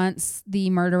that once the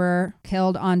murderer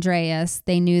killed Andreas,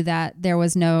 they knew that there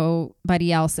was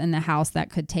nobody else in the house that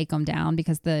could take him down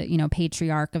because the,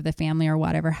 patriarch of the family or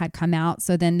whatever had come out.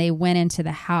 So then they went into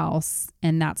the house,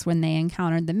 and that's when they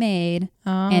encountered the maid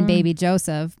and baby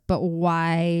Joseph. But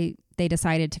why they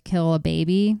decided to kill a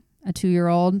baby, a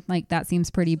 2-year-old, like that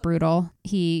seems pretty brutal.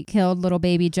 He killed little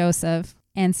baby Joseph.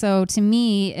 And so to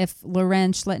me, if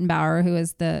Lorenz Schlittenbauer, who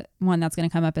is the one that's going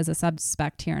to come up as a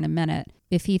suspect here in a minute,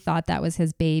 if he thought that was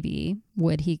his baby,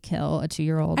 would he kill a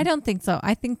 2-year-old? I don't think so.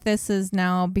 I think this is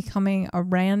now becoming a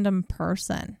random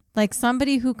person, like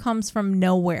somebody who comes from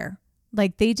nowhere.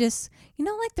 Like they just,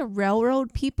 like the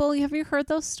railroad people. Have you heard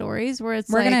those stories where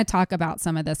we're going to talk about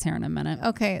some of this here in a minute.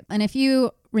 Okay. And if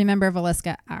you remember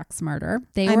Villisca axe murder,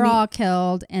 they were all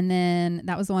killed. And then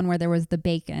that was the one where there was the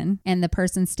bacon, and the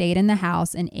person stayed in the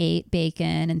house and ate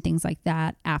bacon and things like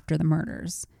that after the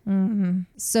murders. Mm-hmm.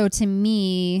 So to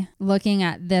me, looking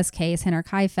at this case,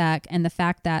 Hinterkaifeck, and the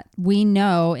fact that we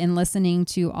know in listening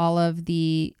to all of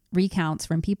the recounts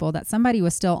from people that somebody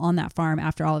was still on that farm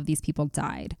after all of these people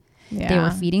died. Yeah. They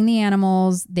were feeding the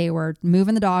animals. They were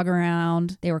moving the dog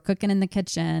around. They were cooking in the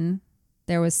kitchen.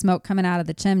 There was smoke coming out of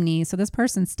the chimney. So this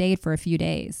person stayed for a few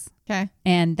days. Okay.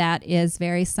 And that is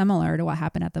very similar to what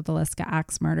happened at the Villisca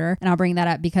axe murder. And I'll bring that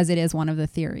up because it is one of the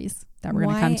theories that we're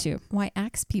going to come to. Why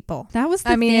axe people? That was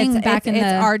the thing back in the...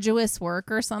 It's arduous work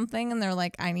or something. And they're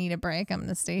like, I need a break. I'm going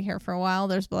to stay here for a while.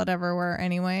 There's blood everywhere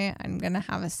anyway. I'm going to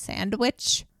have a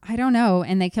sandwich. I don't know.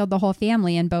 And they killed the whole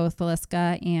family in both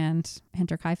Villisca and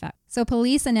Hinterkaifeck. So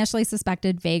police initially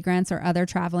suspected vagrants or other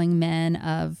traveling men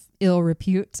of ill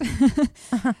repute.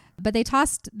 But they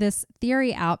tossed this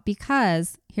theory out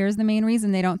because here's the main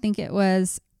reason they don't think it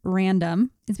was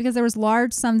random. It's because there was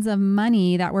large sums of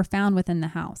money that were found within the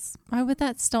house. Why would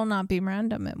that still not be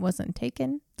random? It wasn't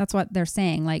taken. That's what they're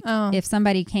saying. Like, if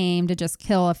somebody came to just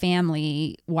kill a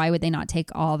family, why would they not take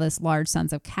all this large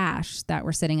sums of cash that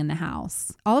were sitting in the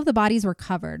house? All of the bodies were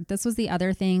covered. This was the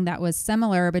other thing that was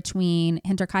similar between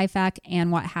Hinterkaifeck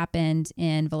and what happened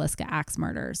in Villisca axe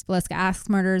murders. Villisca axe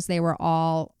murders, they were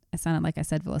all... It sounded like I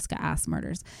said Villisca axe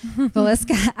murders.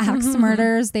 Villisca axe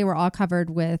murders, they were all covered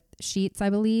with sheets, I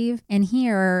believe. And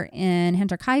here in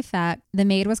Hinterkaifeck, the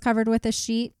maid was covered with a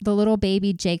sheet. The little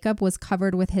baby Jacob was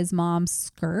covered with his mom's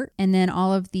skirt. And then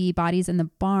all of the bodies in the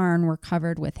barn were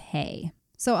covered with hay.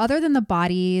 So other than the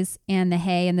bodies and the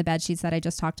hay and the bed sheets that I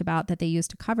just talked about that they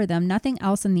used to cover them, nothing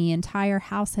else in the entire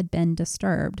house had been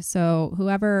disturbed. So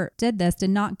whoever did this did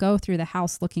not go through the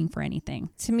house looking for anything.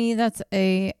 To me, that's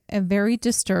a very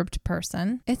disturbed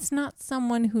person. It's not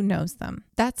someone who knows them.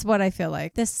 That's what I feel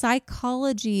like. The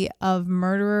psychology of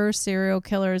murderers, serial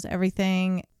killers,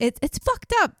 everything, it's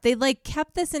fucked up. They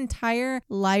kept this entire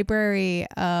library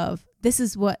of this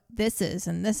is what this is,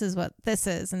 and this is what this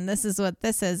is, and this is what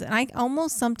this is. And I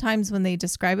almost sometimes when they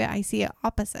describe it, I see it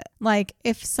opposite. Like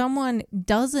if someone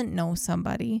doesn't know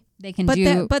somebody, they can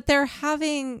but they're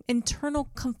having internal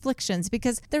conflictions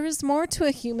because there is more to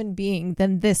a human being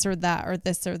than this or that or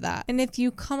this or that. And if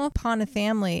you come upon a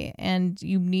family and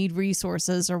you need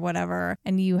resources or whatever,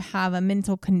 and you have a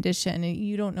mental condition and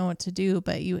you don't know what to do,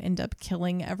 but you end up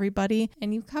killing everybody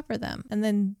and you cover them and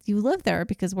then you live there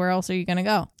because where else are you going to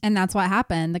go? And that's what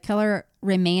happened. The killer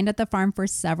remained at the farm for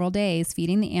several days,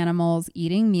 feeding the animals,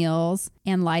 eating meals,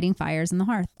 and lighting fires in the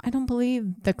hearth. I don't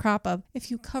believe the crap of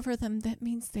if you cover them, that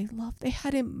means they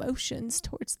had emotions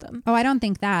towards them. Oh, I don't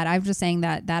think that. I'm just saying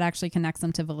that actually connects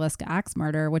them to Villisca axe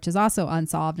murder, which is also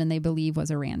unsolved and they believe was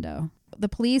a rando. The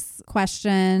police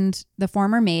questioned the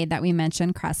former maid that we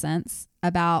mentioned, Crescents,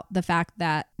 about the fact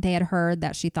that they had heard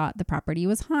that she thought the property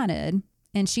was haunted.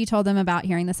 And she told them about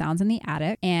hearing the sounds in the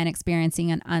attic and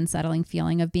experiencing an unsettling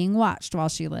feeling of being watched while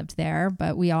she lived there.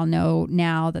 But we all know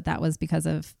now that that was because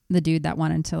of the dude that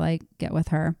wanted to get with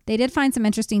her. They did find some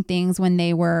interesting things when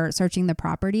they were searching the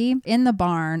property. In the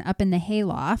barn, up in the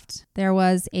hayloft, there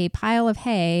was a pile of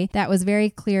hay that was very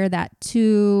clear that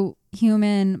 2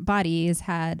 human bodies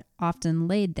had often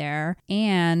laid there.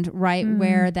 And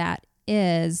where that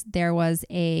is, there was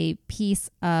a piece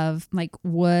of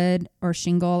wood or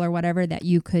shingle or whatever that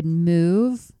you could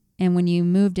move. And when you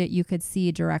moved it, you could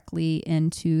see directly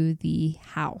into the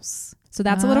house. So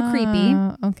that's a little creepy.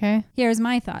 Okay. Here's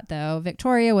my thought, though.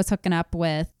 Victoria was hooking up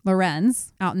with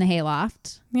Lorenz out in the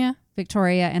hayloft. Yeah.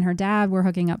 Victoria and her dad were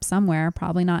hooking up somewhere,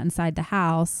 probably not inside the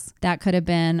house. That could have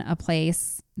been a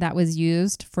place that was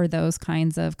used for those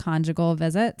kinds of conjugal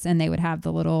visits, and they would have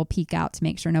the little peek out to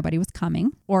make sure nobody was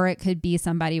coming. Or it could be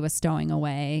somebody was stowing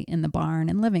away in the barn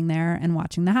and living there and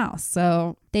watching the house.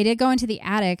 So they did go into the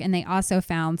attic, and they also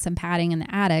found some padding in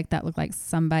the attic that looked like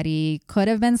somebody could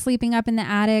have been sleeping up in the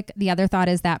attic. The other thought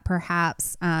is that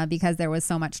perhaps because there was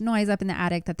so much noise up in the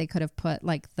attic that they could have put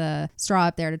like the straw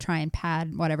up there to try and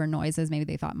pad whatever noises. Maybe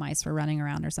they thought mice were running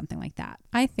around or something like that.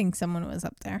 I think someone was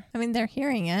up there. I mean, they're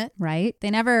hearing it. Right? They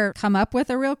never come up with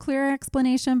a real clear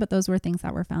explanation, but those were things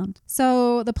that were found.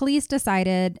 So the police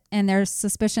decided, and their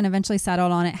suspicion eventually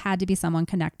settled on it had to be someone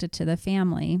connected to the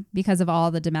family because of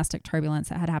all the domestic turbulence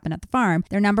that had happened at the farm.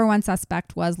 Their number one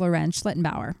suspect was Lorenz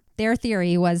Schlittenbauer. Their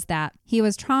theory was that he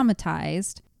was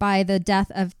traumatized by the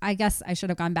death of, I guess I should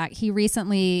have gone back. He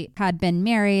recently had been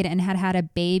married and had had a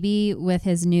baby with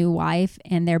his new wife,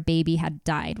 and their baby had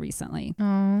died recently.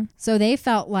 Oh. So they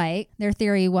felt like their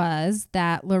theory was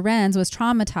that Lorenz was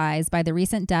traumatized by the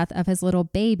recent death of his little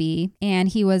baby, and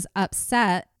he was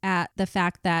upset at the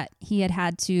fact that he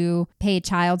had to pay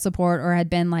child support or had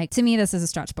been like, to me, this is a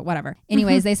stretch, but whatever.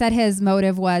 Anyways, they said his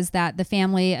motive was that the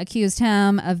family accused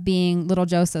him of being little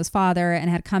Joseph's father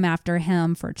and had come after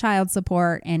him for child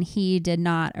support. And he did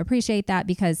not appreciate that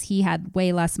because he had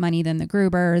way less money than the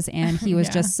Grubers. And he was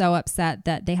just so upset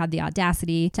that they had the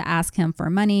audacity to ask him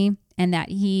for money. And that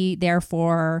he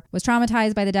therefore was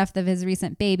traumatized by the death of his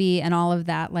recent baby, and all of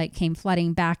that like came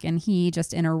flooding back, and he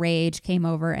just in a rage came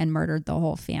over and murdered the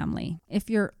whole family. If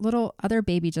your little other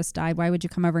baby just died, why would you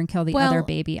come over and kill the other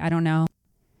baby? I don't know.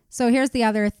 So here's the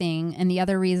other thing, and the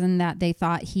other reason that they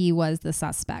thought he was the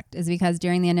suspect is because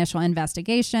during the initial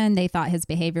investigation, they thought his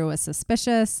behavior was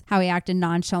suspicious, how he acted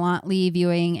nonchalantly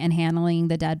viewing and handling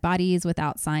the dead bodies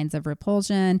without signs of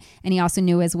repulsion, and he also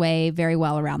knew his way very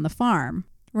well around the farm.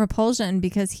 Repulsion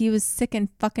because he was sick and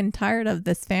fucking tired of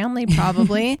this family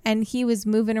probably, and he was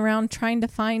moving around trying to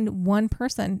find one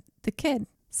person, the kid.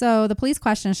 So the police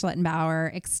questioned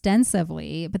Schlittenbauer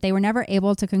extensively, but they were never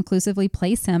able to conclusively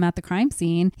place him at the crime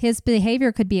scene. His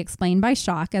behavior could be explained by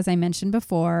shock, as I mentioned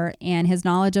before, and his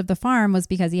knowledge of the farm was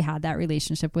because he had that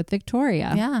relationship with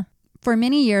Victoria. Yeah. For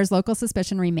many years, local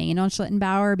suspicion remained on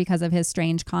Schlittenbauer because of his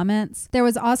strange comments. There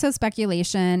was also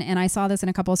speculation, and I saw this in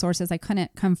a couple of sources I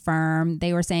couldn't confirm.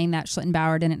 They were saying that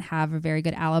Schlittenbauer didn't have a very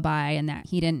good alibi and that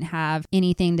he didn't have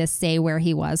anything to say where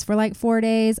he was for like 4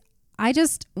 days. I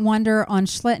just wonder on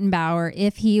Schlittenbauer,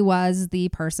 if he was the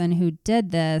person who did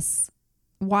this,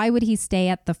 why would he stay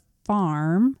at the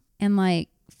farm and like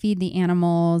feed the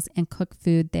animals and cook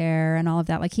food there and all of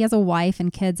that? Like he has a wife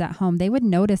and kids at home. They would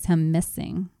notice him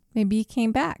missing. Maybe he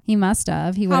came back. He must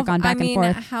have. He would have gone back and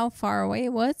forth. How far away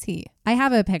was he? I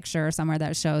have a picture somewhere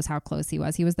that shows how close he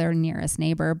was. He was their nearest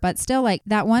neighbor. But still, like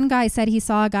that one guy said he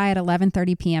saw a guy at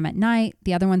 11:30 p.m. at night.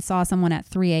 The other one saw someone at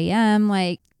 3 a.m.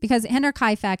 Like, because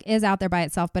Hinterkaifeck is out there by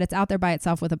itself, but it's out there by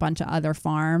itself with a bunch of other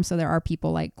farms. So there are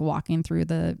people like walking through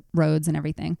the roads and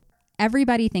everything.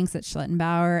 Everybody thinks it's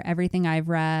Schlittenbauer. Everything I've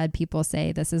read, people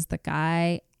say this is the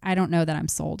guy. I don't know that I'm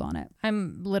sold on it.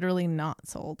 I'm literally not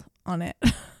sold on it.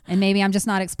 And maybe I'm just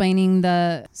not explaining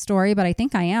the story, but I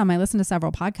think I am. I listened to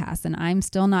several podcasts and I'm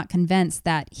still not convinced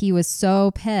that he was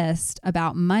so pissed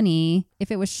about money.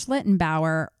 If it was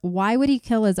Schlittenbauer, why would he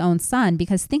kill his own son?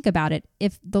 Because think about it.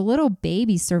 If the little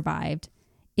baby survived,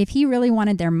 if he really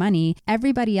wanted their money,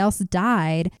 everybody else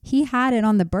died. He had it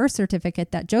on the birth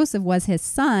certificate that Joseph was his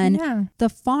son. Yeah. The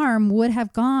farm would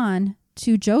have gone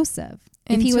to Joseph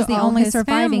if he was the only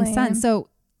surviving son. So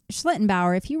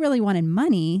Schlittenbauer, if he really wanted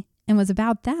money and was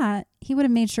about that, he would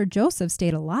have made sure Joseph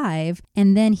stayed alive,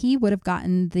 and then he would have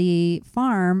gotten the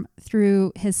farm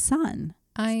through his son.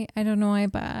 I don't know why,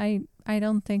 but I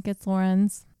don't think it's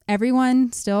Lorenz.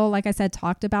 Everyone still, like I said,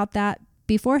 talked about that.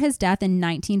 Before his death in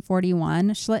 1941,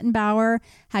 Schlittenbauer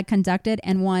had conducted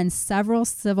and won several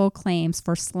civil claims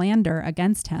for slander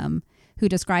against him, who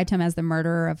described him as the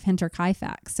murderer of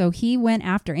Hinterkaifeck. So he went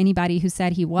after anybody who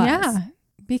said he was. Yeah,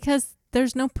 because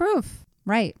there's no proof.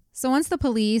 Right. So once the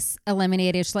police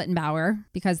eliminated Schlittenbauer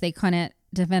because they couldn't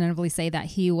definitively say that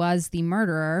he was the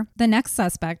murderer, the next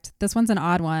suspect, this one's an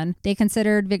odd one, they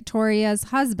considered Victoria's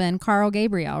husband, Carl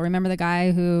Gabriel. Remember the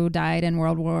guy who died in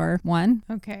World War I?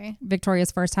 Okay.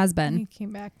 Victoria's first husband. He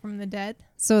came back from the dead.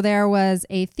 So there was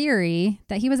a theory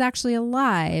that he was actually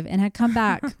alive and had come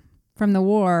back from the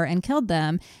war and killed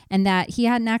them, and that he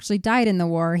hadn't actually died in the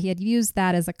war. He had used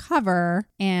that as a cover,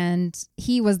 and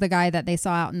he was the guy that they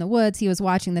saw out in the woods. He was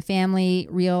watching the family,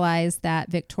 realized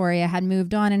that Victoria had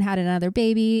moved on and had another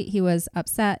baby. He was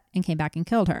upset and came back and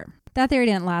killed her. That theory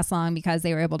didn't last long because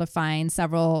they were able to find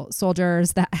several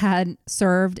soldiers that had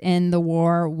served in the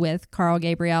war with Carl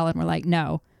Gabriel and were like,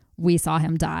 no, we saw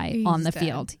him die on the dead.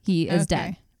 field. He is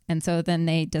dead. And so then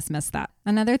they dismissed that.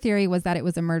 Another theory was that it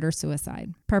was a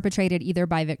murder-suicide perpetrated either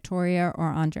by Victoria or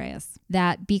Andreas.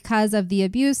 That because of the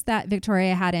abuse that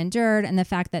Victoria had endured and the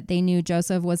fact that they knew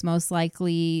Joseph was most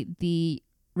likely the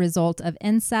result of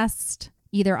incest,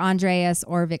 either Andreas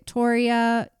or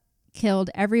Victoria killed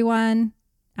everyone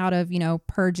out of,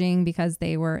 purging because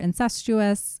they were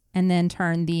incestuous, and then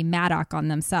turned the Maddock on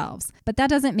themselves. But that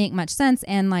doesn't make much sense.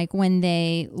 And like when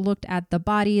they looked at the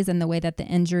bodies and the way that the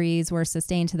injuries were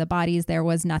sustained to the bodies, there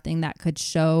was nothing that could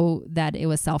show that it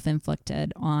was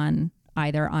self-inflicted on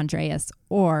either Andreas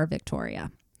or Victoria.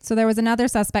 So there was another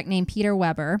suspect named Peter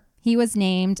Weber. He was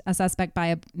named a suspect by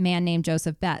a man named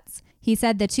Joseph Betts. He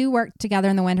said the two worked together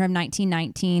in the winter of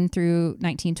 1919 through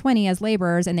 1920 as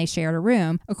laborers, and they shared a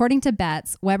room. According to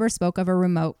Betts, Weber spoke of a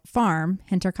remote farm,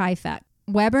 Hinterkaifeck.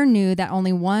 Weber knew that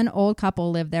only one old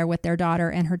couple lived there with their daughter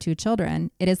and her 2 children.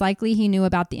 It is likely he knew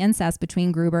about the incest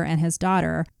between Gruber and his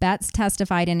daughter. Betts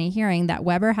testified in a hearing that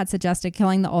Weber had suggested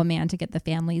killing the old man to get the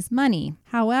family's money.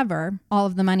 However, all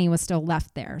of the money was still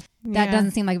left there. That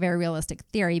doesn't seem like a very realistic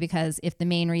theory, because if the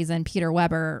main reason Peter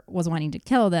Weber was wanting to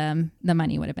kill them, the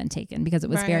money would have been taken because it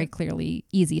was very clearly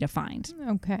easy to find.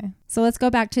 Okay. So let's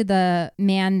go back to the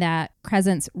man that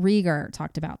Crescence Rieger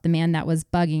talked about, the man that was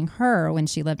bugging her when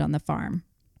she lived on the farm.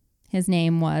 His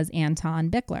name was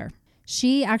Anton Bickler.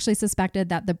 She actually suspected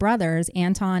that the brothers,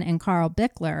 Anton and Carl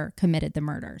Bickler, committed the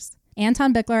murders.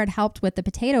 Anton Bickler had helped with the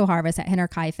potato harvest at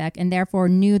Hinterkaifeck and therefore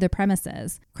knew the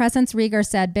premises. Crescence Rieger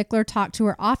said Bickler talked to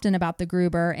her often about the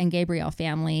Gruber and Gabriel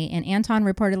family, and Anton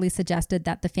reportedly suggested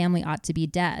that the family ought to be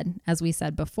dead, as we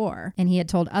said before, and he had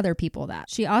told other people that.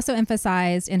 She also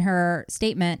emphasized in her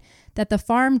statement that the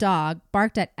farm dog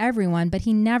barked at everyone, but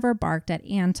he never barked at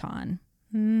Anton.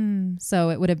 So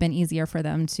it would have been easier for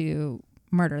them to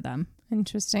murder them.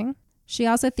 Interesting. She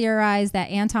also theorized that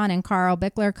Anton and Carl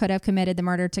Bickler could have committed the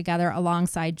murder together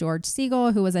alongside George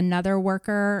Siegel, who was another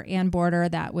worker and boarder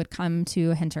that would come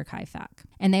to Hinterkaifeck.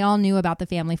 And they all knew about the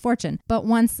family fortune. But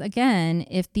once again,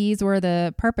 if these were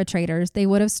the perpetrators, they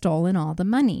would have stolen all the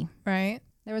money. Right.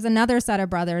 There was another set of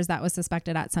brothers that was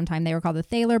suspected at some time. They were called the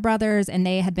Thaler brothers, and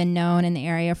they had been known in the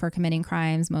area for committing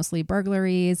crimes, mostly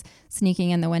burglaries,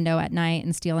 sneaking in the window at night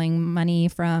and stealing money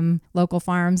from local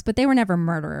farms. But they were never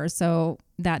murderers, so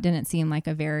that didn't seem like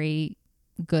a very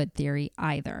good theory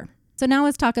either. So now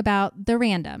let's talk about the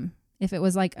random, if it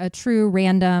was like a true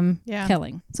random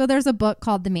killing. So there's a book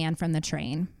called The Man from the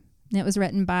Train. It was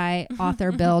written by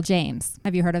author Bill James.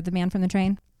 Have you heard of The Man from the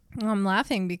Train? I'm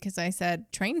laughing because I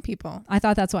said train people. I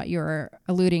thought that's what you were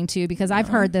alluding to, because I've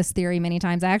heard this theory many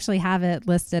times. I actually have it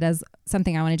listed as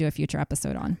something I want to do a future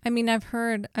episode on. I mean, I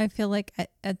feel like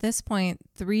at this point,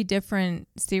 3 different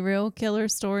serial killer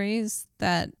stories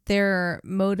that their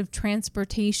mode of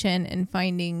transportation and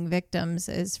finding victims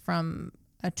is from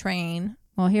a train.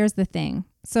 Well, here's the thing.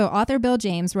 So author Bill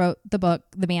James wrote the book,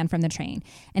 The Man from the Train,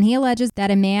 and he alleges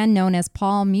that a man known as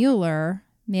Paul Mueller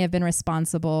may have been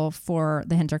responsible for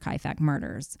the Hinterkaifeck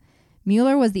murders.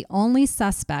 Mueller was the only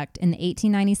suspect in the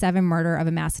 1897 murder of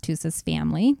a Massachusetts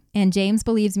family, and James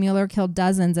believes Mueller killed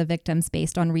dozens of victims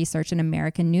based on research in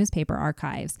American newspaper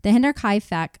archives. The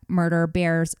Hinterkaifeck murder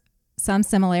bears some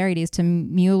similarities to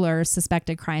Mueller's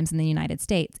suspected crimes in the United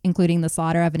States, including the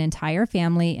slaughter of an entire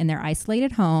family in their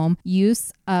isolated home,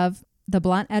 use of the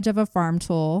blunt edge of a farm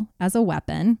tool as a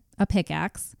weapon, a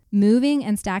pickaxe, moving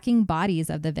and stacking bodies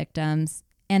of the victims,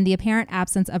 and the apparent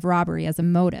absence of robbery as a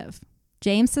motive.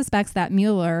 James suspects that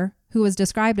Mueller, who was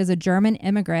described as a German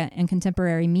immigrant in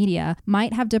contemporary media,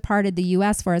 might have departed the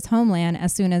U.S. for his homeland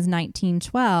as soon as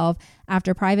 1912,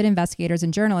 after private investigators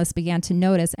and journalists began to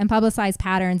notice and publicize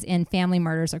patterns in family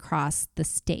murders across the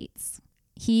states.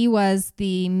 He was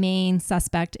the main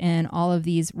suspect in all of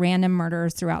these random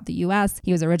murders throughout the U.S.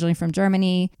 He was originally from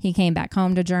Germany. He came back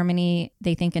home to Germany,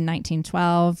 they think in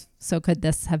 1912. So could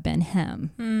this have been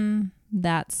him?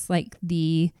 That's like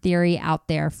the theory out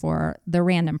there for the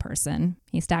random person.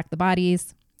 He stacked the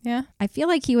bodies. Yeah. I feel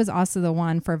like he was also the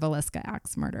one for Villisca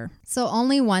Axe murder. So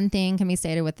only one thing can be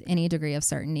stated with any degree of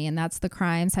certainty, and that's the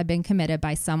crimes had been committed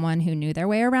by someone who knew their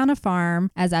way around a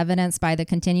farm, as evidenced by the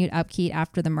continued upkeep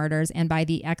after the murders and by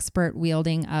the expert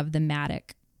wielding of the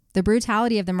mattock. The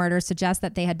brutality of the murders suggests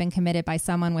that they had been committed by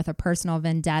someone with a personal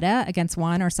vendetta against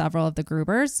one or several of the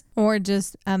Grubers. Or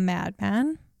just a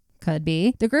madman. Could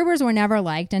be. The Grubers were never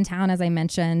liked in town, as I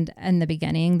mentioned in the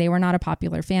beginning. They were not a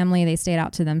popular family. They stayed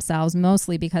out to themselves,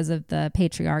 mostly because of the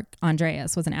patriarch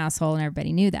Andreas was an asshole, and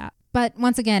everybody knew that. But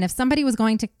once again, if somebody was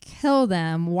going to kill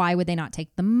them, why would they not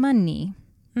take the money?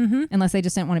 Unless they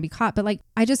just didn't want to be caught. But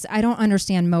I don't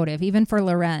understand motive, even for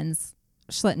Lorenz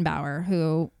Schlittenbauer,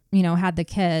 who had the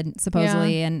kid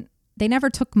supposedly, and they never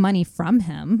took money from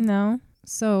him. No.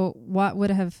 So what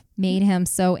would have made him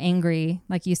so angry?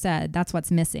 Like you said, that's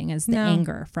what's missing is the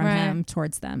anger from him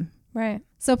towards them. Right.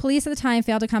 So police at the time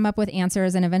failed to come up with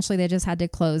answers, and eventually they just had to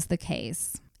close the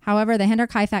case. However, the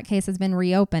Hinterkaifeck case has been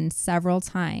reopened several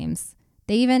times.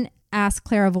 They even asked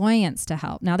clairvoyants to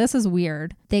help. Now, this is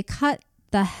weird. They cut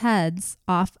the heads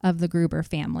off of the Gruber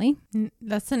family.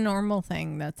 That's a normal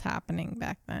thing that's happening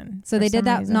back then. So they did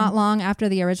that not long after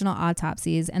the original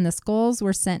autopsies, and the skulls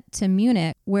were sent to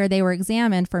Munich, where they were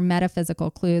examined for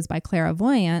metaphysical clues by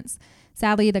clairvoyants.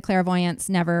 Sadly, the clairvoyants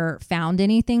never found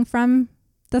anything from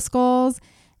the skulls.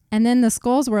 And then the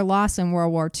skulls were lost in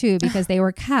World War II because they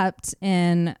were kept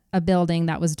in a building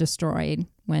that was destroyed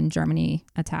when Germany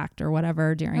attacked or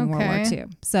whatever during World War II.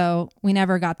 So we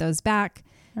never got those back.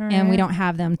 And we don't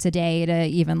have them today to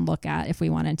even look at if we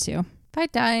wanted to. If I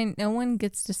die, no one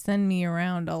gets to send me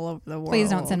around all over the world. Please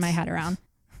don't send my head around.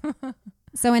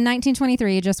 So in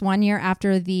 1923, just 1 year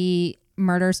after the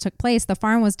murders took place, the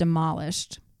farm was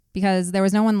demolished because there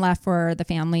was no one left for the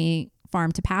family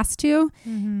farm to pass to.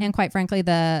 And quite frankly,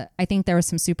 I think there was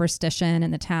some superstition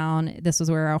in the town. This was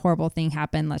where a horrible thing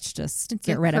happened. Let's just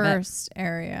get rid of it. Cursed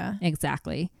area.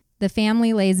 Exactly. The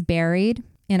family lays buried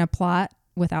in a plot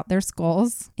without their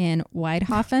skulls in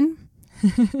Weidhofen.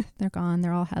 They're gone.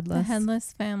 They're all headless. The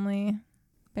headless family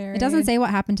buried. It doesn't say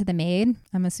what happened to the maid.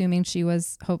 I'm assuming she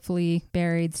was hopefully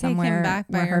buried somewhere back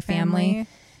by where her family.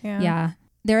 Yeah.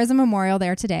 There is a memorial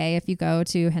there today. If you go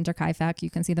to Hinterkaifeck, you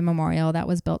can see the memorial that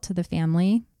was built to the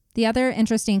family. The other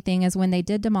interesting thing is when they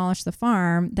did demolish the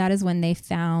farm, that is when they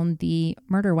found the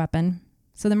murder weapon.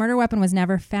 So the murder weapon was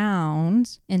never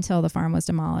found until the farm was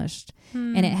demolished.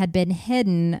 And it had been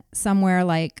hidden somewhere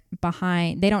like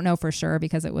behind. They don't know for sure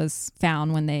because it was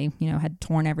found when they, had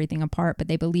torn everything apart. But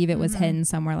they believe it was hidden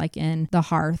somewhere like in the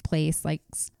hearth place, like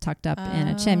tucked up in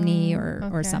a chimney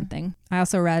or something. I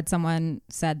also read someone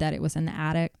said that it was in the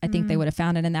attic. I think they would have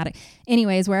found it in the attic.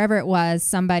 Anyways, wherever it was,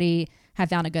 somebody had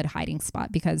found a good hiding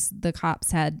spot because the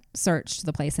cops had searched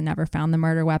the place and never found the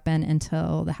murder weapon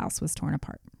until the house was torn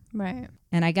apart. Right.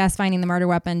 And I guess finding the murder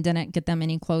weapon didn't get them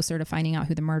any closer to finding out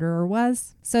who the murderer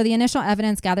was. So the initial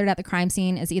evidence gathered at the crime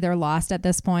scene is either lost at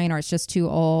this point or it's just too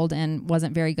old and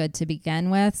wasn't very good to begin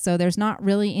with. So there's not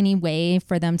really any way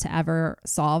for them to ever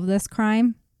solve this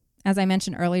crime. As I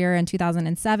mentioned earlier, in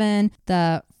 2007,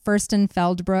 the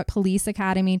Furstenfeldbruck Police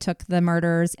Academy took the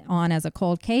murders on as a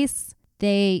cold case.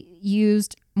 They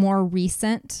used more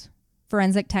recent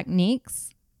forensic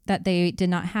techniques that they did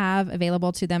not have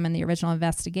available to them in the original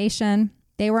investigation.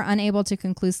 They were unable to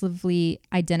conclusively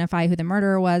identify who the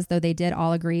murderer was, though they did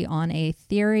all agree on a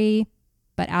theory.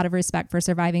 But out of respect for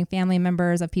surviving family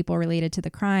members of people related to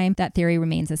the crime, that theory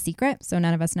remains a secret, so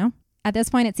none of us know. At this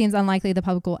point, it seems unlikely the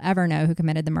public will ever know who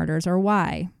committed the murders or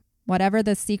why. Whatever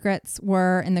the secrets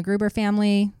were in the Gruber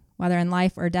family, whether in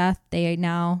life or death, they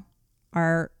now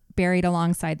are buried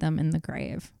alongside them in the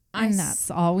grave. And that's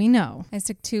all we know. I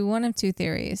stick to one of two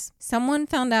theories. Someone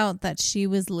found out that she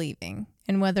was leaving,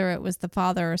 and whether it was the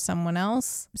father or someone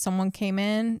else, someone came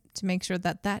in to make sure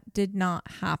that that did not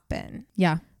happen.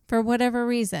 Yeah. For whatever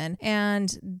reason.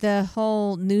 And the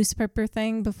whole newspaper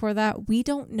thing before that, we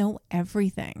don't know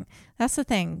everything. That's the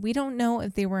thing. We don't know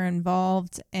if they were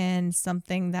involved in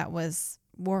something that was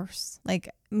worse, like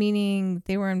meaning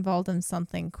they were involved in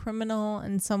something criminal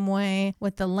in some way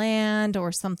with the land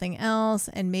or something else,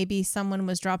 and maybe someone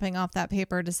was dropping off that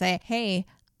paper to say, hey,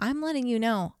 I'm letting you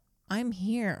know I'm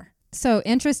here. So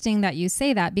interesting that you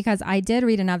say that, because I did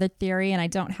read another theory and I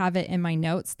don't have it in my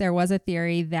notes. There was a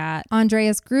theory that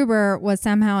Andreas Gruber was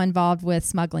somehow involved with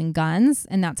smuggling guns,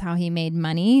 and that's how he made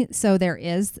money. So there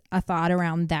is a thought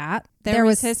around that. There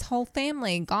was his whole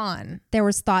family gone. There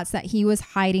was thoughts that he was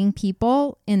hiding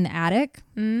people in the attic,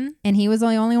 and he was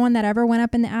the only one that ever went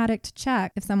up in the attic to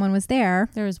check if someone was there.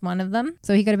 There was one of them.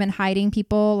 So he could have been hiding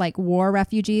people like war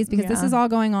refugees, because this is all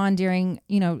going on during,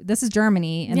 this is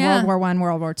Germany in World War I,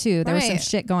 World War II. There was some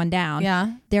shit going down.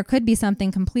 Yeah. There could be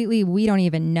something completely we don't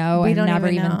even know and never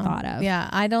even thought of. Yeah.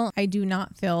 I do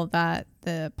not feel that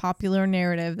the popular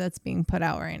narrative that's being put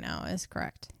out right now is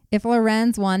correct. If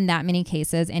Lorenz won that many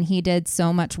cases and he did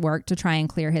so much work to try and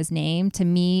clear his name, to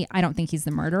me, I don't think he's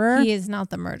the murderer. He is not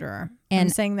the murderer. And I'm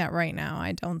saying that right now.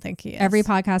 I don't think he is. Every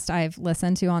podcast I've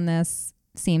listened to on this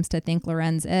seems to think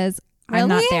Lorenz is. Really? I'm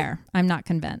not there. I'm not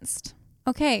convinced.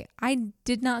 Okay. I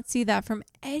did not see that from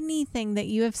anything that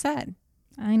you have said.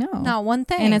 I know. Not one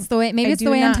thing. And it's the way, maybe it's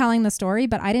the way I'm telling the story,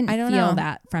 but I didn't feel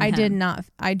that from him.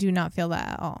 I do not feel that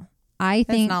at all. I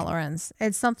think it's not Lorenz.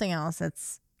 It's something else.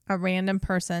 It's a random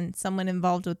person, someone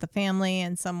involved with the family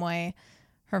in some way,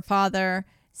 her father,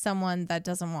 someone that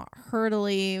doesn't want her to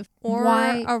leave, or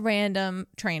a random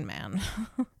train man.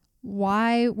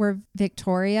 Why were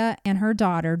Victoria and her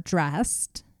daughter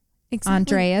dressed? Exactly.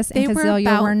 Andreas and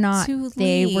Kazilia were not.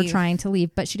 They were trying to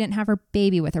leave, but she didn't have her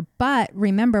baby with her. But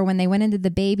remember, when they went into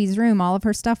the baby's room, all of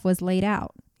her stuff was laid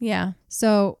out. Yeah.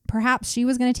 So perhaps she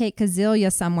was going to take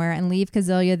Kazilia somewhere and leave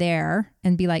Kazilia there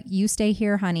and be like, you stay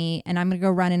here, honey, and I'm going to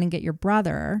go run in and get your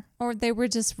brother. Or they were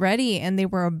just ready and they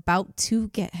were about to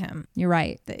get him. You're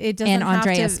right. It doesn't and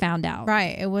Andreas found out.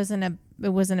 Right. It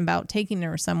wasn't about taking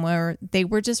her somewhere. They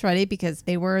were just ready because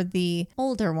they were the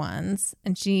older ones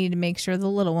and she needed to make sure the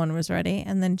little one was ready,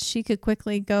 and then she could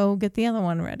quickly go get the other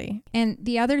one ready. And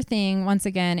the other thing, once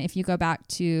again, if you go back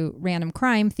to random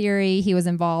crime theory, he was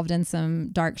involved in some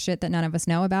dark shit that none of us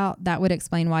know about. That would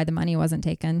explain why the money wasn't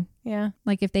taken. Yeah.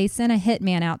 Like if they sent a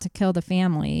hitman out to kill the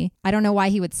family, I don't know why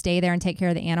he would stay there and take care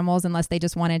of the animals unless they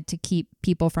just wanted to keep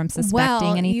people from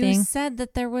suspecting anything. You said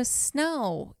that there was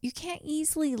snow. You can't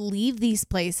easily leave these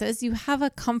places. You have a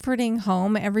comforting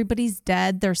home. Everybody's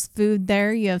dead. There's food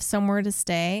there. You have somewhere to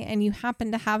stay, and you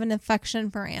happen to have an affection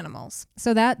for animals.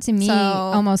 So that to me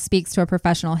almost speaks to a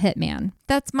professional hitman.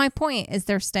 That's my point, is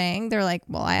they're staying. They're like,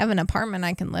 well, I have an apartment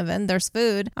I can live in. There's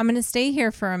food. I'm going to stay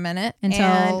here for a minute until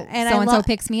so-and-so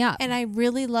picks me up. And I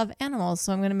really love animals,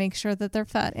 so I'm going to make sure that they're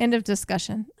fed. End of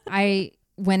discussion. I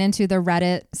went into the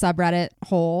Reddit subreddit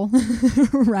hole,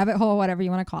 rabbit hole, whatever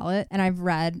you want to call it. And I've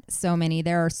read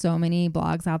there are so many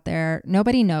blogs out there.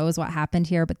 Nobody knows what happened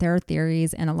here, but there are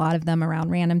theories, and a lot of them around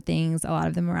random things, a lot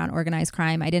of them around organized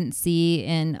crime. I didn't see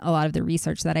in a lot of the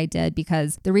research that I did,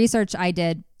 because the research I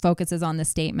did focuses on the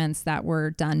statements that were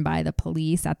done by the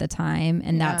police at the time.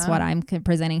 And that's what I'm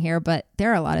presenting here. But there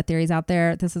are a lot of theories out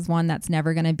there. This is one that's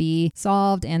never going to be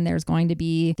solved. And there's going to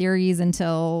be theories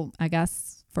until, I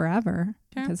guess, forever.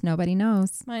 Because nobody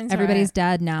knows. Everybody's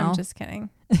dead now. I'm just kidding.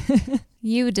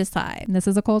 You decide. This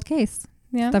is a cold case.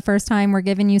 Yeah. It's the first time we're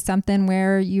giving you something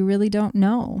where you really don't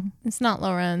know. It's not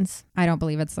Lorenz. I don't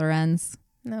believe it's Lorenz.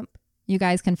 Nope. You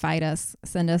guys can fight us.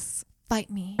 Send us. Fight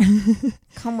me.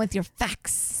 Come with your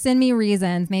facts. Send me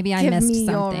reasons. Maybe I missed something.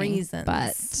 Your reasons.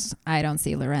 But I don't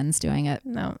see Lorenz doing it.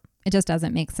 No. It just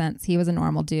doesn't make sense. He was a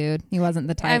normal dude. He wasn't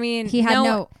the type. I mean, he had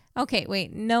no. Okay,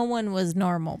 wait. No one was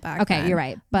normal back then. Okay, you're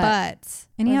right. But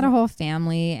and he had a whole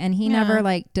family, and he never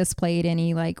like displayed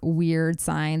any like weird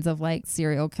signs of like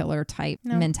serial killer type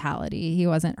mentality. He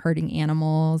wasn't hurting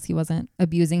animals. He wasn't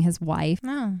abusing his wife.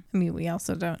 No. I mean, we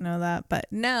also don't know that, but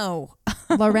no.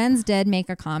 Lorenz did make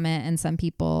a comment, and some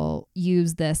people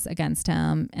use this against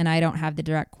him, and I don't have the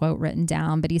direct quote written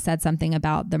down, but he said something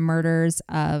about the murders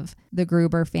of the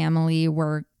Gruber family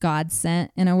were God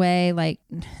sent in a way, like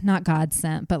not God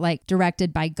sent, but like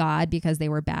directed by God because they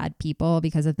were bad people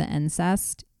because of the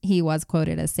incest. He was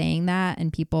quoted as saying that,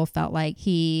 and people felt like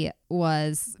he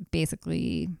was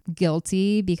basically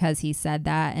guilty because he said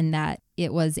that, and that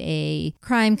it was a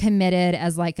crime committed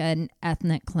as like an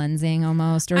ethnic cleansing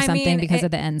almost or something because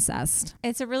of the incest.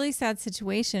 It's a really sad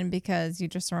situation because you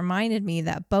just reminded me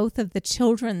that both of the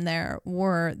children there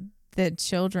were the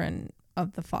children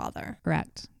of the father.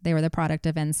 Correct. They were the product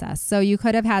of incest. So you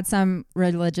could have had some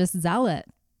religious zealot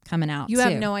coming out. You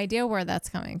have no idea where that's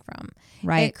coming from.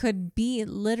 Right. It could be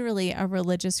literally a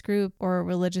religious group or a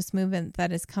religious movement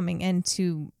that is coming in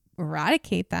to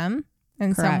eradicate them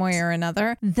in some way or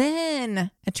another. Then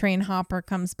a train hopper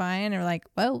comes by and they're like,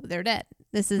 whoa, they're dead.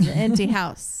 This is an empty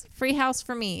house. Free house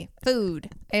for me. Food.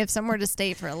 I have somewhere to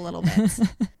stay for a little bit.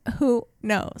 Who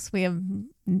knows? We have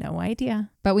no idea.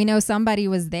 But we know somebody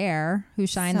was there who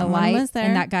shined the light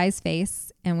in that guy's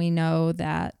face. And we know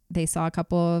that they saw a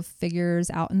couple of figures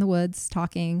out in the woods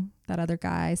talking, that other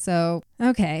guy. So,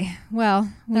 okay.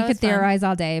 Well, we could theorize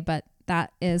all day, but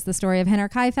that is the story of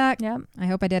Hinterkaifeck. Yep. I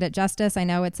hope I did it justice. I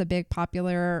know it's a big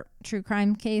popular true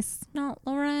crime case. Not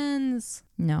Lorenz.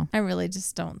 No. I really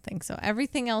just don't think so.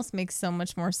 Everything else makes so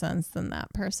much more sense than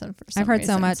that person for some I've heard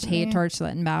reason so much hate towards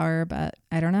Schlittenbauer, but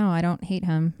I don't know. I don't hate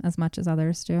him as much as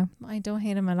others do. I don't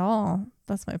hate him at all.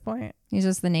 That's my point. He's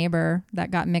just the neighbor that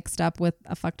got mixed up with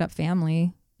a fucked up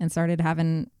family and started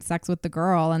having sex with the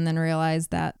girl and then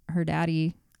realized that her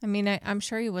daddy... I mean, I'm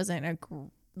sure he wasn't an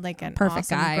perfect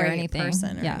awesome, guy great or anything.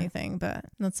 person or anything, but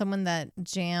not someone that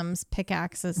jams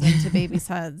pickaxes into babies'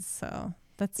 heads. So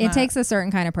it takes a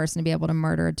certain kind of person to be able to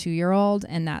murder a 2-year-old,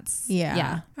 and that's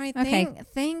yeah. All right, okay.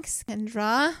 Thanks,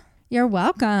 Kendra. You're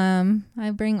welcome.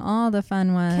 I bring all the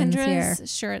fun ones Kendra's here.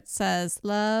 shirt says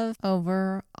 "Love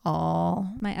over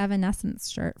all." My Evanescence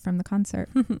shirt from the concert.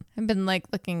 I've been like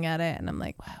looking at it, and I'm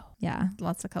like, wow. Yeah.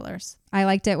 Lots of colors. I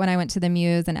liked it when I went to the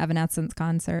Muse and Evanescence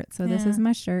concert. So this is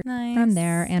my shirt from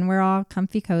there. And we're all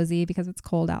comfy cozy because it's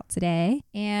cold out today.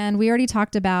 And we already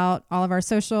talked about all of our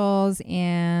socials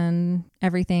and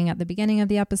everything at the beginning of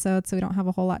the episode. So we don't have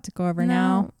a whole lot to go over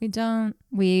now. We don't.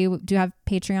 We do have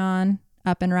Patreon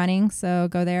up and running. So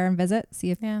go there and visit. See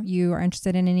if you are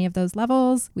interested in any of those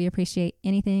levels. We appreciate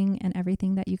anything and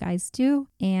everything that you guys do.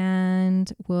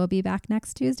 And we'll be back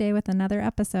next Tuesday with another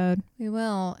episode. We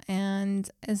will. And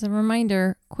as a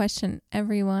reminder, question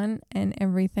everyone and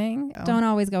everything. Don't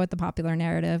always go with the popular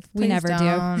narrative. We never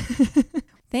do.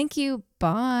 Thank you.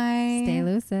 Bye. Stay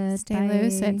lucid. Stay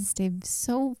lucid. Stay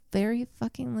so very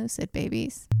fucking lucid,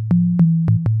 babies.